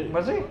bully.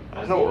 Was he?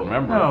 I don't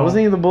remember. No.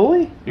 Wasn't he the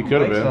bully? He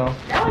could have been. So.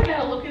 Now I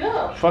gotta look it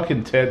up.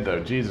 Fucking Ted though,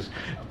 Jesus.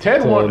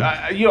 Ted one.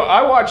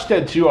 I watch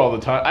Ted 2 all the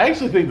time. I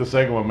actually think the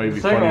second one may be The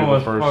second funnier one than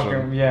was the first fucking,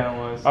 one. yeah, it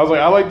was. I was like,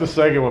 I like the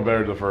second one better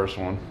than the first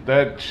one.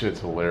 That shit's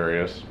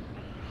hilarious.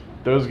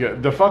 Those guys,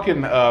 the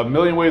fucking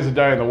Million Ways to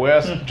Die in the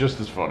West,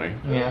 just as funny.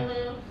 Yeah.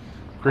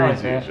 Crazy I like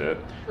as that. shit.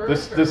 For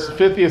This sure.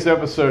 50th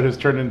episode has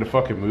turned into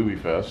fucking movie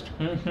fest.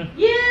 Yeah,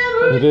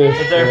 It is.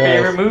 It's our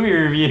Yes. favorite movie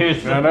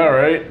reviews. I know,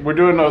 right? We're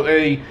doing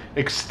a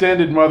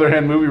extended Mother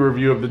Hen movie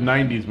review of the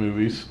 90s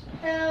movies.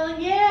 Hell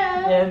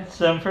yeah. And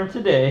some from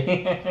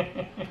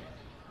today.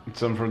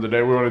 Some from the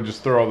day. We want to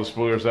just throw all the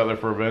spoilers out there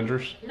for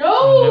Avengers.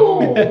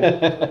 No.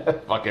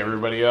 Fuck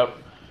everybody up.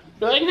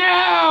 Be like, no,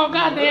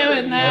 god damn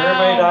it, no.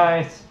 Everybody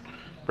dies.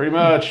 Pretty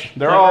much.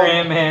 They're Except all. for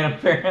Ant-Man,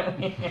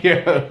 apparently.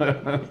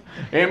 Yeah.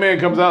 Ant-Man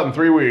comes out in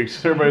 3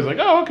 weeks. Everybody's like,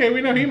 oh, okay,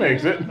 we know he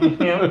makes it.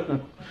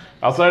 Yep.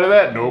 Outside of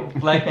that, nope.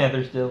 Black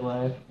Panther's still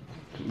alive.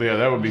 Yeah,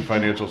 that would be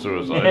financial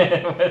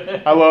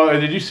suicide. I love.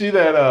 Did you see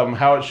that?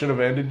 How It Should Have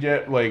Ended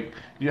yet? Like,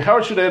 How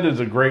It Should End is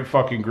a great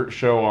fucking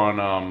show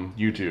on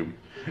YouTube,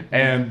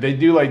 and they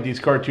do like these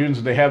cartoons,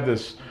 and they have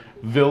this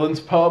villains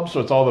pub, so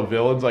it's all the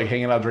villains like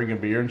hanging out drinking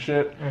beer and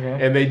shit.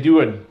 Okay. And they do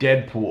a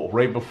Deadpool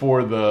right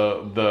before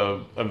the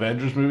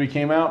Avengers movie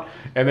came out,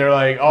 and they're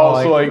like,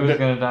 also like who's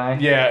gonna die?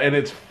 yeah, and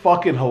it's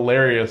fucking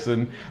hilarious.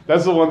 And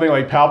that's the one thing,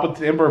 like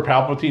Emperor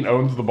Palpatine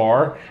owns the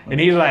bar,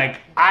 and he's like,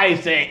 I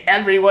say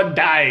everyone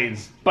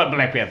dies but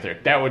Black Panther.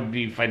 That would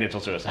be financial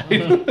suicide.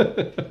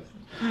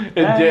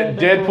 And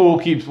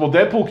Deadpool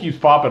keeps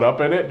popping up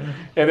in it,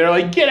 and they're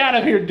like, get out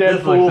of here, Deadpool.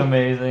 This looks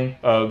amazing.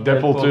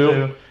 Deadpool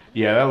 2?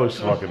 Yeah, that looks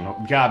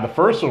fucking... God, the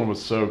first one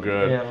was so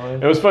good. Yeah,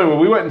 it was funny. When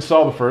we went and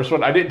saw the first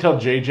one, I didn't tell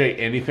JJ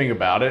anything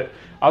about it.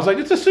 I was like,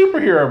 it's a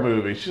superhero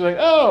movie. She's like,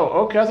 oh,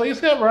 okay. I was like,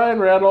 it's got Ryan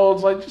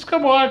Reynolds. Like, just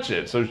come watch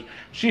it. So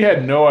she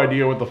had no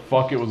idea what the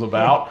fuck it was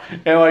about.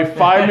 And like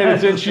 5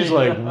 minutes in, she's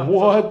like,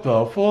 what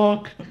the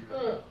fuck?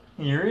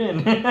 You're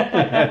in.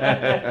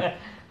 I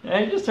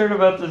just heard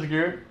about this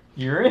group.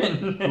 You're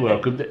in.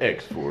 Welcome to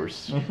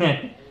X-Force.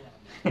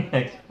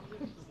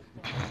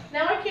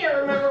 Now I can't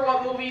remember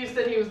what movie you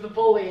said he was the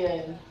bully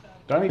in.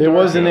 It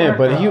wasn't it,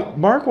 but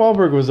Mark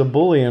Wahlberg was a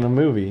bully in a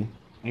movie.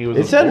 He was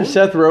It a said bully?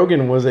 Seth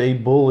Rogen was a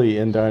bully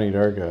in Donnie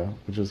Darko,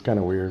 which was kind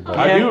of weird. But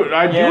I do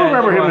Yeah,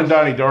 remember it him in was.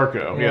 Donnie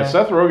Darko. Yeah, Yeah.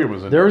 Seth Rogen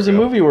was in there was a Darko.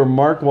 movie where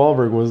Mark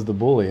Wahlberg was the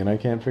bully, and I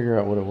can't figure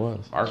out what it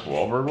was. Mark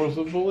Wahlberg was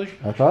the bully?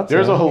 I thought so.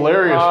 There's a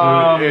hilarious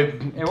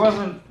movie. It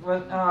wasn't.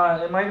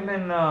 It might have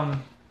been.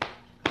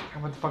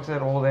 What the fuck's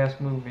that old ass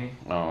movie?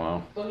 I don't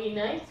know. Boogie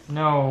Nights?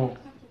 No.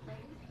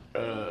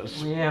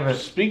 We have it.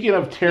 Speaking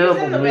of He's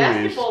terrible in the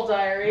movies. Basketball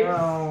Diaries.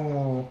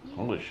 No.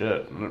 Holy shit,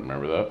 I don't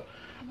remember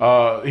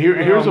that.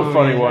 Here's a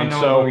funny one. I know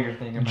So, what you're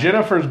thinking about.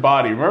 Jennifer's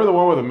Body. Remember the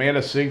one with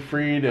Amanda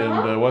Seyfried and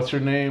Uh-huh. what's her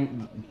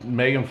name?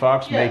 Megan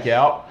Fox Yes. make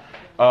out?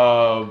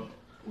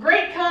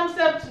 Great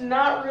concept,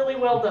 not really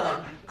well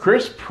done.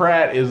 Chris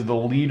Pratt is the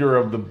leader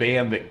of the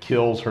band that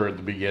kills her at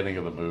the beginning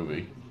of the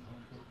movie.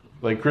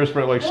 Like Chris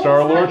Pratt, like No,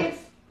 Star-Lord? It's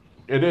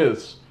It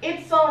is.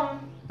 it's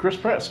Chris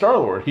Pratt,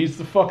 Star-Lord. He's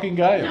the fucking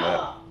guy in that.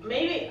 no,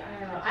 maybe I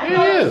don't know. I It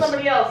thought it was is.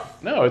 somebody else.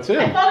 No, it's I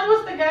him. thought it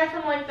was the guy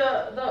from like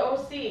the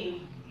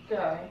OC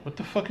guy. What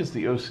the fuck is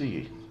the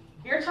OC?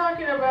 You're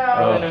talking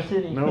about. no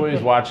City.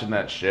 Nobody's watching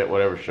that shit,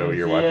 whatever show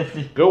you're watching.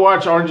 Yes. Go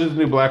watch Orange is the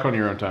New Black on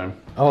your own time.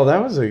 Oh,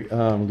 that was a good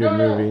no,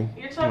 movie.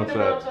 You're talking What's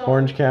about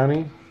Orange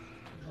County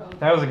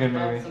That was a good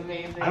That's movie.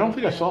 amazing. I don't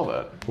think I saw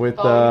that. with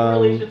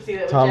Oh, you really should see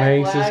that with Tom Jack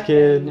Hanks' Black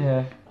kid.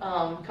 Yeah.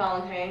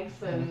 Colin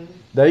Hanks and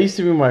That used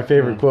to be my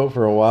favorite quote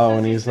for a while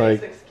when Sissy he's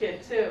like, Spacek's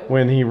kid too.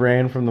 when he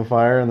ran from the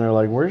fire and they're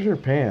like, "Where's your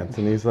pants?"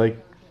 And he's like,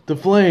 "The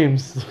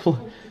flames,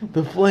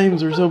 the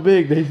flames are so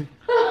big." They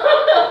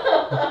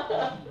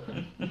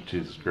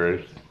Jesus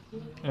Christ.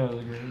 That was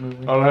a great movie.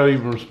 I don't know how to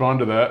even respond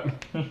to that.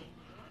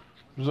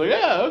 He's like,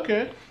 yeah,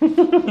 okay.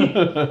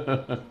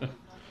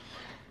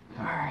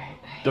 Alright.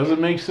 Does it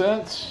make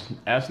sense?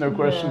 Ask no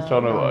questions,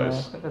 tell no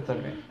lies. That's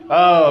okay.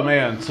 Oh,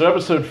 man. So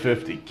episode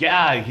 50.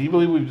 God, can you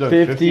believe we've done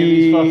 50 of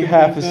these 50, fucking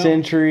half a things now?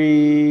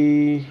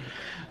 century.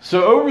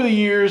 So over the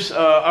years,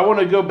 I want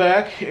to go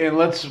back and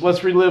let's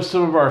relive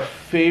some of our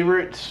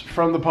favorites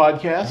from the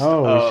podcast.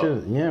 Oh, we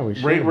should. Yeah, we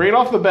should. Right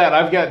off the bat,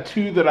 I've got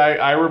two that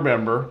I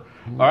remember.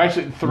 Or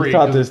actually, three. You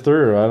thought 'cause this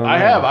through. I don't know. I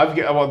have. I've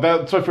got. Well,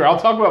 that's so fair. I'll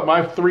talk about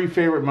my three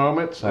favorite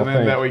moments, and I'll then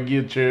think. that way you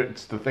get a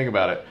chance to think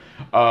about it.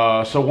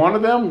 So one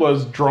of them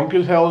was drunk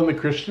as hell in the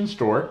Christian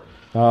store.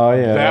 Oh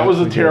yeah, That was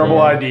a that's terrible good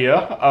one.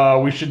 idea.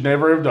 We should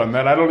never have done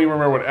that. I don't even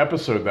remember what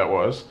episode that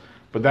was,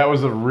 but that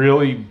was a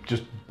really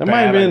just That bad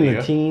might have been in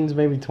idea. the teens,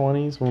 maybe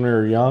 20s when we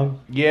were young.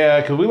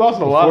 Yeah, because we lost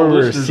a lot Before of we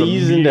were listeners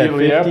seasoned at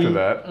immediately 50.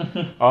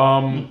 after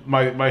that.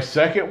 My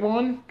second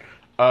one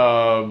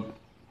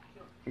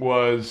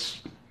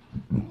was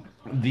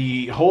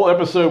the whole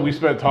episode we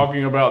spent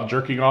talking about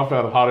jerking off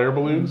out of hot air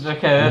balloons. Okay,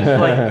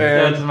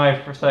 that's my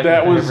second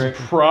That was favorite.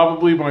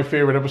 probably my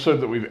favorite episode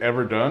that we've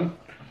ever done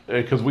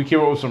because we came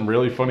up with some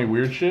really funny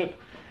weird shit.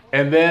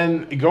 And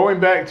then going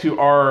back to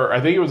I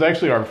think it was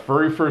actually our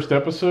very first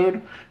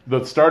episode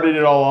that started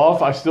it all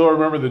off. I still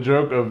remember the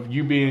joke of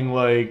you being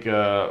like,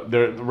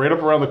 there, right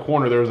up around the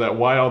corner, there was that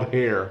wild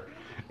hare.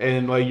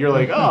 And like, you're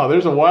like, oh,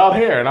 there's a wild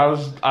hare. And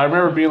I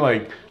remember being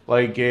like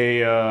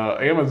a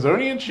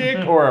Amazonian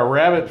chick or a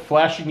rabbit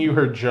flashing you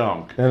her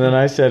junk. And then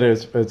I said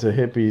it's a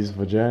hippie's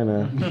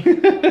vagina.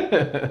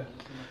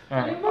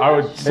 I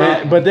would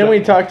say, But then we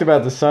talked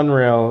about the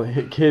sunrail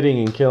hitting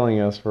and killing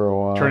us for a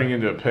while. turning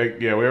into a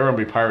pig. Yeah, we were gonna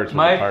be pirates with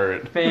My a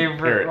pirate. favorite,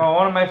 Parrot. well,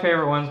 one of my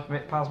favorite ones,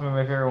 possibly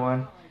my favorite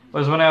one,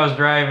 was when I was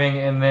driving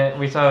and then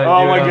we saw that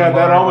Oh dude my on god, the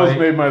that almost motorbike.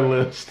 made my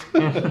list.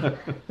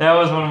 That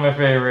was one of my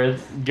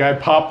favorites. Guy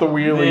popped the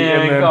wheelie Yeah,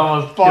 and he then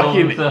almost killed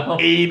fucking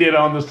himself. ate it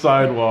on the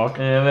sidewalk.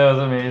 Yeah, that was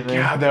amazing.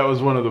 God, that was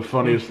one of the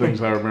funniest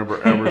things I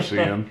remember ever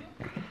seeing.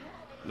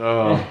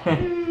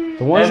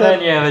 The ones And then,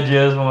 that yeah, the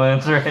jizz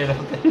ones, right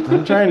up there.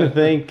 I'm trying to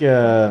think.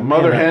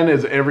 Mother man, Hen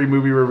is every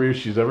movie review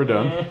she's ever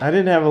done. I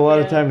didn't have a lot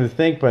of time to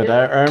think, but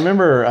I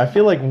remember. I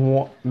feel like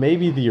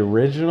maybe the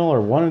original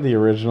or one of the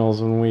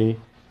originals when we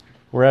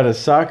were at a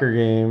soccer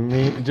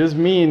game, just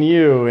me and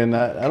you, and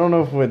I don't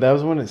know if that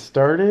was when it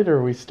started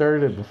or we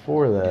started it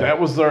before that.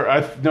 That was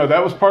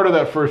that was part of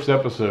that first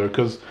episode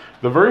because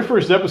the very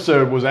first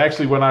episode was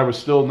actually when I was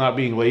still not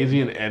being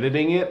lazy and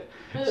editing it.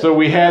 So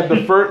we had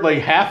the first, like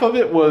half of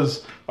it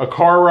was a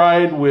car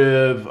ride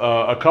with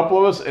a couple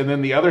of us, and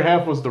then the other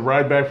half was the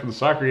ride back from the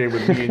soccer game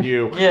with me and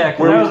you. Yeah, because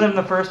Where I we- was in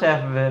the first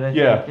half of it. I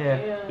Yeah. think.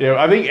 Yeah.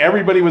 Yeah, I think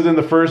everybody was in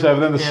the first half,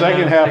 and then the Yeah,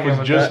 second the half second was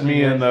was just that,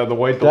 me yeah. and the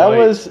white That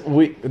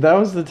delight. that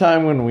was the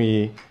time when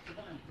we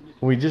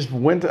just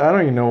went to, I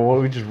don't even know what,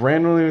 we just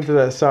randomly went to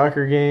that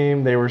soccer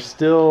game. They were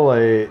still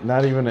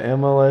not even an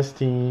MLS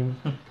team.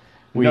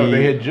 No,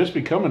 they had just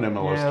become an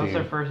MLS Yeah, that was team.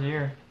 their first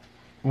year.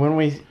 when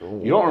we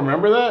You don't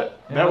remember that?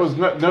 Yeah. That was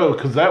no,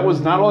 because that was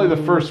not only the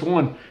first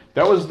one.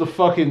 That was the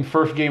fucking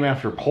first game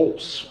after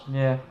Pulse.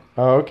 Yeah.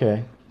 Oh,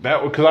 okay.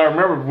 That because I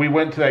remember we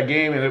went to that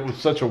game and it was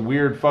such a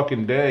weird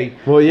fucking day.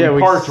 Well, yeah, we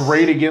we parked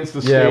right against the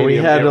Yeah, stadium. we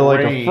had It a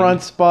rained.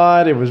 front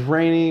spot. It was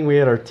raining. We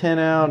had our tent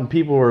out, and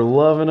people were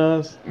loving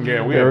us.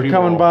 Yeah, we They had were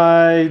people- coming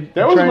by.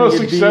 That was the trying to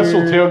most get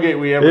successful beer. tailgate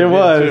we ever It did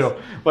was. too.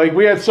 Like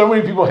we had so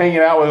many people hanging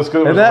out with us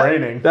because it was And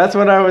raining. that's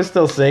when I was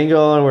still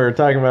single, and we were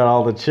talking about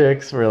all the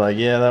chicks. We were like,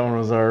 yeah, that one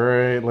was all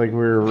right. Like we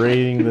were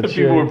rating the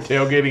People were chicks.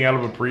 tailgating out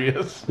of a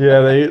Prius.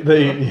 Yeah,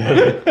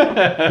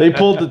 they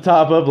pulled the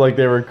top up like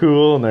they were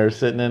cool, and they were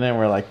sitting in it. And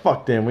we're like,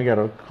 fuck them, we got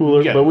a cooler.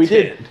 We got But we 10.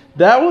 did.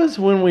 That was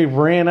when we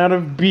ran out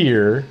of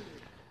beer,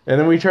 and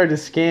then we tried to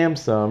scam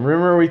some.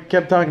 Remember, we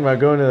kept talking about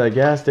going to that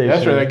gas station.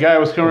 That's right. That guy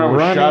was coming around with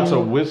Running- shots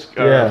of whiskey,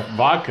 Yeah.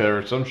 vodka,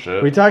 or some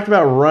shit. We talked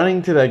about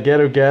running to that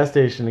ghetto gas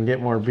station and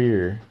get more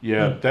beer.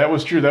 Yeah, that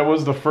was true. That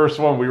was the first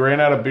one. We ran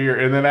out of beer,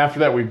 and then after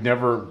that, we've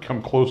never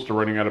come close to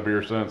running out of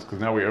beer since. Because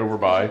now we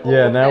overbuy.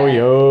 Yeah, now we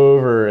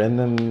over, and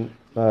then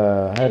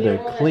I had to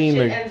clean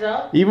the. the. Ends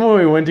up. Even when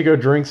we went to go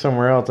drink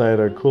somewhere else, I had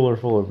a cooler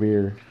full of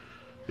beer.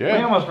 We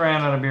Yeah, almost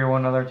ran out of beer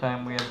one other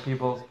time. We had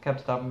people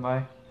kept stopping by.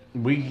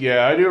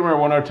 I do remember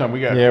one other time we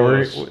got Yeah,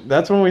 close.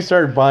 that's when we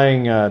started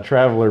buying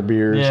traveler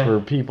beers Yeah.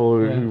 for people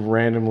who, Yeah. who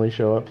randomly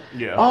show up.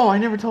 Yeah. Oh, I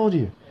never told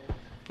you.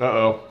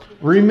 Uh-oh.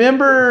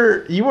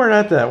 Remember, you weren't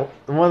at that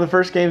one of the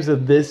first games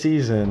of this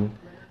season,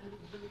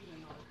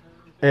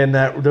 and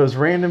that those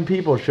random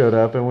people showed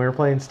up, and we were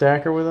playing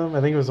Stacker with them.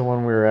 I think it was the one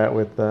we were at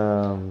with.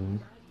 Oh,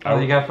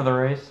 you got for the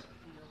race?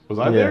 Was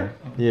I yeah, there?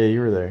 yeah, you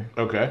were there,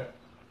 Okay.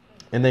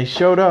 and they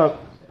showed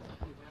up,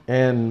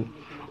 and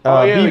The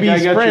guy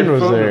BB's got friend your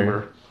was phone there.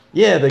 number.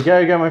 Yeah, the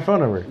guy who got my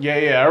phone number.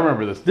 Yeah, I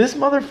remember this. This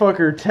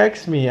motherfucker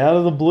texted me out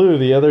of the blue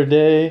the other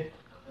day,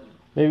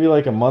 maybe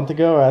like a month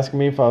ago, asking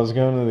me if I was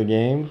going to the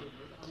game.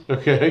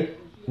 Okay.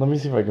 Let me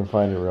see if I can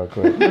find it real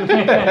quick. Because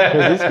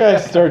this guy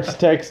starts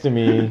texting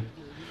me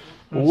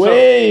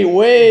way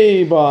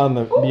beyond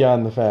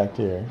the fact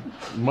here.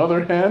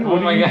 Mother Hen, Oh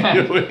what my are you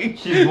God. doing?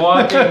 She's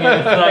walking and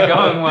it's not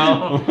going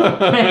well.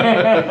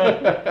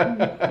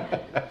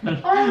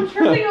 I'm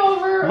tripping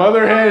over.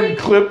 Mother Hen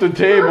clipped the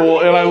table,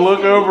 and I look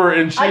over,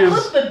 and she I is.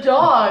 clipped the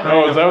dog.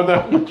 Oh, is that what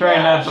that was?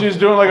 Trying not to. She's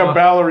doing like a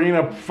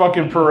ballerina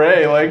fucking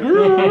parade, like.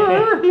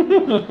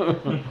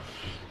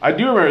 I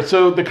do remember.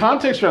 So the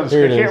context around this,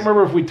 Here I it can't is.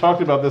 remember if we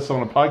talked about this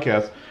on a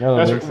podcast. I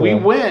don't think so. We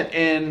went,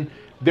 and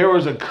there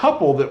was a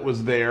couple that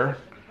was there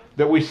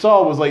that we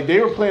saw was like they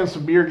were playing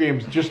some beer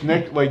games just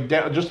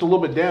down, just a little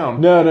bit down.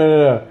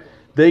 No.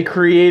 They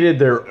created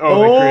their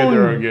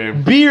own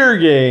game. beer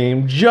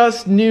game.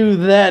 Just knew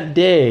that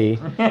day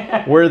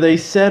where they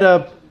set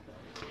up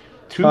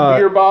 2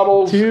 beer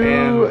bottles,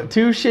 two and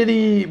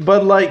shitty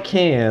Bud Light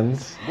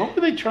cans. what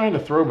were they trying to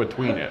throw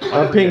between it?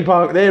 A ping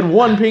pong. They had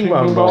one ping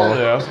pong ball,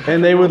 yeah.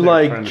 and they would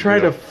What they were like try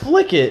to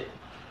flick it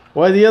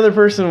while the other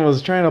person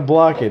was trying to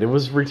block it. It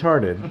was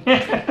retarded.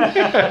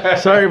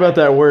 Sorry about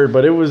that word,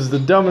 but it was the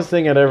dumbest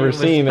thing I'd ever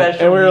seen.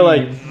 And we were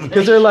like,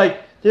 because they're like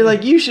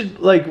you should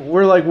like.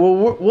 We're like, well,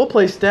 we'll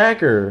play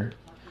Stacker.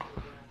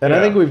 And I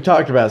think we've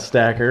talked about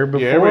Stacker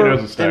before. Yeah, everybody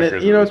knows what Stacker and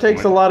is it at this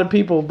takes point. a lot of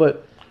people,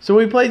 but so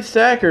we played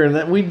Stacker, and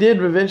then we did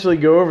eventually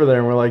go over there,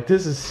 and we're like,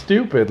 this is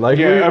stupid. Like,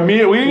 Yeah, we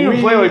didn't even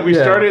play like we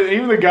yeah. started.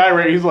 Even the guy,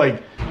 right? He's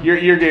like,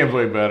 your game's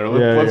way better.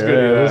 Let's go do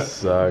that. This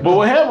sucks. But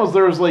what happened was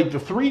there was like the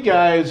 3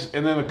 guys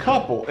and then a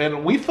couple,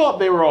 and we thought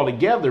they were all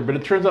together, but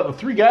it turns out the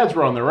 3 guys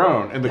were on their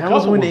own, and the That couple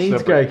was when the AIDS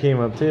separate. guy came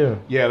up too.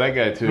 Yeah, that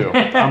guy too.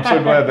 I'm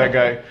so glad that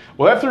guy.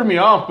 Well, that threw me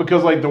off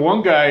because like the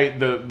one guy,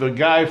 the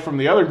guy from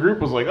the other group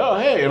was like, "Oh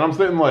hey," and I'm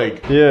sitting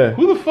like, Yeah.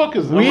 who the fuck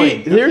is?" I'm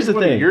like, this here's is the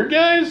one of thing. your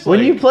guys. When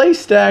Like, you play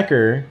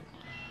Stacker,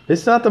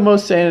 it's not the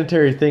most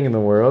sanitary thing in the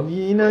world.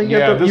 You know, you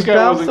this guy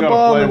bounce wasn't the gonna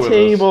ball play on the with us.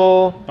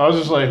 table. I was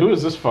just like, who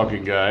is this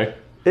fucking guy?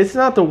 It's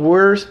not the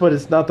worst, but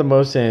it's not the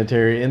most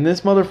sanitary. And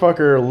this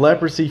motherfucker,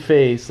 leprosy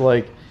face,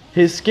 like,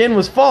 his skin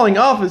was falling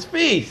off his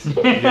face.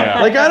 Yeah.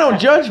 Like, I don't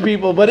judge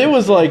people, but it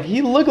was like,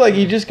 he looked like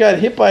he just got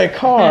hit by a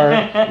car,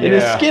 and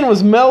his Yeah. skin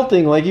was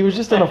melting, like he was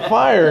just in a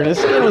fire, and his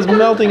skin was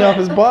melting off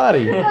his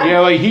body. Yeah,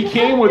 like he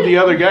came with the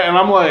other guy, and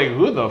I'm like,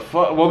 who the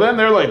fuck? Well, then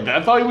they're like,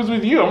 I thought he was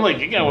with you. I'm like,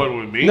 you got one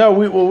with me. No,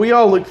 we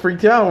all looked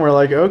freaked out, and we're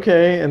like,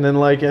 okay. And then,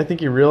 like, I think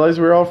he realized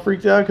we were all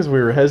freaked out because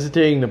we were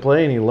hesitating to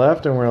play, and he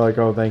left, and we're like,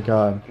 oh, thank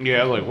God.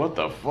 Yeah, like what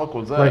the fuck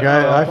was that? Like,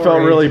 I poor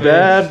felt really AIDS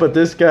bad, face. but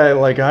this guy,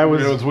 like, I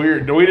was... It was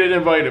weird. We didn't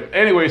invite him.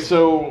 Anyway,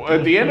 so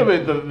at the end of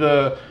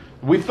it,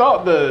 we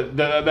thought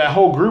that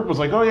whole group was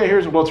like, oh yeah,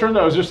 it turns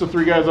out it was just the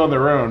 3 guys on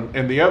their own,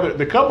 and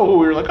the couple who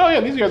we were like, oh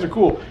yeah, these guys are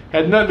cool,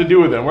 had nothing to do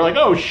with them. We're like,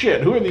 oh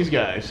shit, who are these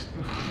guys?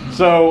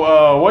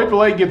 So White the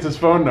Light gets his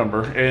phone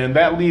number, and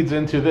that leads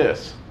into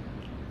this.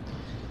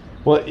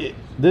 Well,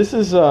 this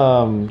is...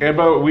 And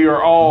but we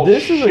are all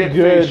This is a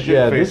good,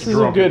 shit-faced this is a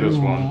drunk at good this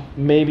one.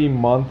 maybe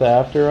month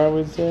after, I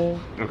would say.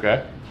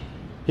 Okay.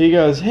 He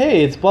goes,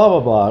 hey, it's blah, blah,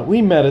 blah.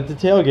 We met at the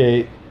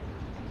tailgate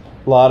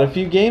lot a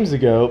few games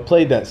ago,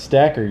 played that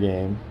Stacker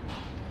game.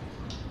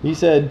 He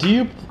said,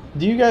 do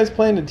you guys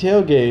plan to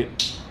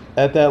tailgate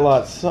at that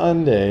lot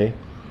Sunday?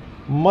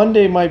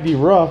 Monday might be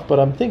rough, but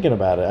I'm thinking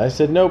about it. I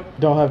said, nope,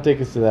 don't have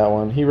tickets to that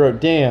one. He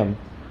wrote, damn.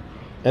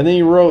 And then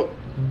he wrote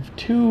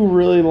 2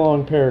 really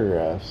long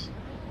paragraphs.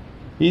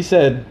 He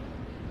said,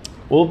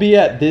 we'll be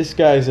at this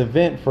guy's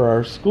event for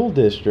our school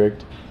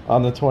district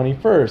on the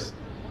 21st.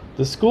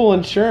 The school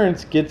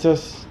insurance gets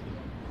us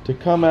to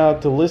come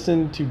out to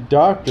listen to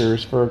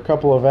doctors for a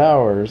couple of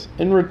hours.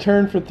 In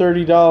return for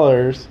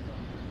 $30,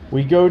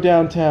 we go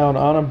downtown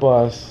on a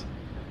bus,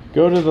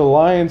 go to the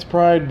Lions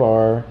Pride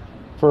Bar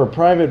for a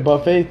private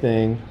buffet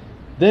thing,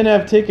 then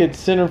have tickets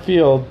center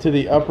field to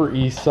the Upper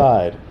East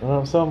Side.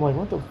 So I'm like,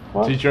 what the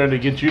fuck? Is he trying to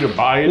get you to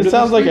buy into This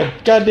sounds like thing?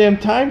 a goddamn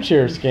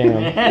timeshare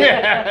scam.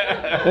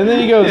 Yeah. And then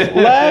he goes,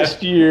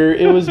 last year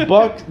it was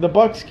the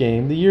Bucks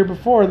game. The year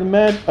before,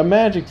 a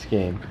Magic's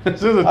game.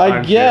 This is a I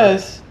timeshare.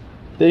 guess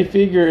they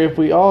figure if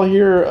we all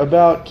hear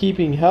about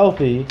keeping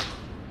healthy,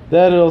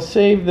 that it'll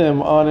save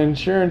them on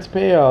insurance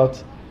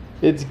payouts.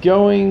 It's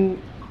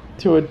going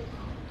to a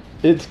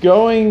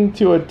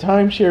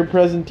timeshare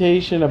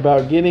presentation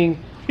about getting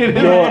It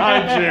is a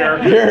timeshare.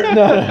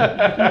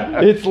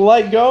 It's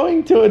like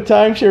going to a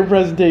timeshare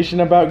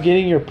presentation about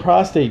getting your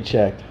prostate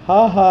checked.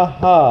 Ha ha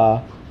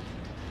ha.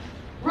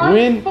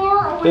 Run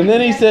far away And then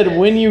he from said, exits.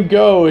 when you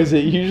go, is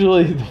it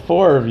usually the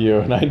 4 of you?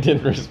 And I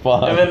didn't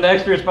respond. And then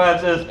next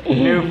response is,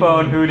 new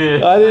phone, who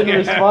did? I didn't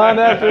respond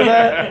after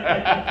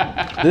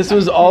that. This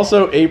was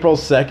also April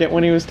 2nd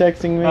when he was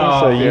texting me, Oh,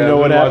 so you Yeah, know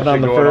what there's a happened lot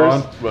on the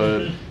of shit going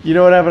 1st. but You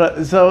know what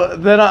happened? So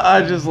then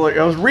I just like,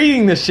 I was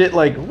reading this shit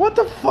like, what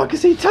the fuck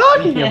is he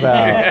talking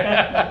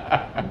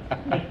about?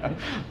 So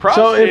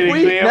prostate if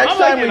we exam. next I'm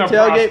time we getting a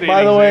tailgate, prostate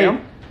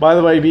by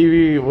the way,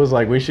 BB was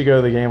like, we should go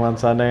to the game on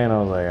Sunday, and I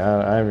was like,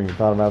 I haven't even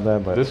thought about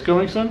that, but This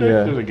coming Sunday?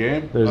 Yeah. There's a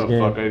game? There's a oh, game.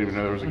 fuck, I didn't even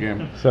know there was a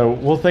game. so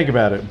we'll think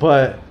about it.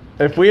 But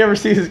if we ever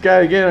see this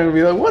guy again, I'm gonna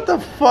be like, what the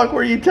fuck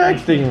were you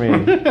texting me?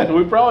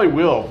 We probably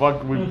will.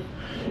 Fuck,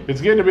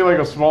 it's getting to be like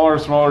a smaller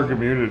and smaller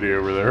community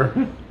over there.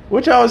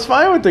 Which I was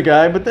fine with the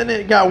guy, but then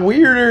it got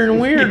weirder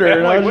and weirder, Yeah,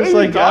 and I like, was what just are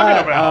you like,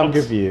 talking about? I'm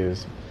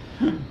confused.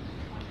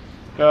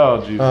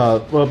 Oh, Jesus.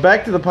 Well,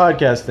 back to the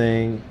podcast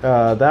thing.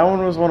 That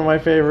one was one of my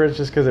favorites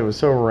just because it was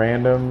so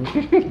random.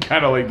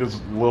 Kind of like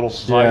this little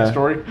side Yeah.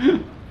 story.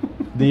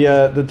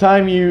 The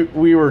time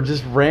we were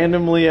just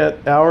randomly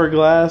at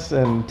Hourglass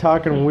and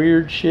talking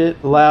weird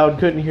shit loud,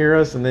 couldn't hear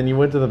us, and then you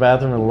went to the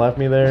bathroom and left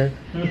me there.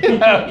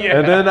 Yeah.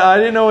 And then I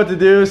didn't know what to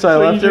do, so I So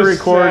left you it just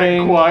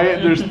recording. Sat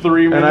quiet. There's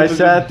 3 minutes. And I of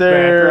sat just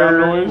there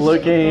background noise.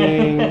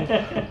 looking.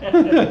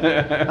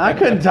 I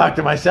couldn't talk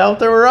to myself.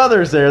 There were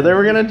others there. They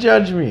were gonna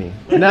judge me.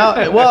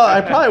 Now, well, I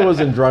probably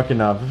wasn't drunk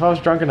enough. If I was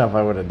drunk enough,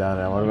 I would have done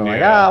it. I would have been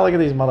like, Yeah. look at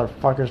these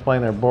motherfuckers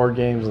playing their board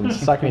games and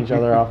sucking each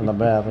other off in the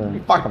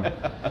bathroom. Fuck them.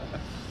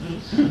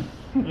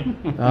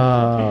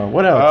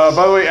 What else?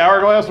 By the way,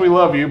 Hourglass, we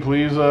love you.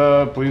 Please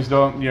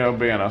don't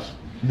ban us.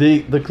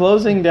 The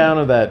closing down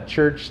of that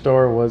church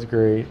store was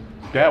great.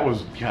 That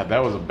was a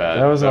bad.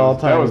 That was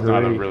all-time That was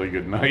not a great. really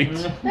good night.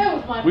 That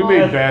was my We fault.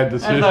 made bad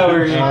decisions. thought we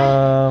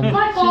were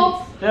My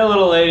fault. That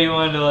little lady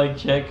wanted to like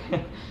check,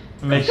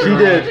 make She sure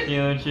did. we're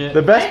stealing shit.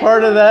 The best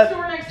part of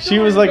that, she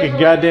was like a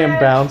goddamn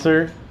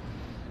bouncer.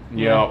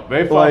 Yeah,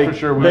 they thought Like for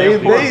sure we they,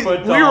 were they,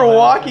 foot we tall, were man.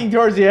 walking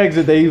towards the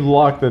exit. They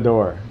locked the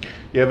door.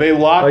 Yeah, they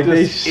locked Like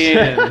they us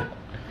in.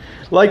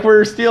 Like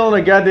we're stealing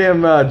a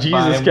goddamn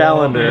Jesus Bible.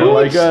 calendar. Who would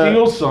Like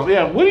steal something?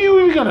 Yeah, what are you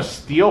even gonna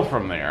steal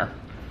from there?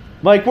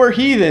 like we're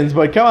heathens,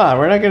 but come on,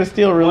 we're not gonna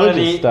steal One of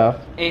religious the stuff.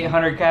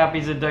 800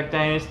 copies of Duck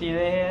Dynasty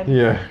they had.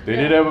 Yeah. They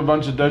did have a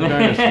bunch of Duck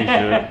Dynasty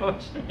shit.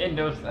 Which made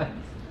no sense.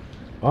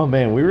 Oh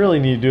man, we really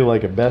need to do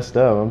like a best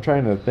of. I'm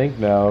trying to think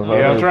now. Of Yeah,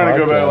 I'm other trying to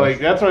go back. podcasts. Like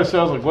that's what I said.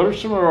 I was like, what are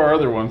some of our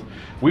other ones?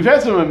 We've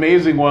had some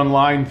amazing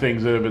one-line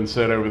things that have been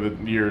said over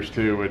the years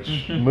too.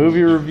 Which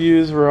Movie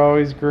reviews were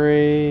always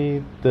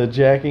great. The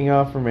jacking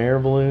off from air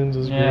balloons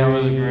was Yeah, it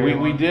was great. great.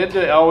 we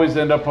did always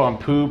end up on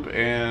poop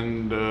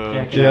and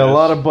Yeah, a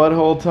lot of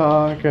butthole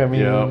talk. I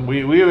mean, yeah.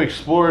 We have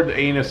explored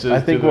anuses.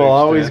 I think to the we'll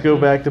always extent.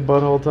 go back to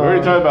butthole talk. We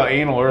already talked about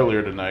anal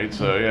earlier tonight,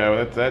 so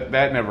yeah,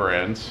 that never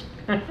ends.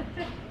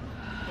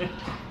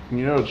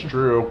 You know it's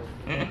true.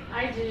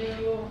 I do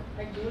know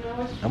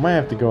it's I might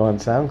have to go on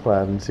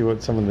SoundCloud and see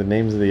what some of the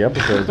names of the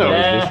episodes are.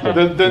 Yeah. just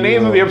to The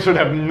names of the feel- episode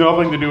have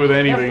nothing to do with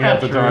anything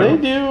half That's the not They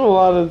time. do a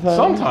lot of the time.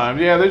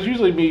 Sometimes, yeah, there's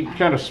usually me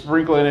kind of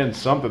sprinkling in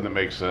something that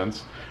makes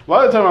sense. A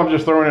lot of the time, I'm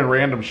just throwing in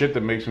random shit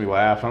that makes me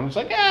laugh. I'm just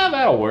like, yeah,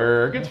 that'll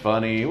work. It's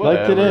funny. Whatever.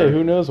 Like today,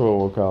 who knows what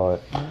we'll call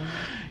it?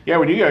 Yeah,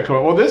 we do got to come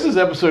up. Well, this is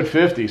episode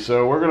 50,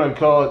 so we're gonna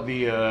call it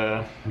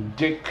the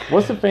Dick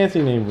What's the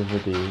fancy name for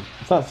 50?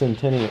 It's not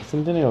Centennial.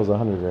 Centennial is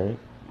 100, right?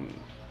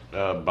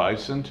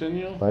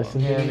 Bicentennial.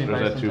 Bicentennial?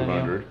 Or is that Bicentennial.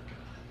 200?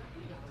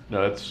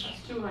 No, that's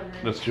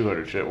 200.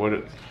 200 shit. What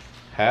it?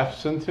 Half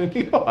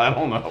centennial? I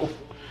don't know.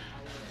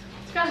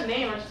 It's got a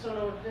name. I just don't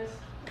know what it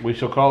is. We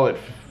shall call it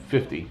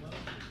 50.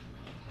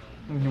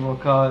 We'll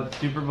call it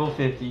Super Bowl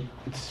 50.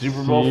 It's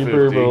Super Bowl 50.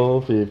 Super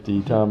Bowl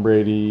 50. Tom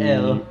Brady.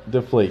 L.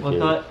 Deflate We'll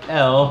cake. call it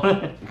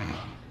L.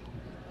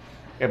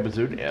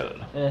 Episode L.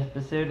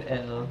 Episode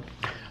L.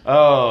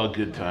 Oh,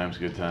 good times,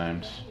 good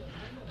times.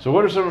 So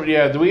what are some?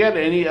 Yeah, do we have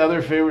any other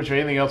favorites or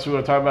anything else we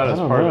want to talk about I as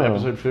don't part of know.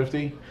 episode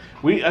 50?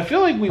 I feel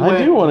like we I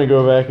went. do want to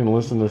go back and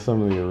listen to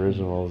some of the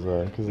originals,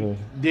 because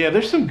Yeah,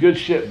 there's some good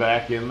shit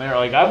back in there.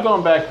 Like I've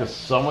gone back to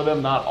some of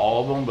them, not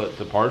all of them, but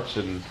the parts,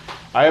 and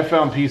I have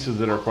found pieces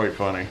that are quite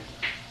funny.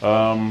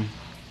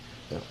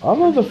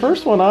 although the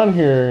first one on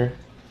here,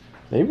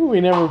 maybe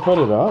we never put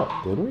it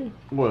up, did we?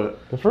 What?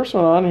 The first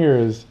one on here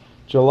is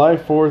July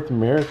 4th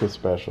America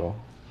Special.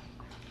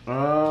 I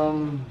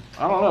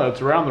don't know.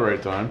 It's around the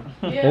right time.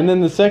 Yeah. And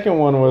then the second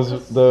one was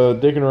the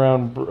Dickin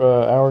A'Round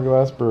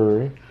Hourglass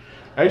Brewery.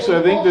 Actually,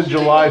 I think the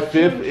July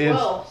 5th is.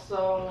 12,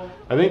 so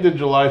I think the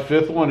July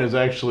 5th one is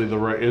actually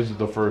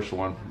the first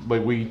one.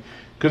 Like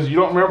because you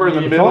don't remember in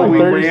the It's middle only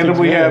we 36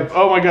 randomly had. minutes.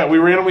 Oh my god, we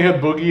randomly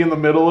had Boogie in the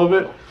middle of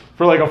it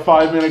for like a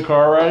 5-minute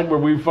car ride where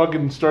we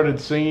fucking started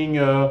singing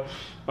the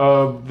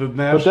But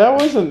national. that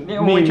wasn't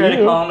Yeah, me when we and tried to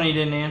you. call him and he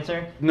didn't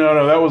answer.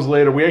 No, that was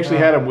later. We actually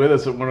had him with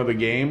us at one of the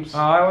games, Oh,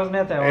 I wasn't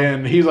at that one.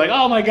 and he's like,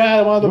 "Oh my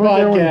god, I'm on the You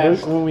weren't there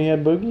podcast." when we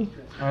had Boogie?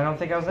 I don't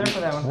think I was there for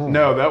that one. Oh.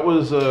 No, that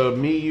was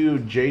me, you,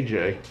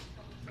 JJ.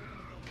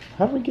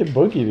 How'd we get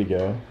Boogie to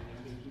go?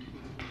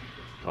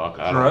 Fuck,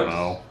 I Drugs? don't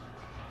know.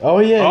 Oh,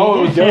 yeah. Oh,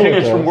 he it was did go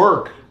tickets with from us.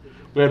 work.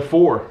 We had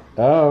 4.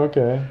 Oh,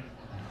 okay.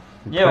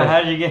 Yeah, but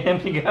how did you get him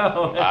to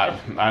go?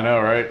 I know,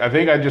 right? I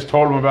think I just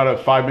told him about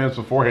it 5 minutes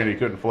beforehand. He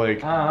couldn't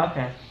flake. Oh,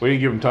 okay. We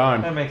didn't give him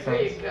That time. makes there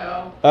sense. you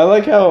go. I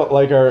like how,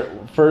 like, our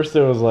first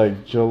it was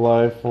like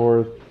July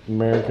 4th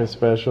America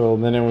Special,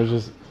 and then it was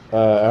just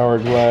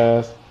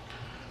Hourglass.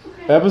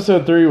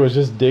 Episode 3 was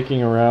just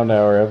Dicking Around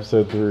Hour,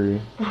 episode 3.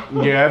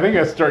 Yeah, I think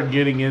I started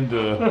getting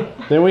into.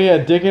 Then we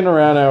had Dickin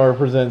Around Hour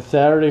presents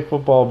Saturday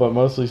football, but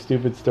mostly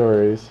stupid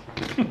stories.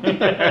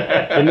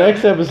 The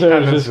next episode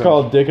is Kinda just sounds-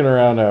 called Dickin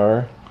Around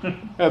Hour.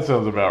 That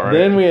sounds about right.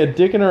 Then we had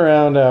Dickin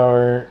Around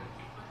Hour.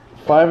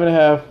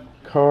 5.5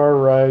 car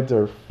rides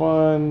are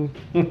fun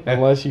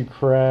unless you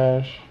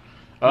crash.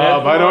 I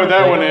know what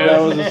that one is.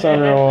 That was a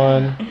Sunray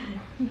one.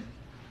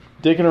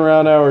 Dickin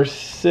Around Hour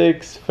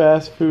 6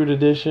 Fast Food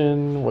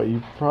Edition. What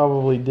you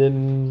probably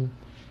didn't.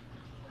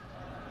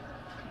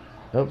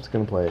 Oh, it's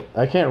gonna play it.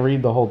 I can't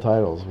read the whole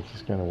titles, which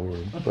is kind of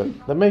weird,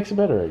 but that makes it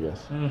better, I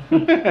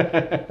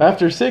guess.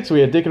 After 6, we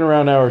had Dickin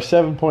Around Hour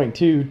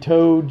 7.2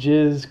 Toe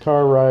Jizz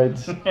Car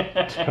Rides and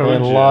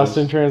Jizz. Lost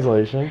in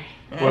Translation.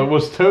 Well,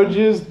 was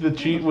Tojiz the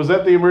cheese? Was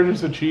that the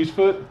emergence of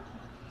Cheesefoot?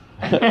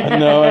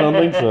 No, I don't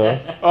think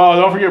so. Oh,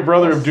 don't forget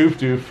Brother of Doof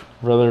Doof.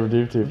 Brother of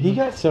Doof Doof. He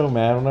got so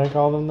mad when I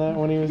called him that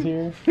when he was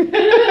here.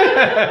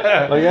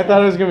 Like, I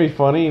thought it was gonna be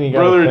funny, and he got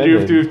Brother of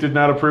offended. Doof Doof did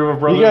not approve of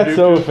Brother He got of Doof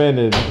so Doof.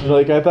 offended.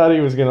 Like, I thought he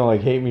was gonna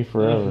like hate me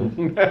forever.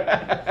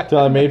 Until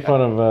I made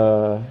fun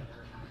of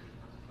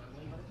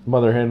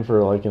Mother Hen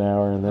for like an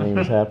hour, and then he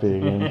was happy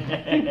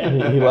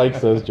again. he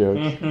likes those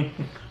jokes.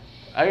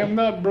 I am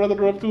not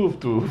brother of Toof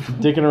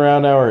Toof. Dickin'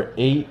 Around Hour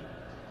 8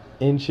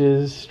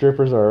 inches.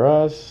 Strippers Are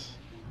Us.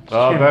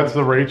 Oh, that's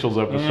the Rachel's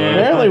episode.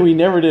 Apparently, we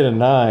never did a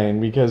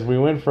 9 because we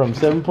went from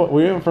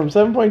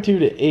 7.2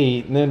 to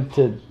 8, and then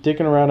to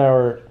Dickin' Around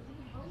Hour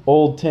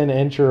old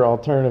 10-incher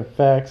alternative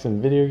facts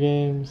and video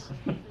games.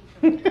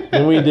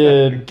 Then we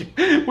did.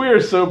 We are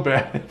so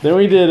bad. Then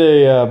we did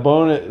a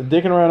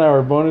Dickin' Around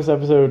Hour bonus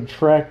episode,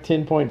 track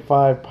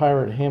 10.5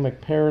 Pirate Hammock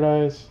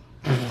Paradise.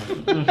 I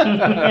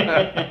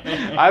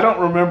don't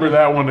remember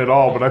that one at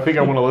all, but I think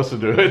I want to listen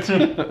to it.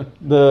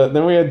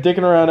 Then we had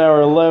Dickin' Around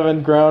Hour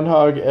 11,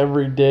 Groundhog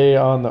Every Day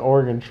on the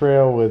Oregon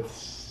Trail with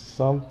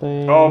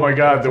something. Oh my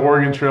God, the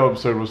Oregon Trail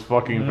episode was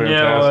fucking fantastic.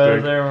 Yeah, it was.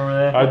 I remember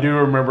that. I do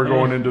remember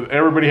going into.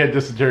 Everybody had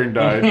dysentery and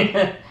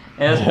died.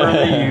 As per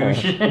the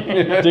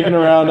usual. Dickin'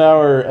 Around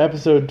Hour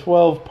episode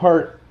 12,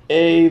 part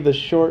A, The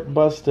Short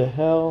Bus to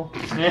Hell.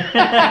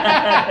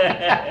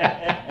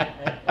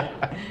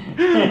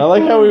 I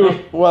like how we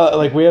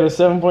had a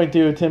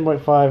 7.2, a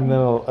 10.5, and then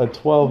a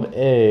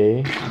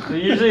 12A. So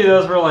usually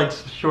those were like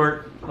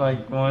short,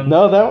 like ones.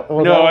 No, that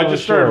I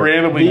just started short.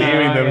 randomly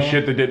naming them okay.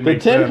 shit that didn't The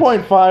make sense.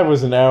 10.5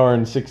 was an hour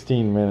and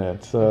 16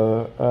 minutes.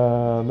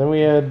 Then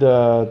we had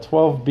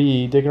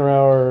 12B, Dickin'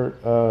 Around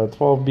Hour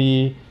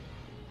 12B,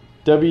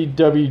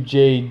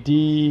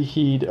 WWJD,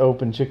 he'd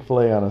open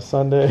Chick-fil-A on a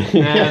Sunday.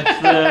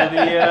 That's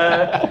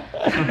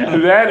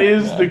That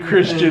is the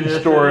Christian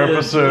store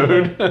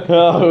episode.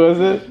 Oh, was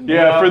it?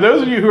 Yeah, for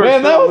those of you who are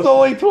Man, that still was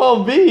only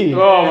 12B.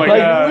 Oh, my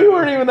God. We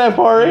weren't even that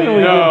far in when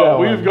we did that No,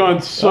 one. we've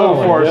gone so Oh,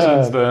 my far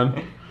God. since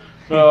then.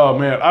 Oh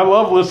man, I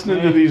love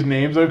listening to these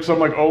names though, because I'm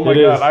like, oh my It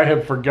God, is. I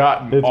have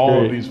forgotten It's all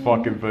great. of these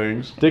fucking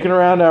things. Dickin'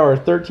 Around Hour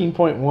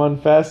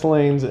 13.1, Fast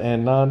Lanes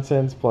and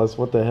Nonsense, plus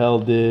What the Hell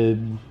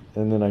Did,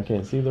 and then I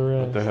can't see the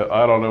rest. The hell,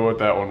 I don't know what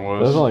that one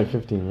was. That was only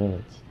 15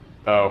 minutes.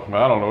 Oh,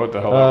 I don't know what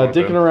the hell. that would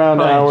Dickin' have Around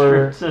Fine Hour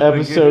trips of the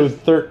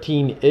episode goodness.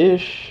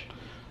 13-ish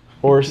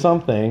or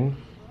something.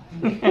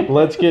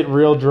 Let's get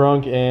real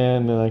drunk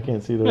and I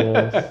can't see the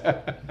rest.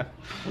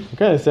 I'm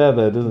kind of sad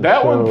that it doesn't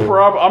That show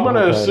one, I'm going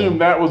to the assume title.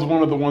 that was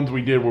one of the ones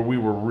we did where we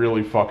were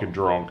really fucking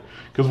drunk.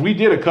 Because we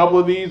did a couple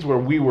of these where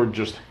we were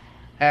just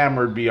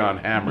hammered beyond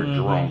hammered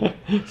drunk.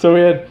 So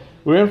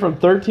we went from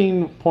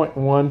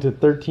 13.1 to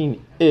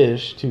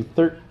 13-ish to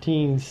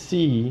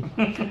 13C.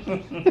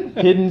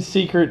 Hidden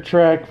Secret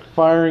Track,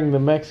 Firing the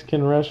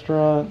Mexican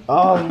Restaurant.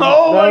 Oh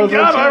Oh my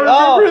God, I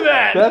remember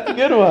that. That's a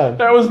good one.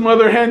 That was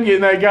Mother Hen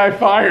getting that guy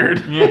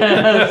fired.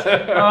 Yes.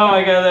 Oh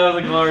my God, that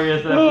was a glorious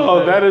episode.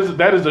 Oh,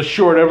 that is a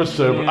short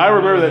episode. I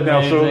remember that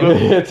now. So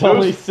Amazing. It's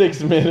only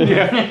 6 minutes.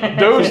 yeah,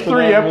 those 6 to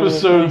 3 9 minutes.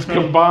 episodes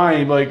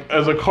combined, like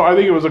as a car. I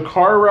think it was a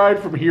car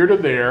ride from here to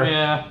there.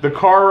 Yeah. The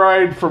car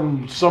ride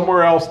from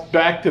somewhere else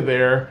back to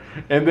there,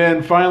 and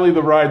then finally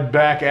the ride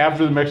back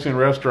after the Mexican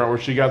restaurant where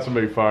she got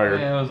somebody fired.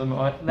 Yeah, it was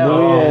that Then was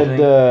we amazing.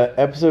 had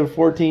episode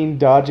 14,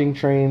 Dodging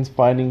Trains,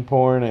 Finding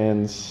Porn,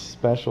 and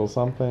Special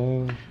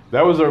Something.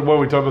 That was when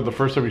we talked about the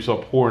first time we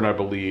saw porn, I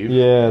believe.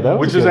 Yeah, that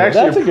was Which a is good-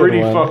 actually that's a a good pretty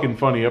one. fucking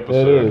funny It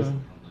episode. is.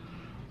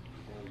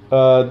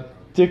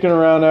 Dickin'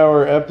 Around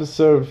Hour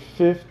episode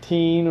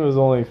 15 was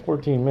only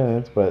 14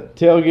 minutes, but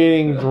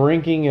tailgating,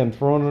 drinking, and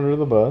thrown under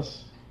the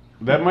bus.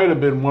 That might have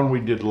been one we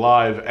did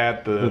live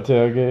at The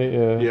tailgate,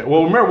 yeah. Yeah,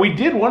 well, remember we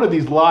did one of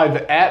these live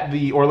at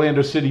the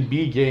Orlando City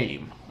B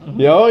game.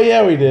 Yeah, oh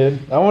yeah, we did.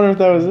 I wonder if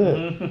that was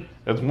it.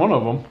 That's one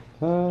of them.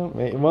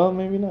 Well,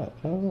 maybe not.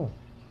 I don't know.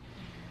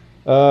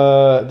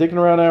 Dickin'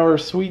 Around Hour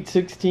Sweet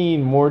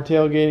 16, more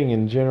tailgating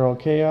and general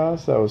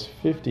chaos. That was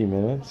 50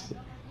 minutes.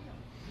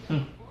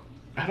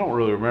 I don't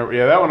really remember.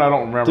 Yeah, that one I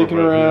don't remember. Dickin'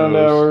 but who Around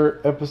knows? Hour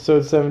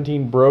episode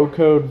 17, Bro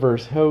Code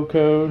versus Ho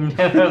Code.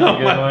 That was a Oh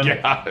good my one.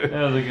 God. That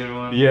was a good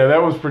one. Yeah,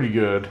 that was pretty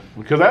good.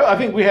 Because I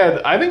think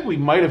we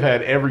might have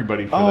had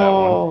everybody for that one.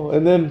 Oh,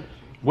 and then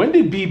When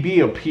did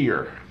BB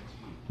appear?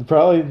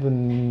 probably the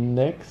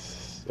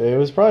next. It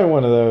was probably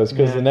one of those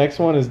because Yeah. the next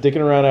one is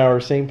Dickin' Around Hour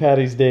St.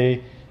 Patty's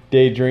Day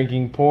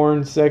drinking,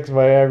 porn, sex,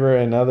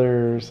 Viagra, and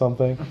other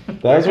something.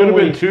 That could have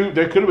been two.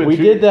 That could have been We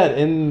two. did that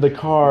in the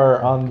car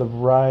on the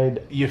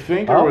ride. You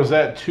think, or Up? was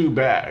that too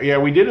bad? Yeah,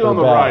 we did it Or on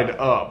the back? ride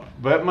up.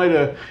 That might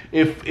have.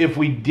 If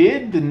we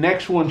did, the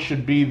next one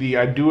should be the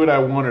I Do What I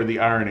Want or the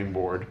ironing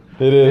board.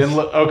 It is. And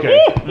okay.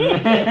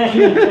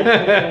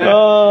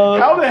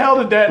 How the hell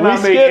did that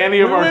not make any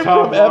of our went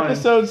top from lines?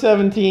 episode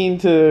 17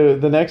 to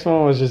the next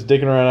one was just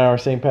Dickin' Around Hour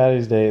St.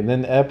 Patty's Day, and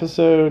then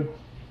episode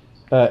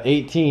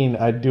 18,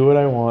 I Do What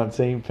I Want,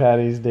 St.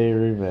 Patty's Day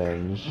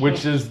Revenge.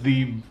 Which is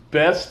the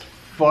best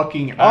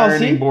fucking Oh,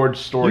 ironing see? board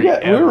story We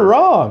ever. were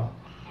wrong.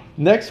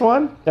 Next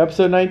one,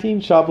 episode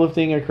 19,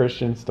 Shoplifting a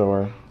Christian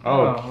Store. Oh,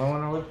 Oh, I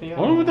wonder what the I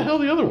wonder what the hell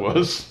the other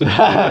was.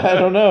 I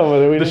don't know.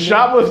 Whether we The didn't-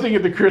 shoplifting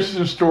at the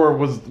Christian store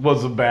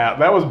was a bad.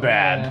 That was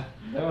bad.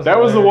 Yeah, That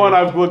was the one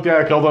hilarious. I've looked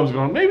at a couple times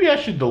going, maybe I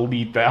should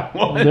delete that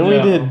one. Then we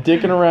No. did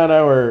Dickin' Around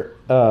Hour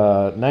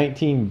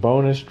 19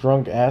 bonus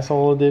drunk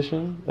asshole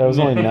edition. That was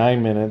only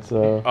 9 minutes,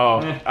 so.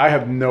 Oh, I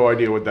have no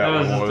idea what that That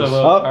was one just a was.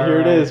 little- Oh,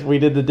 here it is. We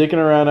did the Dickin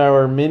Around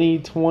Hour Mini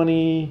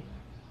 20,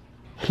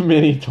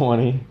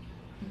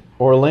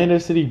 Orlando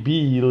City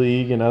B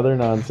League and other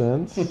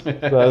nonsense.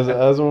 That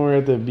was when we were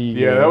at the B.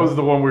 Yeah, game. that was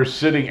the one we were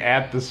sitting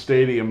at the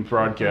stadium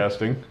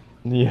broadcasting.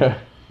 Yeah,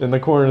 in the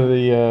corner of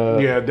the.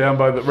 Yeah, down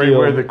by the right field.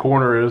 where the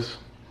corner is.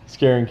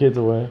 Scaring kids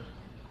away.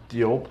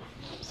 Yelp.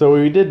 So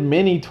we did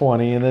Mini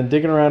 20, and then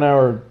Dickin Around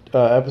Hour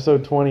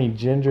episode 20,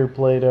 Ginger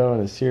Play-Doh,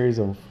 and a series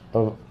of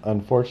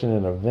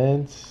unfortunate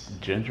events.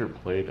 Ginger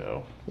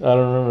Play-Doh. I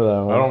don't remember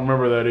that one. I don't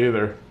remember that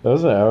either. That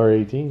was an hour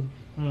 18.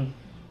 Hmm.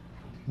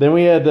 Then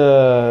we had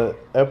Dickin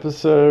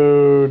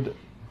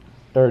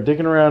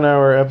Around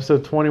Hour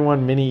episode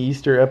 21, Mini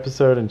Easter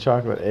episode, and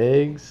chocolate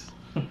eggs.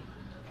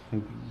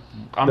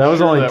 I'm That was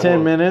sure only that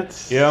 10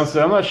 minutes. Yeah,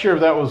 so I'm not sure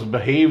if that was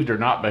behaved or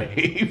not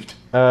behaved.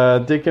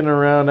 Dickin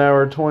Around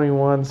Hour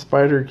 21,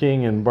 Spider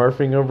King and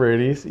Barfing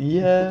O'Brady's.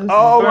 Yes.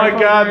 Oh my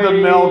God, the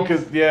Barf milk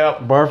O'Brady's. is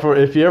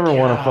yeah. If you ever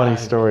want a funny God.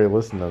 story,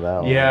 listen to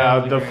that one. Yeah,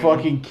 that was the great.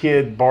 fucking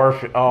kid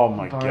barf. Oh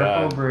my Barf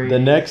God. O'Brady. The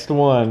next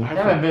one, I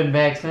haven't been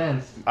back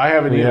since. I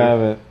haven't we either.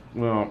 haven't.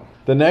 Well,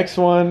 The next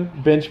one,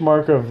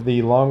 benchmark of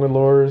the Longwood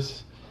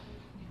Lures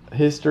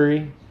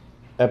history,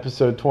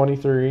 episode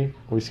 23.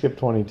 We skipped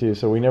 22,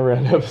 so we never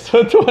had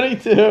episode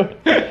 22.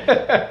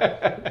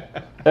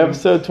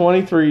 Episode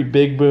 23,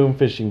 Big Boom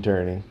Fishing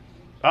Tourney.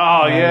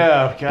 oh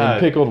yeah, And God.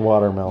 pickled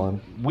watermelon.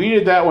 We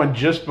did that one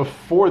just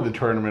before the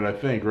tournament, I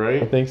think, I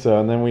right? think so.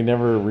 And then we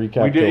never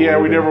recapped We did, it yeah.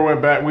 We later. never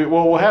went back.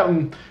 What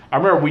happened? I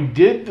remember we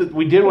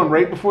did one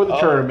right before the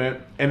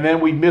tournament, and then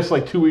we missed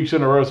like 2 weeks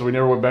in a row, so we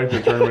never went back to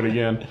the tournament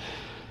again.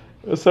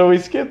 So we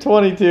skipped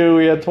 22.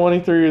 We had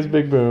 23 as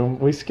Big Boom.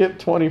 We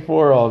skipped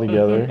 24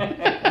 altogether.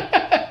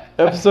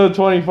 Episode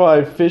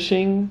 25,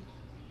 Fishing.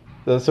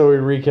 So we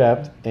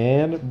recapped.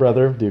 And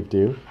Brother of Doof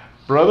Doof.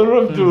 Brother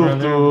of Doof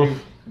Brother Doof.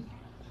 of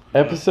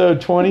Episode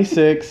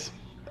 26,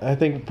 I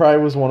think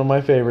probably was one of my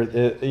favorites.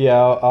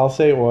 I'll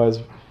say it was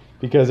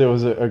because it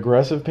was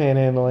aggressive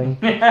panhandling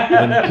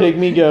and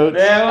pygmy goats.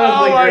 That was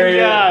Oh the my greatest.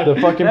 God. The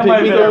fucking That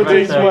might pygmy have been our goats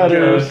in best episode.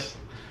 sweaters.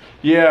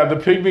 Yeah, the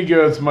pygmy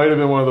goats might have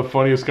been one of the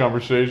funniest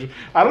conversations.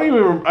 I don't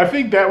even. I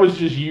think that was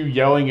just you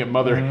yelling at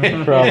Mother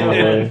Hen.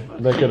 Probably.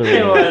 That could have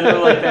It was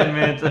been. like 10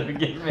 minutes of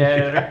getting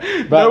mad at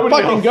her. But Nobody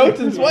fucking else- goats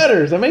in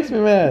sweaters. That makes me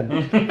mad.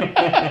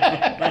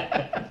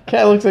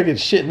 Cat looks like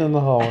it's shitting in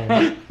the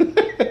hallway.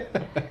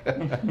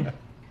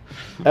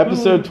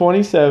 Episode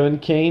 27,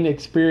 Kane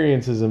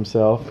experiences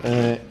himself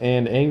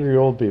and angry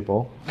old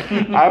people.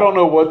 I don't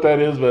know what that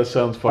is, but it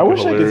sounds fucking I wish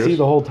hilarious. I could see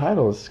the whole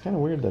title. It's kind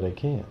of weird that I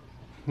can't.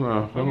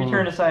 Well, I Maybe don't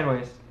turn know. it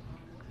sideways.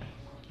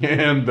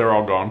 And they're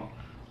all gone.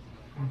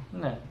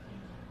 No.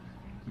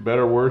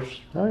 Better, worse.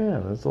 Oh yeah,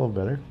 that's a little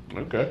better.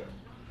 Okay.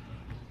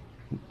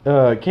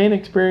 Kane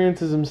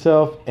experiences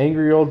himself,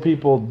 angry old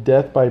people,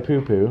 death by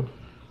poo poo.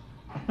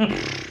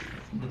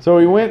 So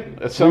we went.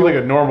 That sounds like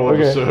a normal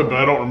Okay. episode, but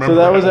I don't remember. So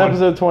that was one.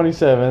 episode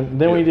 27.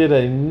 Then we Yeah. did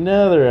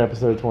another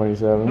episode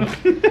 27.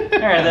 Alright,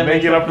 that Make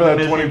makes it up for the that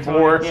missing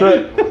 24.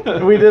 20.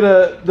 So we did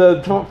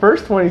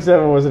first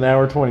 27 was an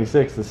hour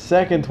 26. The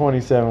second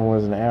 27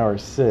 was an hour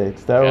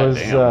 6. That God was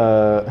damn.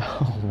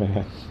 oh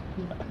man.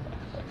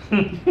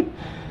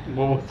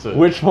 What was it?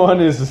 Which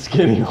one is the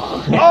skinny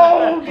one?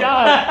 Oh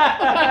God!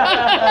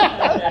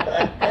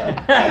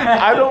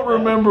 I don't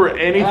remember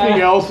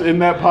anything else in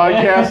that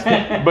podcast,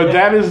 but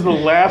that is the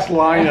last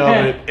line of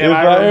it, and If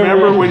I I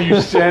remember ever- when you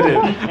said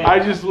it. I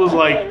just was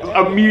like,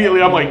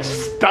 immediately, I'm like,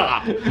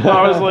 stop!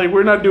 I was like,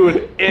 we're not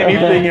doing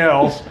anything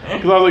else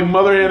because I was like,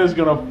 Mother Hen is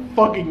gonna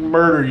fucking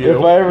murder you.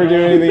 If I ever do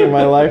anything in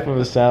my life with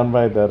a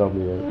soundbite, that'll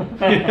be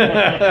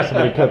it.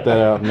 Somebody cut that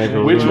out and make it.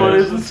 Which one remix.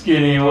 is the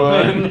skinny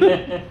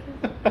one?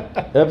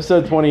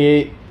 Episode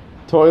 28,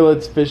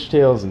 Toilets,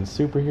 Fishtails, and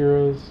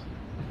Superheroes.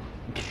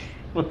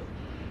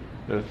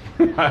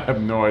 I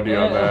have no idea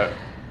on that.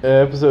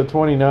 Episode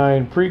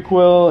 29,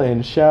 Prequel,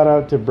 and shout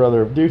out to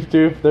Brother of Doof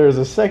Doof. There's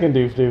a second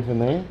Doof Doof in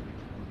there.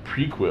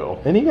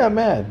 Prequel. And he got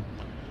mad.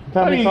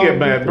 How do you get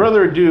mad?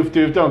 Brother Doof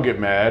Doof, don't get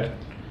mad.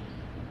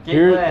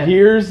 Get glad.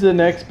 Here's the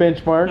next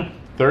benchmark.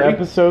 30?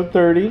 Episode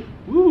 30.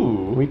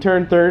 Ooh. We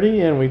turned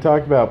 30 and we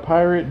talked about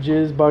pirate,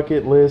 jizz,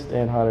 bucket list,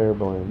 and hot air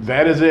balloons.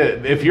 That is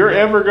it. If you're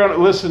ever gonna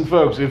listen,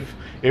 folks, if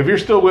you're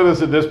still with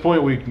us at this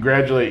point, we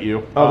congratulate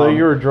you. Although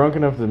you were drunk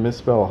enough to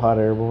misspell hot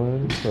air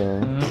balloons. So.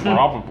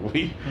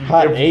 probably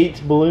Hot If-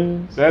 8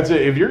 balloons. That's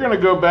it. If you're gonna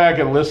go back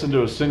and listen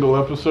to a single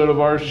episode of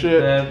our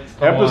shit, That's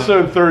the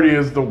episode 30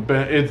 is the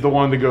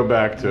one to go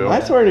back to. I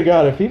swear to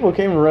God, if people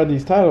came and read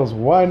these titles,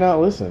 why not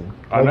listen?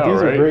 I know,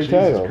 these right? are great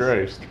Jesus titles.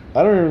 Christ.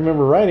 I don't even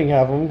remember writing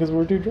half of them because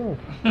we're too drunk.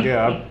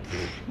 Yeah.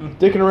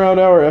 Dickin Around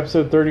Hour,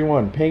 episode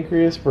 31,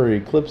 Pancreas for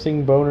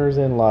eclipsing boners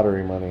and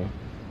lottery money.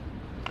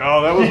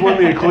 Oh, that was when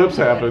the eclipse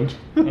happened.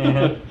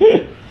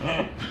 Dickin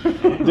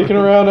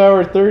Around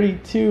Hour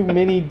 32,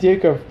 Mini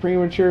Dick of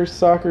Premature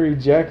Soccer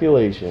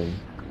Ejaculation.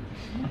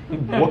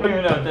 What don't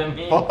even know what that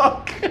means.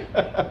 fuck?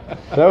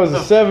 That was a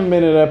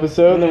 7-minute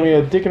episode. Then we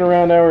had Dickin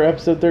Around Hour,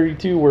 episode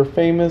 32. We're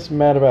famous,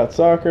 mad about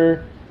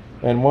soccer,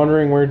 and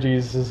wondering where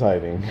Jesus is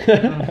hiding.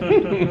 Okay,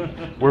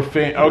 must have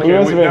that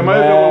been might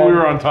have been when we mad.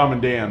 were on Tom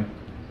and Dan.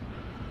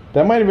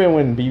 That might have been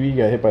when BB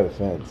got hit by the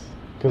fence.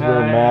 Because we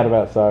were yeah. mad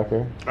about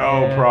soccer.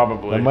 Oh, Yeah.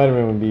 probably. That might have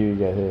been when BB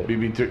got hit.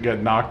 BB got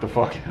knocked the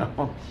fuck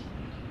out.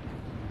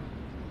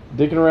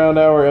 Dickin Around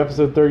Hour,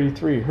 episode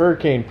 33.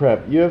 Hurricane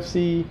Prep.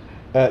 UFC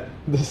at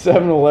the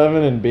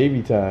 7-Eleven and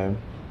baby time.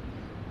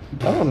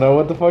 I don't know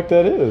what the fuck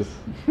that is.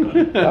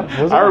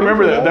 I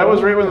remember that. That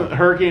was right when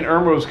Hurricane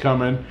Irma was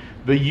coming.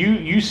 The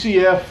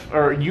UCF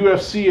or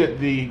UFC at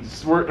the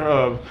some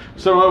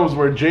of them was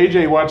where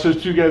JJ watched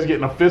those two guys get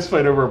in a fist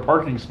fight over a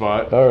parking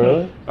spot.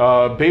 Oh,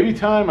 really? Baby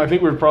time. I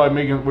think we were talking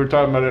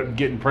about it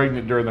getting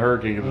pregnant during the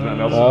hurricane. 'Cause there's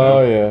nothing else to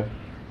Oh, do. yeah.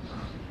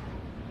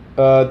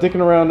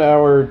 Dickin Around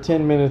Hour,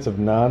 10 minutes of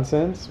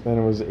nonsense, and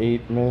it was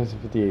 8 minutes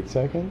and 58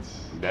 seconds.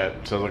 That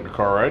sounds like a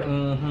car ride.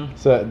 Mm-hmm.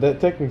 So that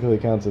technically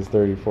counts as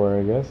 34,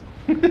 I guess.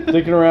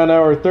 Dickin Around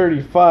Hour,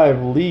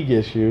 35, league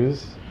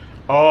issues.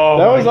 Oh,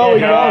 That was my all we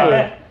God.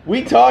 covered.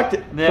 We talked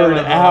for was an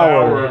an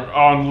hour.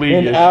 on league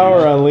An issues.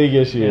 hour on league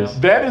issues. Yeah.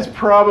 That is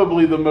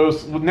probably the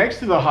most, next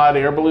to the hot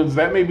air balloons,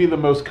 that may be the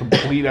most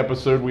complete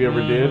episode we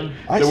ever did.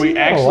 I That see we that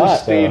a actually lot,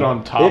 stayed though.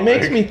 on topic. It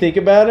makes me think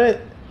about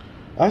it.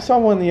 I saw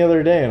one the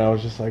other day, and I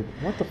was just like,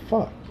 what the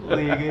fuck?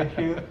 League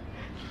issue.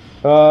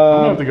 I'm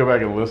gonna have to go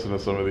back and listen to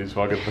some of these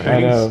fucking things. I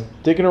know.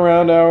 Dickin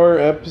Around Hour,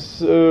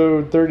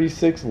 episode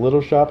 36,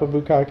 Little Shop of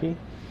Bukkake.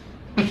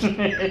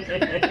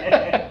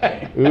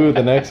 Ooh,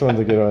 the next one's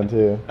a good one,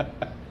 too.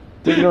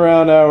 Dickin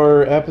Around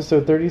Hour,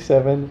 episode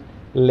 37,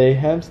 Les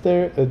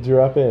Hamster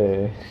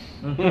Drapé.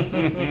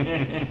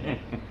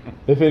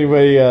 If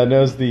anybody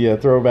knows the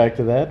throwback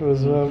to that,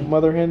 was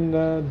mother hen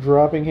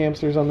dropping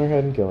hamsters on their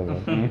head and killing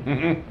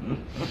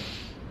them.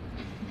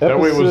 That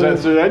way was that?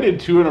 Episode- So I did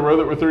 2 in a row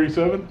that were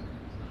 37.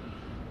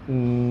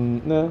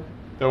 No.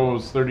 That one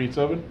was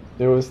 37.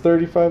 It was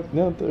 35,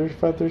 no,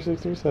 35,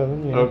 36,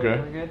 37, yeah.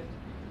 Okay. We're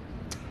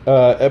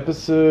good.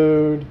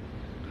 Episode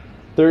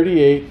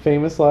 38,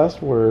 Famous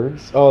Last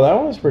Words. Oh, that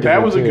one was pretty good.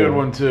 That was a too. good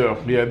one too.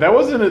 Yeah, that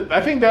wasn't.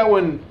 I think that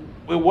one.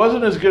 It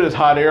wasn't as good as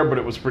Hot Air, but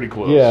it was pretty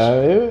close.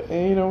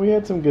 Yeah, we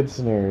had some good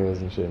scenarios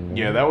and shit. in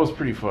there. Yeah, that was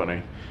pretty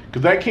funny.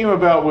 Because that came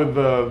about with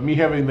me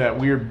having that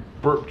weird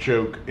burp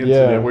choke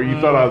incident Yeah. where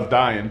you thought I was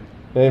dying.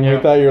 And Yeah.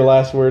 we thought your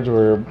last words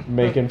were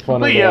making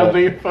fun But of yeah, I was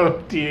the, making fun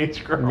of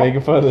teenage girl.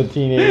 making fun of the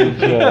teenage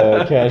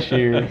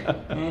cashier.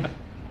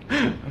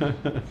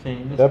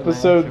 Famous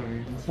Episode last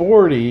words.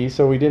 40,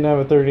 so we didn't have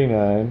a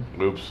 39.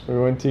 Oops. We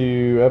went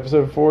to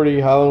episode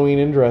 40, Halloween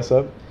and Dress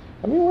Up.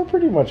 I mean, we're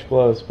pretty much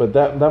close, but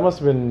that must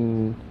have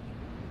been...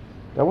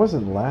 That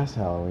wasn't last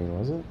Halloween,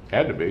 was it?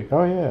 Had to be.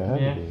 Oh, yeah, it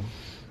had Yeah. to be.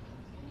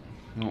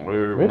 I don't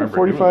really We had a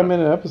remember doing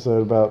 45-minute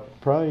episode about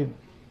probably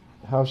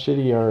how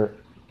shitty our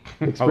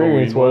experience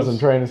Halloween was was. in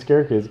trying to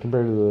scare kids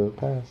compared to the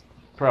past.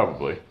 that.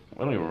 Probably. I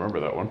don't even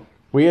remember that one.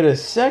 We had a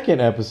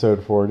second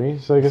episode 40,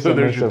 so I guess So that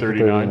there's makes your up for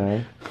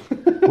 39.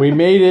 39. We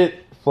made it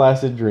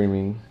Flaccid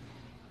Dreaming.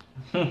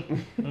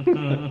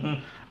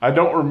 I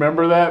don't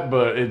remember that,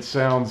 but it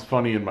sounds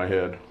funny in my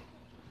head.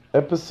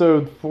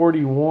 Episode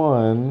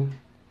 41.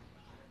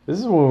 This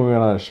is when we went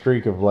on a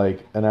streak of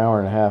like an hour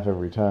and a half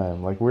every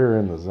time. Like we were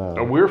in the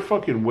zone. We're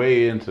fucking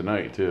way in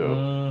tonight too.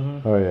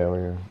 Mhm. Oh yeah, we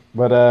were.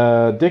 But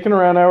Dickin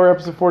Around Hour,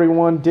 episode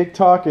 41, Dick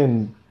Talk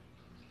and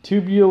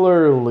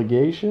Tubular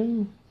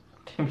Ligation.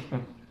 I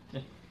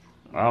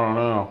don't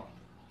know.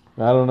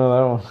 I don't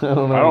know that one. I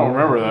don't know. I don't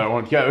remember that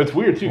one. Yeah, it's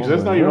weird too because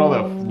that's not even all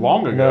that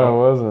long ago. No,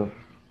 it wasn't.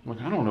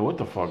 Like I don't know what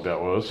the fuck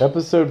that was.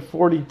 Episode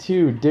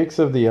 42, Dicks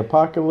of the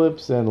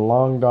Apocalypse and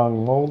Long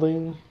Dong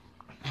Molding.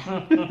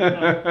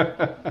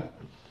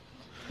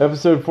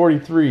 Episode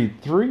 43,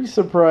 3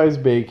 Surprise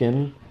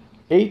Bacon,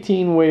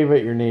 18 Wave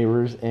at Your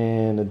Neighbors,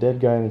 and a Dead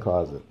Guy in the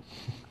Closet.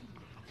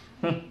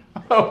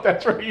 Oh,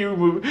 that's right. You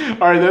move.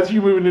 All right, that's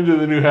you moving into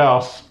the new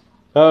house.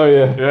 Oh,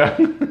 yeah.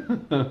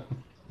 Yeah.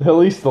 At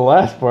least the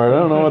last part. I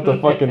don't know what the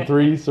fucking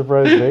 3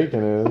 Surprise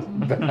Bacon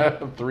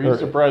is. 3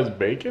 surprise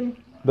bacon?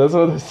 That's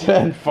what they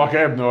said. Fuck, I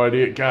have no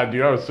idea. God,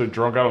 dude, I was so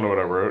drunk. I don't know what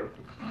I wrote.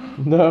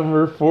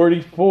 Number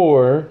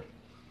 44,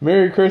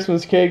 Merry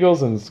Christmas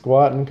Kegels and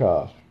Squat and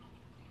Cough.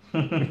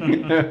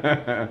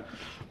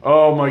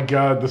 Oh my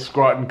God, the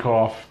squat and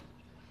cough.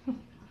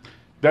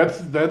 That's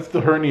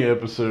the hernia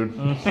episode.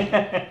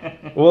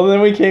 Well,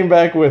 then we came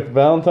back with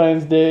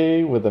Valentine's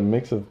Day with a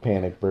mix of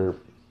Panic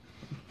Burp.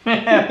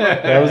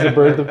 That was the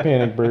birth of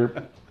Panic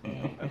Burp.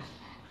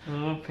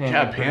 Oh,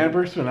 God,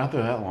 Panibur's been out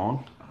there that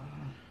long.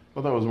 I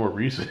thought that was more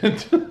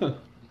recent. That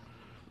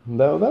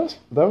was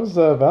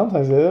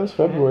Valentine's Day. That was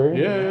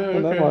February. Yeah,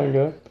 Not that okay. long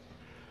ago.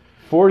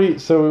 40.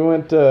 So we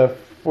went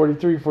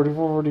 43, 44,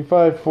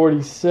 45,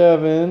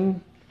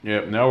 47.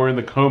 Yep, now we're in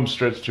the home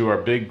stretch to our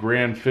big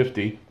grand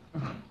 50.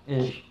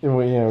 Ish. And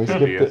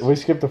Yes. we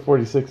skipped the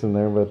 46 in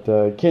there.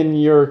 But can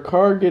your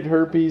car get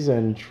herpes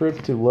and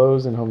trip to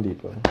Lowe's and Home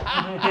Depot?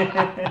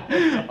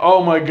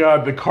 Oh my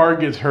God, the car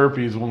gets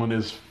herpes one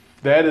is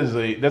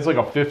That's like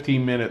a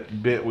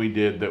 15-minute bit we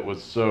did that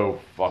was so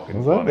fucking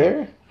Was funny. that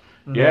there?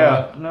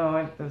 Yeah.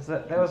 No,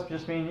 that was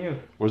just me and you.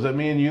 Was that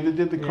me and you that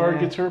did the card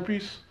Yeah. gets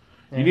herpes?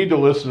 Yeah. You need to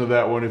listen to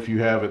that one if you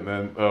haven't.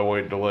 Then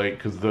wait, delay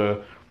because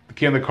the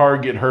can the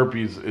card get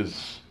herpes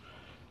is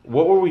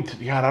what were we?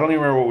 God, I don't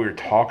even remember what we were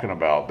talking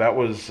about. That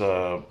was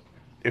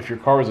if your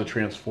car was a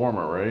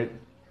transformer, right?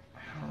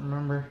 I don't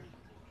remember.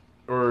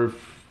 Or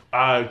if,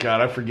 God,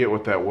 I forget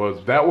what that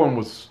was. That one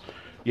was.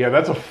 Yeah,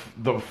 that's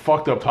the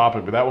fucked up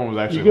topic, but that one was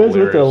actually You guys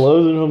hilarious. went to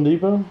Lowe's and Home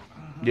Depot?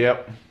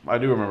 Yep, I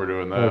do remember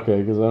doing that.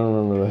 Okay, because I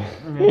don't remember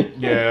that.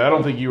 Yeah, I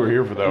don't think you were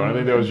here for that one. I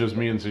think that was just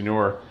me and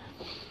Senor.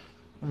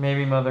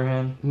 Maybe Mother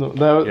Hen. No,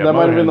 that Yeah, that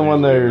might have been the Mother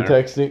one that Hen's you were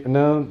usually texting.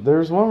 No,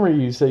 there's one where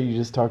you say you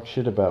just talk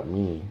shit about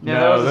me. Yeah, No,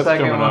 that was the that's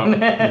second coming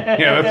one. up.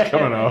 Yeah, that's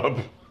coming up.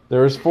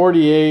 There was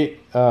 48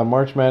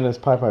 March Madness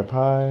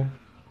Pie.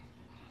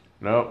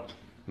 Nope,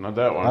 not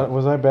that one.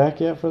 Was I back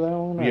yet for that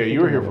one? I Yeah, think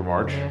you were I here was. for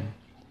March. Yeah.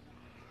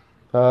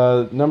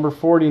 Number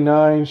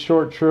 49,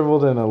 short,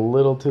 shriveled, and a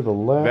little to the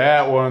left.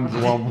 That one's the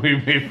one we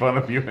made fun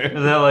of you Is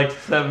in. that like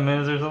 7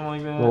 minutes or something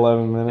like that?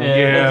 11 minutes.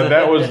 Yeah. Yeah,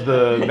 that was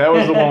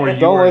the one where you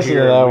Don't were listen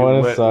here. to that We one.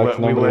 It let- sucks.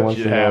 we Nobody let wants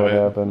you to know have what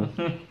it.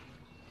 happened.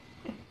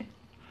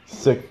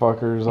 Sick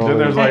fuckers. Then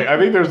there's always. I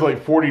think there's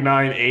like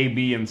 49 A,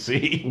 B, and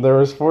C. There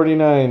was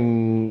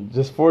 49,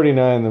 just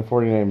 49, then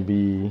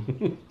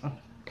 49B.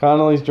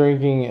 Connolly's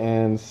drinking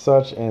and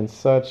such.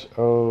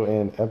 Oh,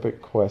 and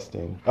epic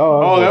questing.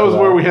 Oh, that there was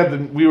for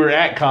where we were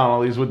at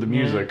Connolly's with the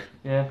music.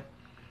 Yeah.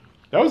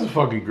 That was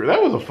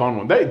that was a fun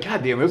one.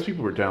 Goddamn, those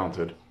people were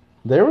talented.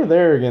 They were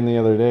there again the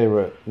other day,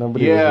 but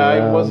nobody.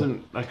 Yeah, was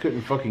around. I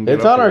couldn't fucking get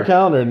It's up on our there.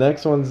 calendar.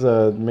 Next one's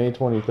May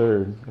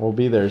 23rd. We'll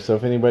be there. So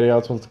if anybody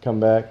else wants to come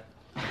back,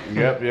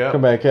 Yep.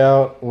 come back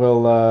out.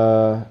 We'll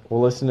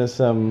listen to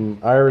some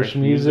Irish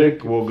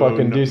music. We'll go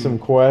fucking do and- some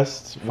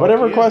quests.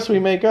 Whatever yeah. quest we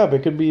make up.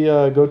 It could be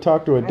go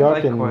talk to a I duck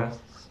like and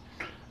quests.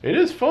 It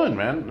is fun,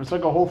 man. It's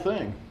like a whole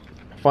thing.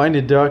 find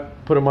a duck,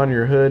 put them on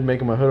your hood, make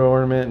them a hood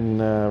ornament,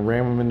 and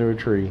ram them into a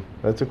tree.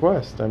 That's a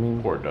quest. I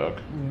mean, Poor duck.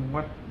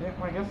 What? Yeah,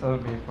 I guess that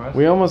would be a quest.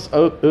 we almost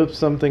oops,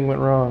 something went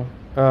wrong.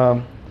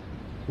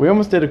 We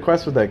almost did a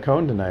quest with that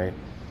cone tonight.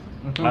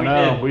 I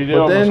know. We did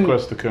But almost then-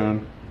 quest the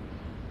cone.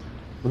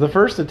 The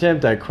first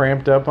attempt I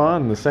cramped up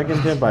on. The second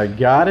attempt I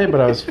got it, but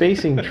I was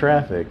facing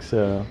traffic.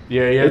 So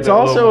Yeah. it's that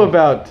also little-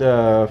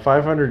 about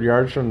 500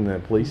 yards from the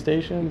police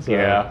station. So.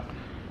 Yeah.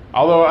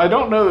 Although I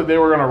don't know that they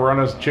were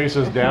gonna chase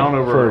us down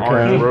over For an a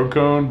orange cone. road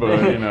cone, but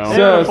you know. They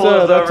would've So pulled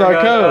us that's over our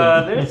and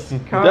gone, code. this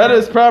car- That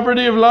is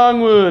property of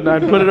Longwood. And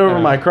I'd put it over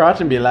my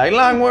crotch and be like,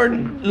 Longwood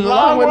Lords,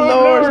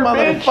 Lord,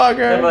 bitch."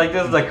 motherfucker. I'm like,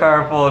 this is a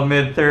car full of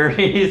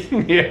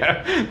mid-30s.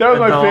 Yeah, that was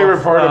my Adults,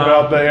 favorite part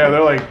about that. Yeah,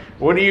 they're like,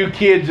 "What are you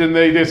kids?" And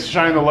they just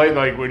shine the light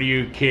like, "What are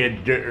you kids?"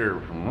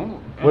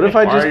 What if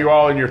I Why just- are you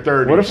all in your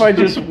 30s? What if I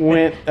just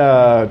went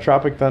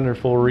Tropic Thunder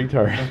full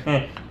retard?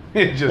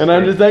 It just And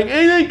I'm just like,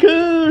 hey, they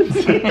coons!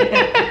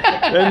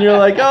 And you're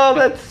like, oh,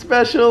 that's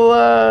special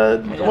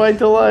white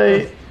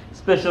delight.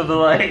 Special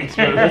delight.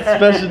 That's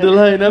special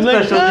delight. And I'm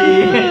like, Special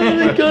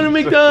oh, D. go to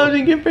McDonald's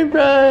and get french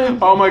fries.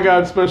 Oh my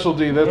God, Special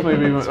D. That's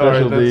maybe all right.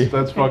 Special D.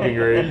 That's fucking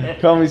great.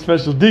 Call me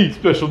Special D.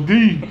 Special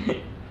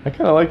D. I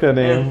kind of like that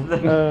name.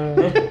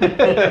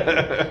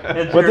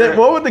 It's But your- then,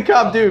 what would the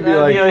cop do? Be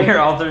that'd like, your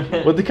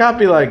alternate. would the cop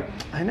be like,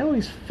 I know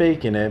he's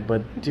faking it,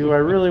 but do I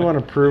really want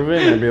to prove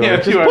it? And I'd be like, Yeah,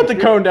 just do I- put the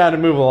cone down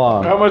and move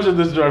along. How much of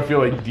this do I feel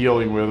like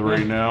dealing with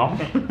right now?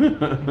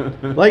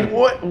 Like,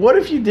 what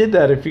if you did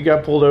that if you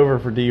got pulled over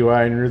for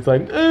DUI and you're just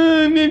like,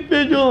 I'm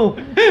official?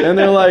 And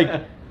they're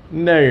like,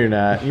 no, you're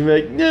not. You're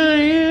like, no, I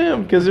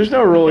am. Because there's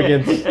no rule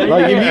against,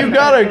 like,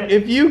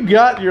 if you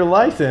got your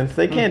license,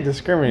 they can't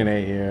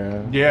discriminate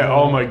you. Yeah,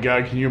 oh my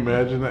God, can you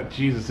imagine that?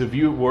 Jesus, if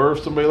you were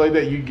somebody like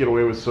that, you'd get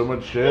away with so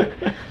much shit.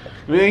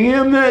 Like,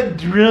 I'm not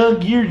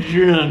drunk, you're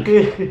drunk.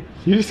 You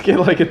just get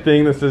like a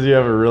thing that says you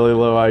have a really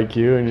low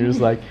IQ and you're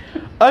just like,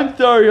 I'm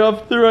sorry,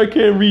 officer, I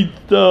can't read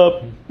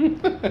stuff.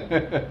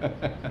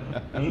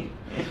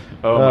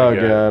 Oh my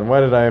God, why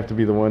did I have to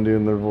be the one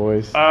doing their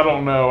voice? I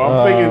don't know. I'm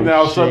Oh, thinking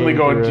now, suddenly shame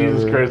going,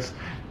 Jesus forever. Christ.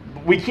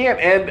 We can't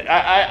end.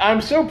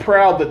 I'm so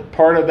proud that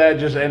part of that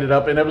just ended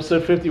up in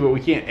episode 50, but we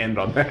can't end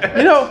on that.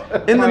 You know,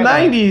 in the Why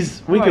not?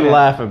 90s, we Oh, could yeah.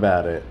 laugh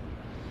about it.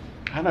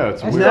 I know,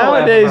 it's I weird. still-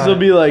 Nowadays, laugh they'll about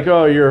be like,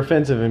 oh, you're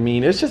offensive and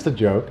mean. It's just a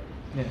joke.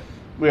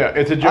 Yeah,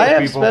 it's a joke, I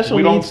have people. special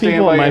We don't needs stand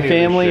people by in my any of this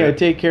family. I shit.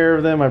 take care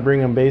of them. I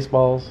bring them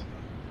baseballs.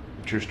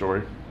 True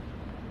story.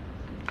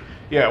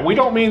 Yeah, we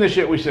don't mean the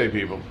shit we say,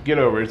 people. Get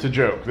over it. It's a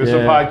joke. This is a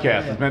Yeah.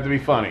 podcast. It's meant to be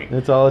funny.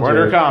 It's all a We're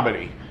under joke.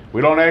 comedy.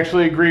 We don't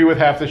actually agree with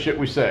half the shit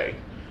we say.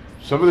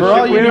 Some of the For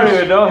all shit We we you don't do.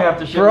 even know half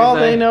the shit For we all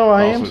say. they know,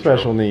 I am Also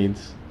special true.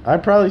 needs. I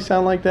probably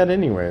sound like that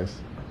anyways.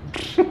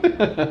 You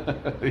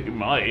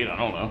might. I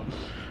don't know.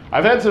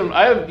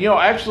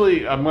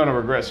 Actually, I'm going to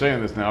regret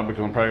saying this now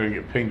because I'm probably going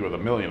to get pinged with a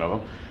million of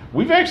them.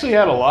 We've actually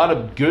had a lot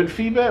of good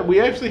feedback. We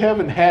actually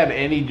haven't had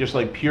any just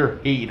like pure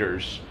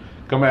haters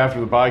come after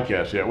the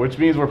podcast yet, which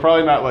means we're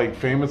probably not like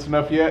famous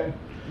enough yet.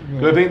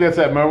 So I think that's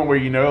that moment where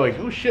you know, like,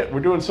 oh shit, we're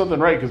doing something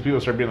right, because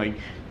people start being like,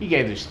 you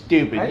guys are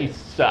stupid, you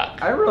suck.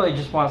 I really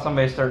just want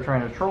somebody to start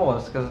trying to troll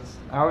us, because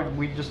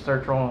we just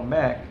start trolling them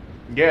back.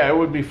 Yeah, it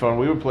would be fun.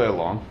 We would play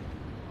along.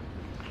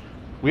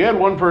 We had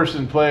one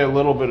person play a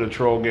little bit of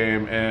troll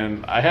game,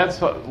 and I had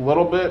a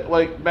little bit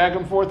like back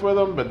and forth with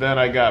him, but then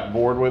I got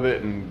bored with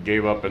it and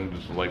gave up and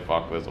just was like,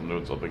 fuck this, I'm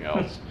doing something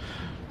else.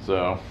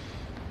 So,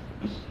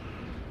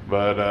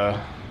 but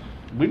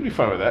we'd be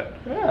fine with that.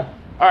 Yeah.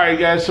 All right,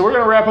 guys, so we're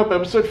going to wrap up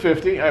episode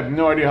 50. I have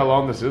no idea how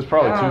long this is.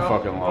 Probably too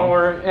fucking long. Well,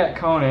 we're at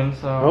Conan,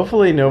 so...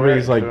 Hopefully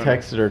nobody's like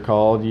texted or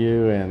called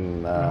you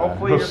and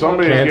hopefully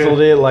somebody canceled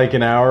it like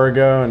an hour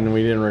ago and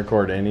we didn't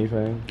record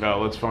anything.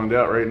 Let's find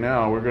out right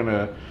now. We're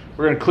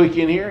gonna click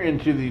in here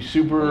into the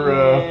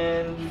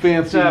super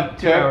fancy tech.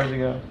 2 hours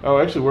ago. Oh,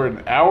 actually, we're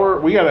an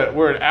hour.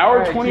 We're an hour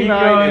Right,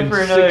 29 and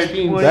for another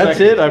 16 20 seconds. That's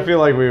it? I feel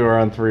like we were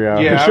on 3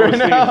 hours. Yeah, I right was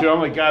now. thinking too. I'm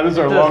like, God, this is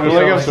our It does longest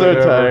feel I'm episode so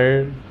ever.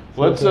 tired.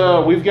 Let's.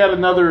 We've got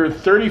another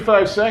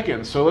 35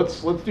 seconds, so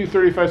let's do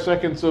 35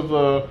 seconds of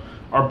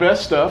our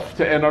best stuff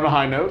to end on a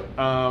high note.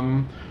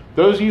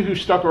 Those of you who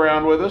stuck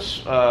around with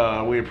us,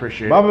 we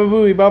appreciate Baba it.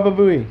 Booey, Baba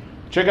Booey.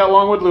 Check out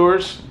Longwood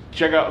Lures.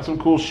 Check out some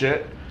cool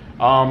shit.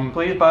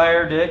 Please buy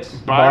our dicks.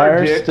 Buy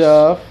our dicks.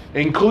 Stuff.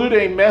 Include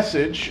a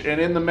message,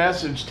 and in the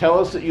message, tell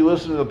us that you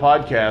listen to the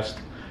podcast.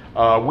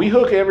 We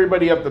hook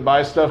everybody up to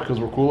buy stuff because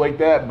we're cool like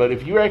that. But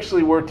if you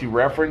actually were to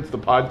reference the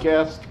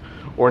podcast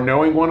or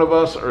knowing one of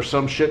us or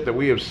some shit that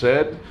we have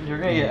said, You're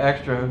going to get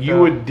extra. you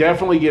would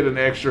definitely get an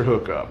extra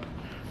hookup.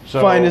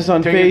 So Find us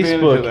on take advantage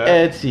Facebook, of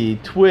that.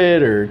 Etsy,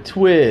 Twitter,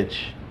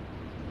 Twitch.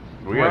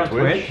 We We're got on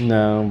Twitch. Twitch?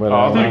 No, but Oh,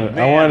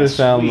 I wanted to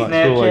sound sweet. cool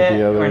like the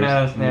Snapchat? We're not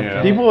others. on Snapchat.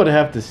 Yeah. People would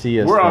have to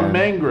see us. We're on then.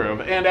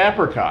 Mangrove and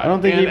Apricot. I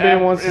don't think and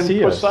anybody wants to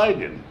see us.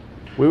 Poseidon.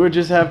 We would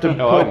just have to I put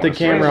the wanna see us.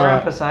 camera We're on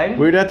on. Poseidon?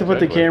 We would have to put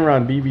the Exactly. camera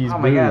on BB's Oh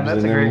my God, boobs, that's and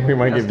a then great- we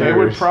might get that's They would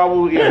viewers.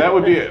 probably, that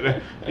would be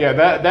it. Yeah,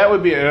 that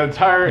would be an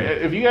entire.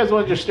 If you guys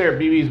want to just stare at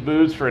BB's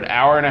boobs for an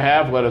hour and a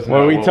half, let us know.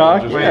 While we We'll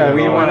talk? just Yeah, do it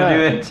we all. want to why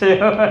do not? it too.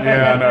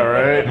 Yeah, I know,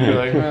 right? Be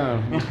like,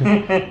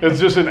 oh. It's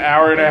just an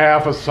hour and a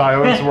half of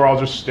silence. We're all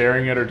just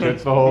staring at her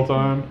tits the whole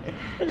time.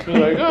 Be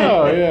like,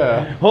 oh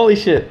yeah. Holy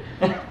shit!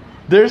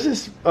 There's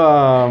this.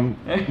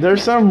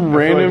 There's some I feel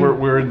random. like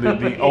we're in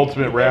the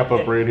ultimate wrap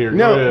up right here. Go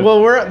No, ahead.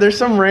 well, there's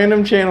some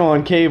random channel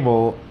on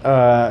cable.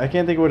 I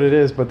can't think what it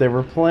is, but they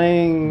were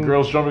playing.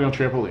 Girls jumping on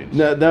trampolines.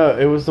 No,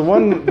 it was the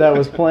one that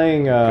was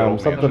playing Go,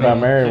 something man. about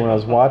Mary when I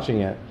was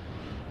watching it.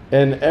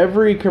 And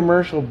every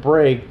commercial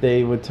break,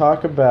 they would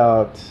talk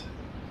about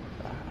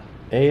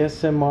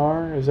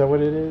ASMR. Is that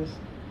what it is?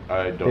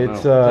 I don't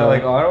It's know. Is that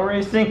like auto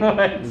racing?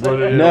 But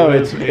No,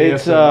 it it's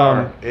is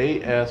ASMR.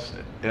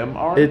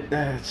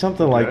 ASMR?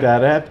 something like Okay.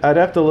 that. I'd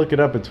have to look it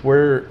up. It's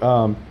where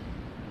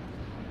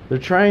they're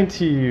trying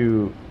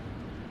to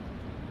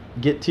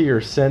get to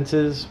your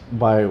senses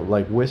by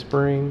like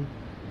whispering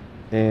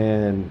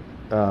and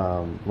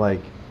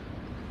like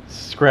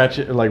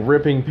like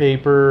ripping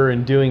paper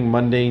and doing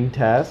mundane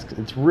tasks.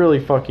 It's really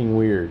fucking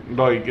weird.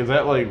 Like, is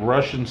that like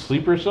Russian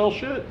sleeper cell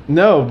shit?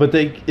 No, but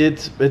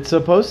it's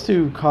supposed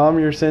to calm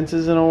your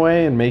senses in a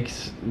way and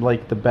makes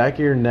like the back of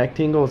your neck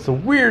tingle. It's the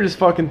weirdest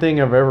fucking thing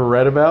I've ever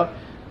read about.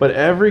 But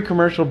every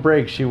commercial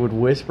break, she would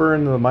whisper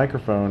into the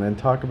microphone and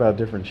talk about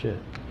different shit.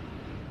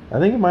 I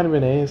think it might have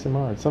been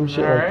ASMR, some shit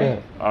like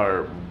Alright. that.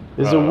 Or,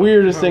 It's the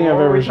weirdest thing What I've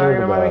were ever we heard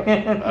talking about.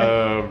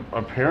 again?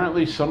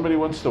 apparently somebody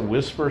wants to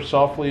whisper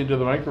softly into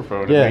the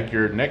microphone Yeah. and make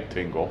your neck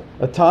tingle.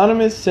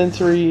 Autonomous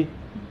sensory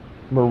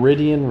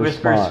meridian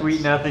Whisper response.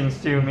 sweet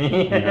nothings to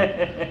me.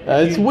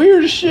 It's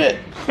weird as shit.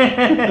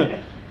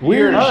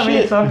 Weird No, as I mean,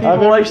 shit some I've people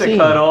ever like seen. to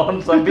cuddle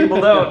and some people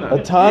don't.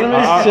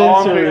 Autonomous All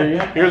I'm sensory.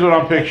 here's what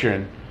I'm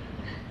picturing.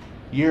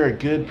 You're a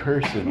good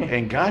person,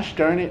 and gosh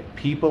darn it,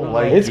 people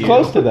like It's you.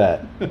 close to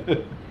that.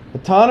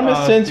 Autonomous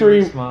Oh,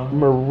 sensory Stuart Small.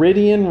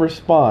 meridian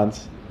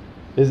response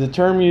is a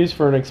term used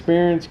for an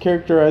experience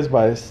characterized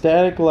by a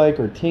static-like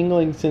or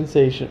tingling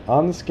sensation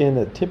on the skin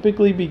that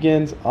typically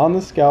begins on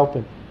the scalp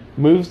and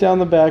moves down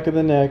the back of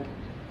the neck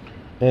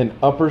and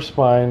upper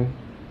spine.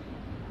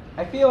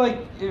 I feel like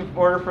in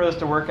order for this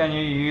to work on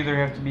you, you either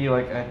have to be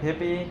like a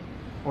hippie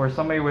or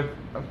somebody with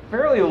a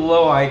fairly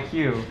low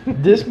IQ.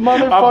 This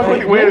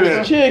motherfucker, Wait a this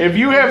minute. chick, If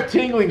you have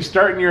tingling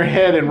start in your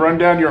head and run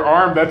down your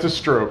arm, that's a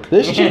stroke.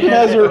 this chick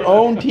has her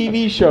own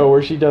TV show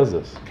where she does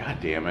this. God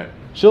damn it.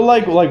 She'll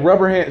like rub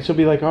her hands. She'll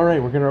be like, "All right,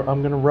 I'm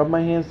gonna rub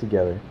my hands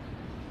together,"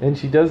 and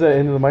she does that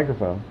into the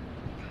microphone.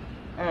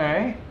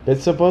 Alright.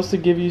 It's supposed to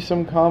give you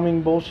some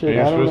calming bullshit.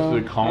 Are I you don't supposed know.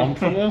 to calm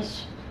from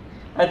this?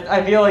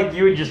 I feel like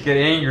you would just get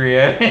angry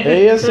at it.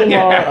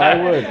 ASMR,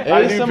 I would.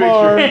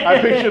 ASMR,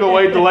 I picture the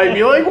white delight and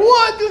be like,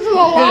 what? This is a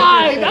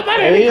lie. I'm not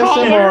even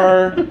calling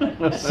her.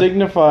 ASMR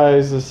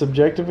signifies the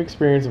subjective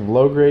experience of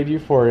low-grade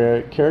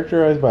euphoria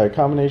characterized by a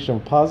combination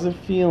of positive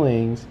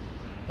feelings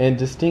and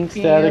distinct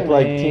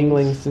static-like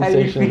tingling How do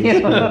you sensations. in the feel?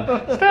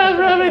 skin. Stop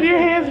rubbing your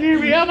hands near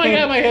me. Oh my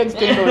god, my head's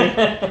tingling.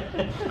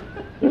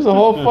 There's a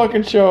whole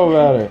fucking show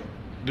about it.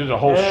 did a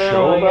whole Oh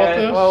show my about God.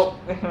 this? Well,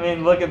 I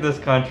mean, look at this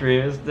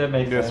country. That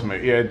makes Yes,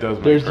 sense. yeah, it does.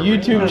 Make There's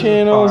perfect YouTube sense.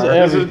 channels,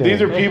 everything.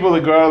 These are people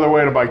that go out of their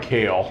way to buy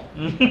kale.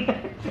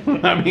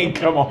 I mean,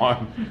 come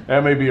on.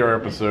 That may be our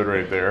episode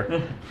right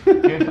there.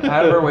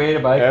 Out of our way to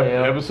buy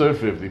kale. Episode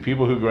 50.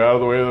 People who go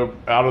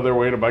out of their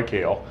way to buy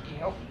kale.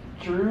 Yep.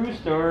 True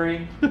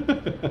story.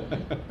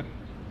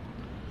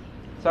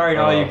 Sorry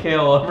to all you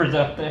kale lovers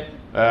out there.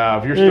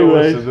 If you're still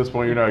Anyways. listening at this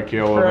point, you're not a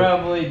kale lover.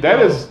 Probably That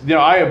don't. is,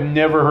 I have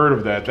never heard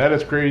of that. That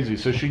is crazy.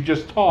 So she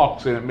just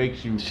talks and it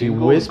makes you. She tingle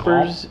and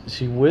whispers. calm?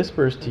 She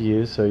whispers to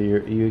you, so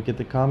you get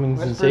the calming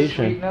Whisper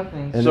sensation. sweet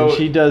nothings. And So- then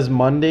she does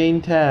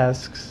mundane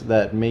tasks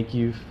that make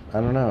you, I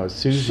don't know,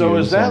 soothe you. So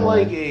in is that some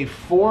way. like a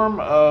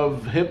form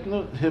of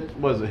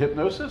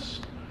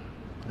hypnosis?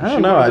 I She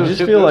don't know. one I of those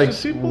just feel like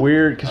hypnosis people?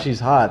 weird because she's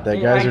hot. That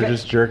Yeah, guys I are guess-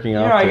 just jerking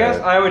off. I to guess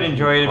it. I would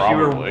enjoy it if she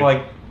were Probably.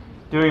 like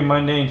doing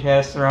mundane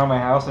tasks around my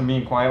house and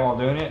being quiet while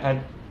doing it. I'd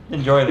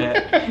enjoy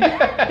that.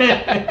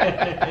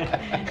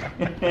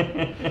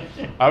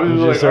 I was You're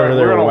like, just all over right,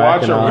 there we're gonna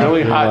watch whacking a off,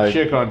 really you're hot like,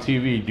 chick on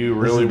TV do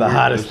This really is the weird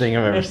hottest this. thing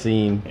I've ever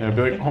seen. And I'd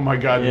be like, oh my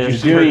god, Yeah, did you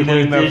she's doing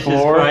clean those that dishes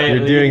floor? quietly.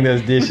 You're doing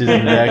those dishes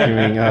and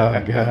vacuuming.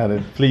 Oh god,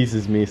 it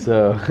pleases me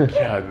so.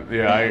 God,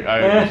 yeah,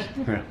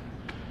 I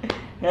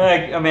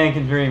Yeah, a man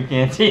can dream,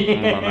 can't he?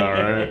 I know,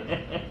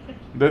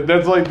 right?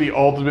 That's like the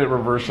ultimate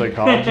reverse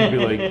psychology. Be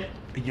like,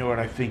 you know what?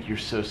 I think you're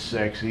so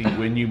sexy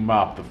when you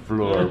mop the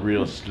floor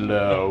real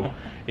slow,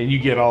 and you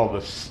get all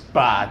the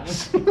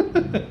spots.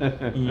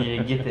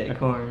 Yeah, get that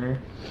corner.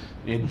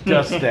 And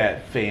dust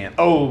that fan.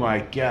 Oh my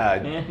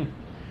god.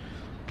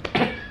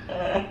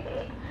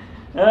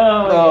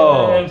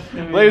 Oh,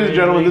 Ladies and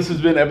gentlemen, this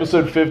has been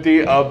episode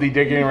 50 of the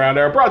Dickin A'Round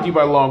Hour, brought to you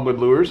by Longwood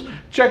Lures.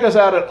 Check us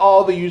out at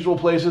all the usual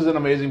places and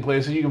amazing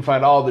places. You can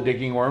find all the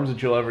dicking worms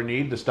that you'll ever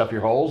need to stuff your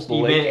holes, the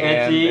lake, eBay,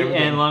 and Etsy,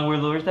 everything. and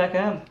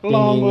longwoodlures.com.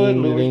 Longwood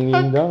Ding, ding, ding,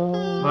 Lures. ding, dong.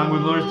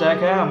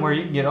 Longwoodlures.com, where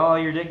you can get all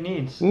your dick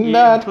needs,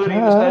 Not including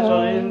the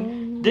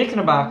special dick in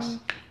a box.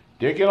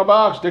 Dick in a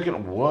box,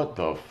 what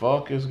the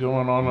fuck is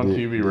going on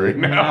TV right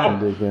now?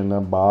 Dick in a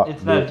box.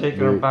 It's not dick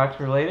in a box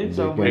related,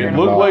 so Dick we're in It a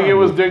gonna looked like it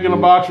was box. dick in a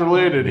box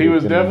related. He Dick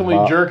was in a definitely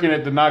box. jerking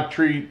it to knock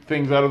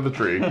things out of the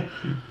tree.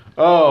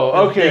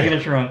 Oh, dick in okay.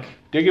 a trunk.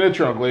 Dick in a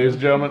trunk, ladies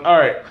and gentlemen. All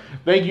right.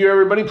 Thank you,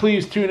 everybody.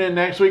 Please tune in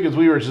next week as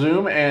we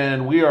resume,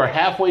 and we are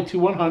halfway to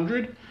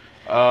 100.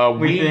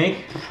 We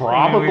think.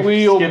 probably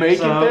We've will skipped make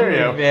some, it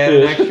there. We've Yeah.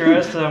 added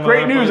extra. Some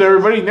Great other news, places.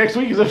 everybody. Next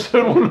week is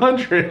episode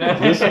 100.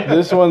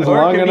 This one's Or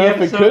it long could be enough.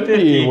 It episode could be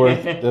 50.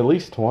 worth at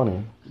least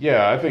 20.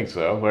 Yeah, I think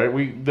so. Right?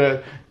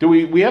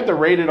 We have to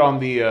rate it on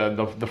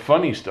the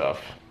funny stuff,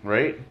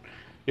 right?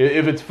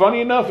 If it's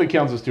funny enough, it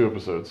counts as 2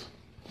 episodes.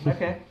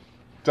 Okay.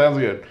 Sounds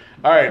good.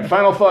 All right.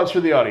 Final thoughts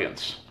for the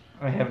audience.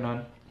 I have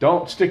none.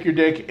 Don't stick your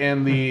dick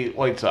in the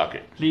light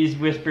socket. Please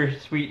whisper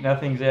sweet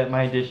nothings at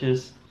my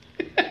dishes.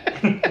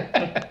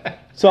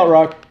 Salt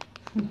Rock.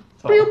 That's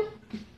all.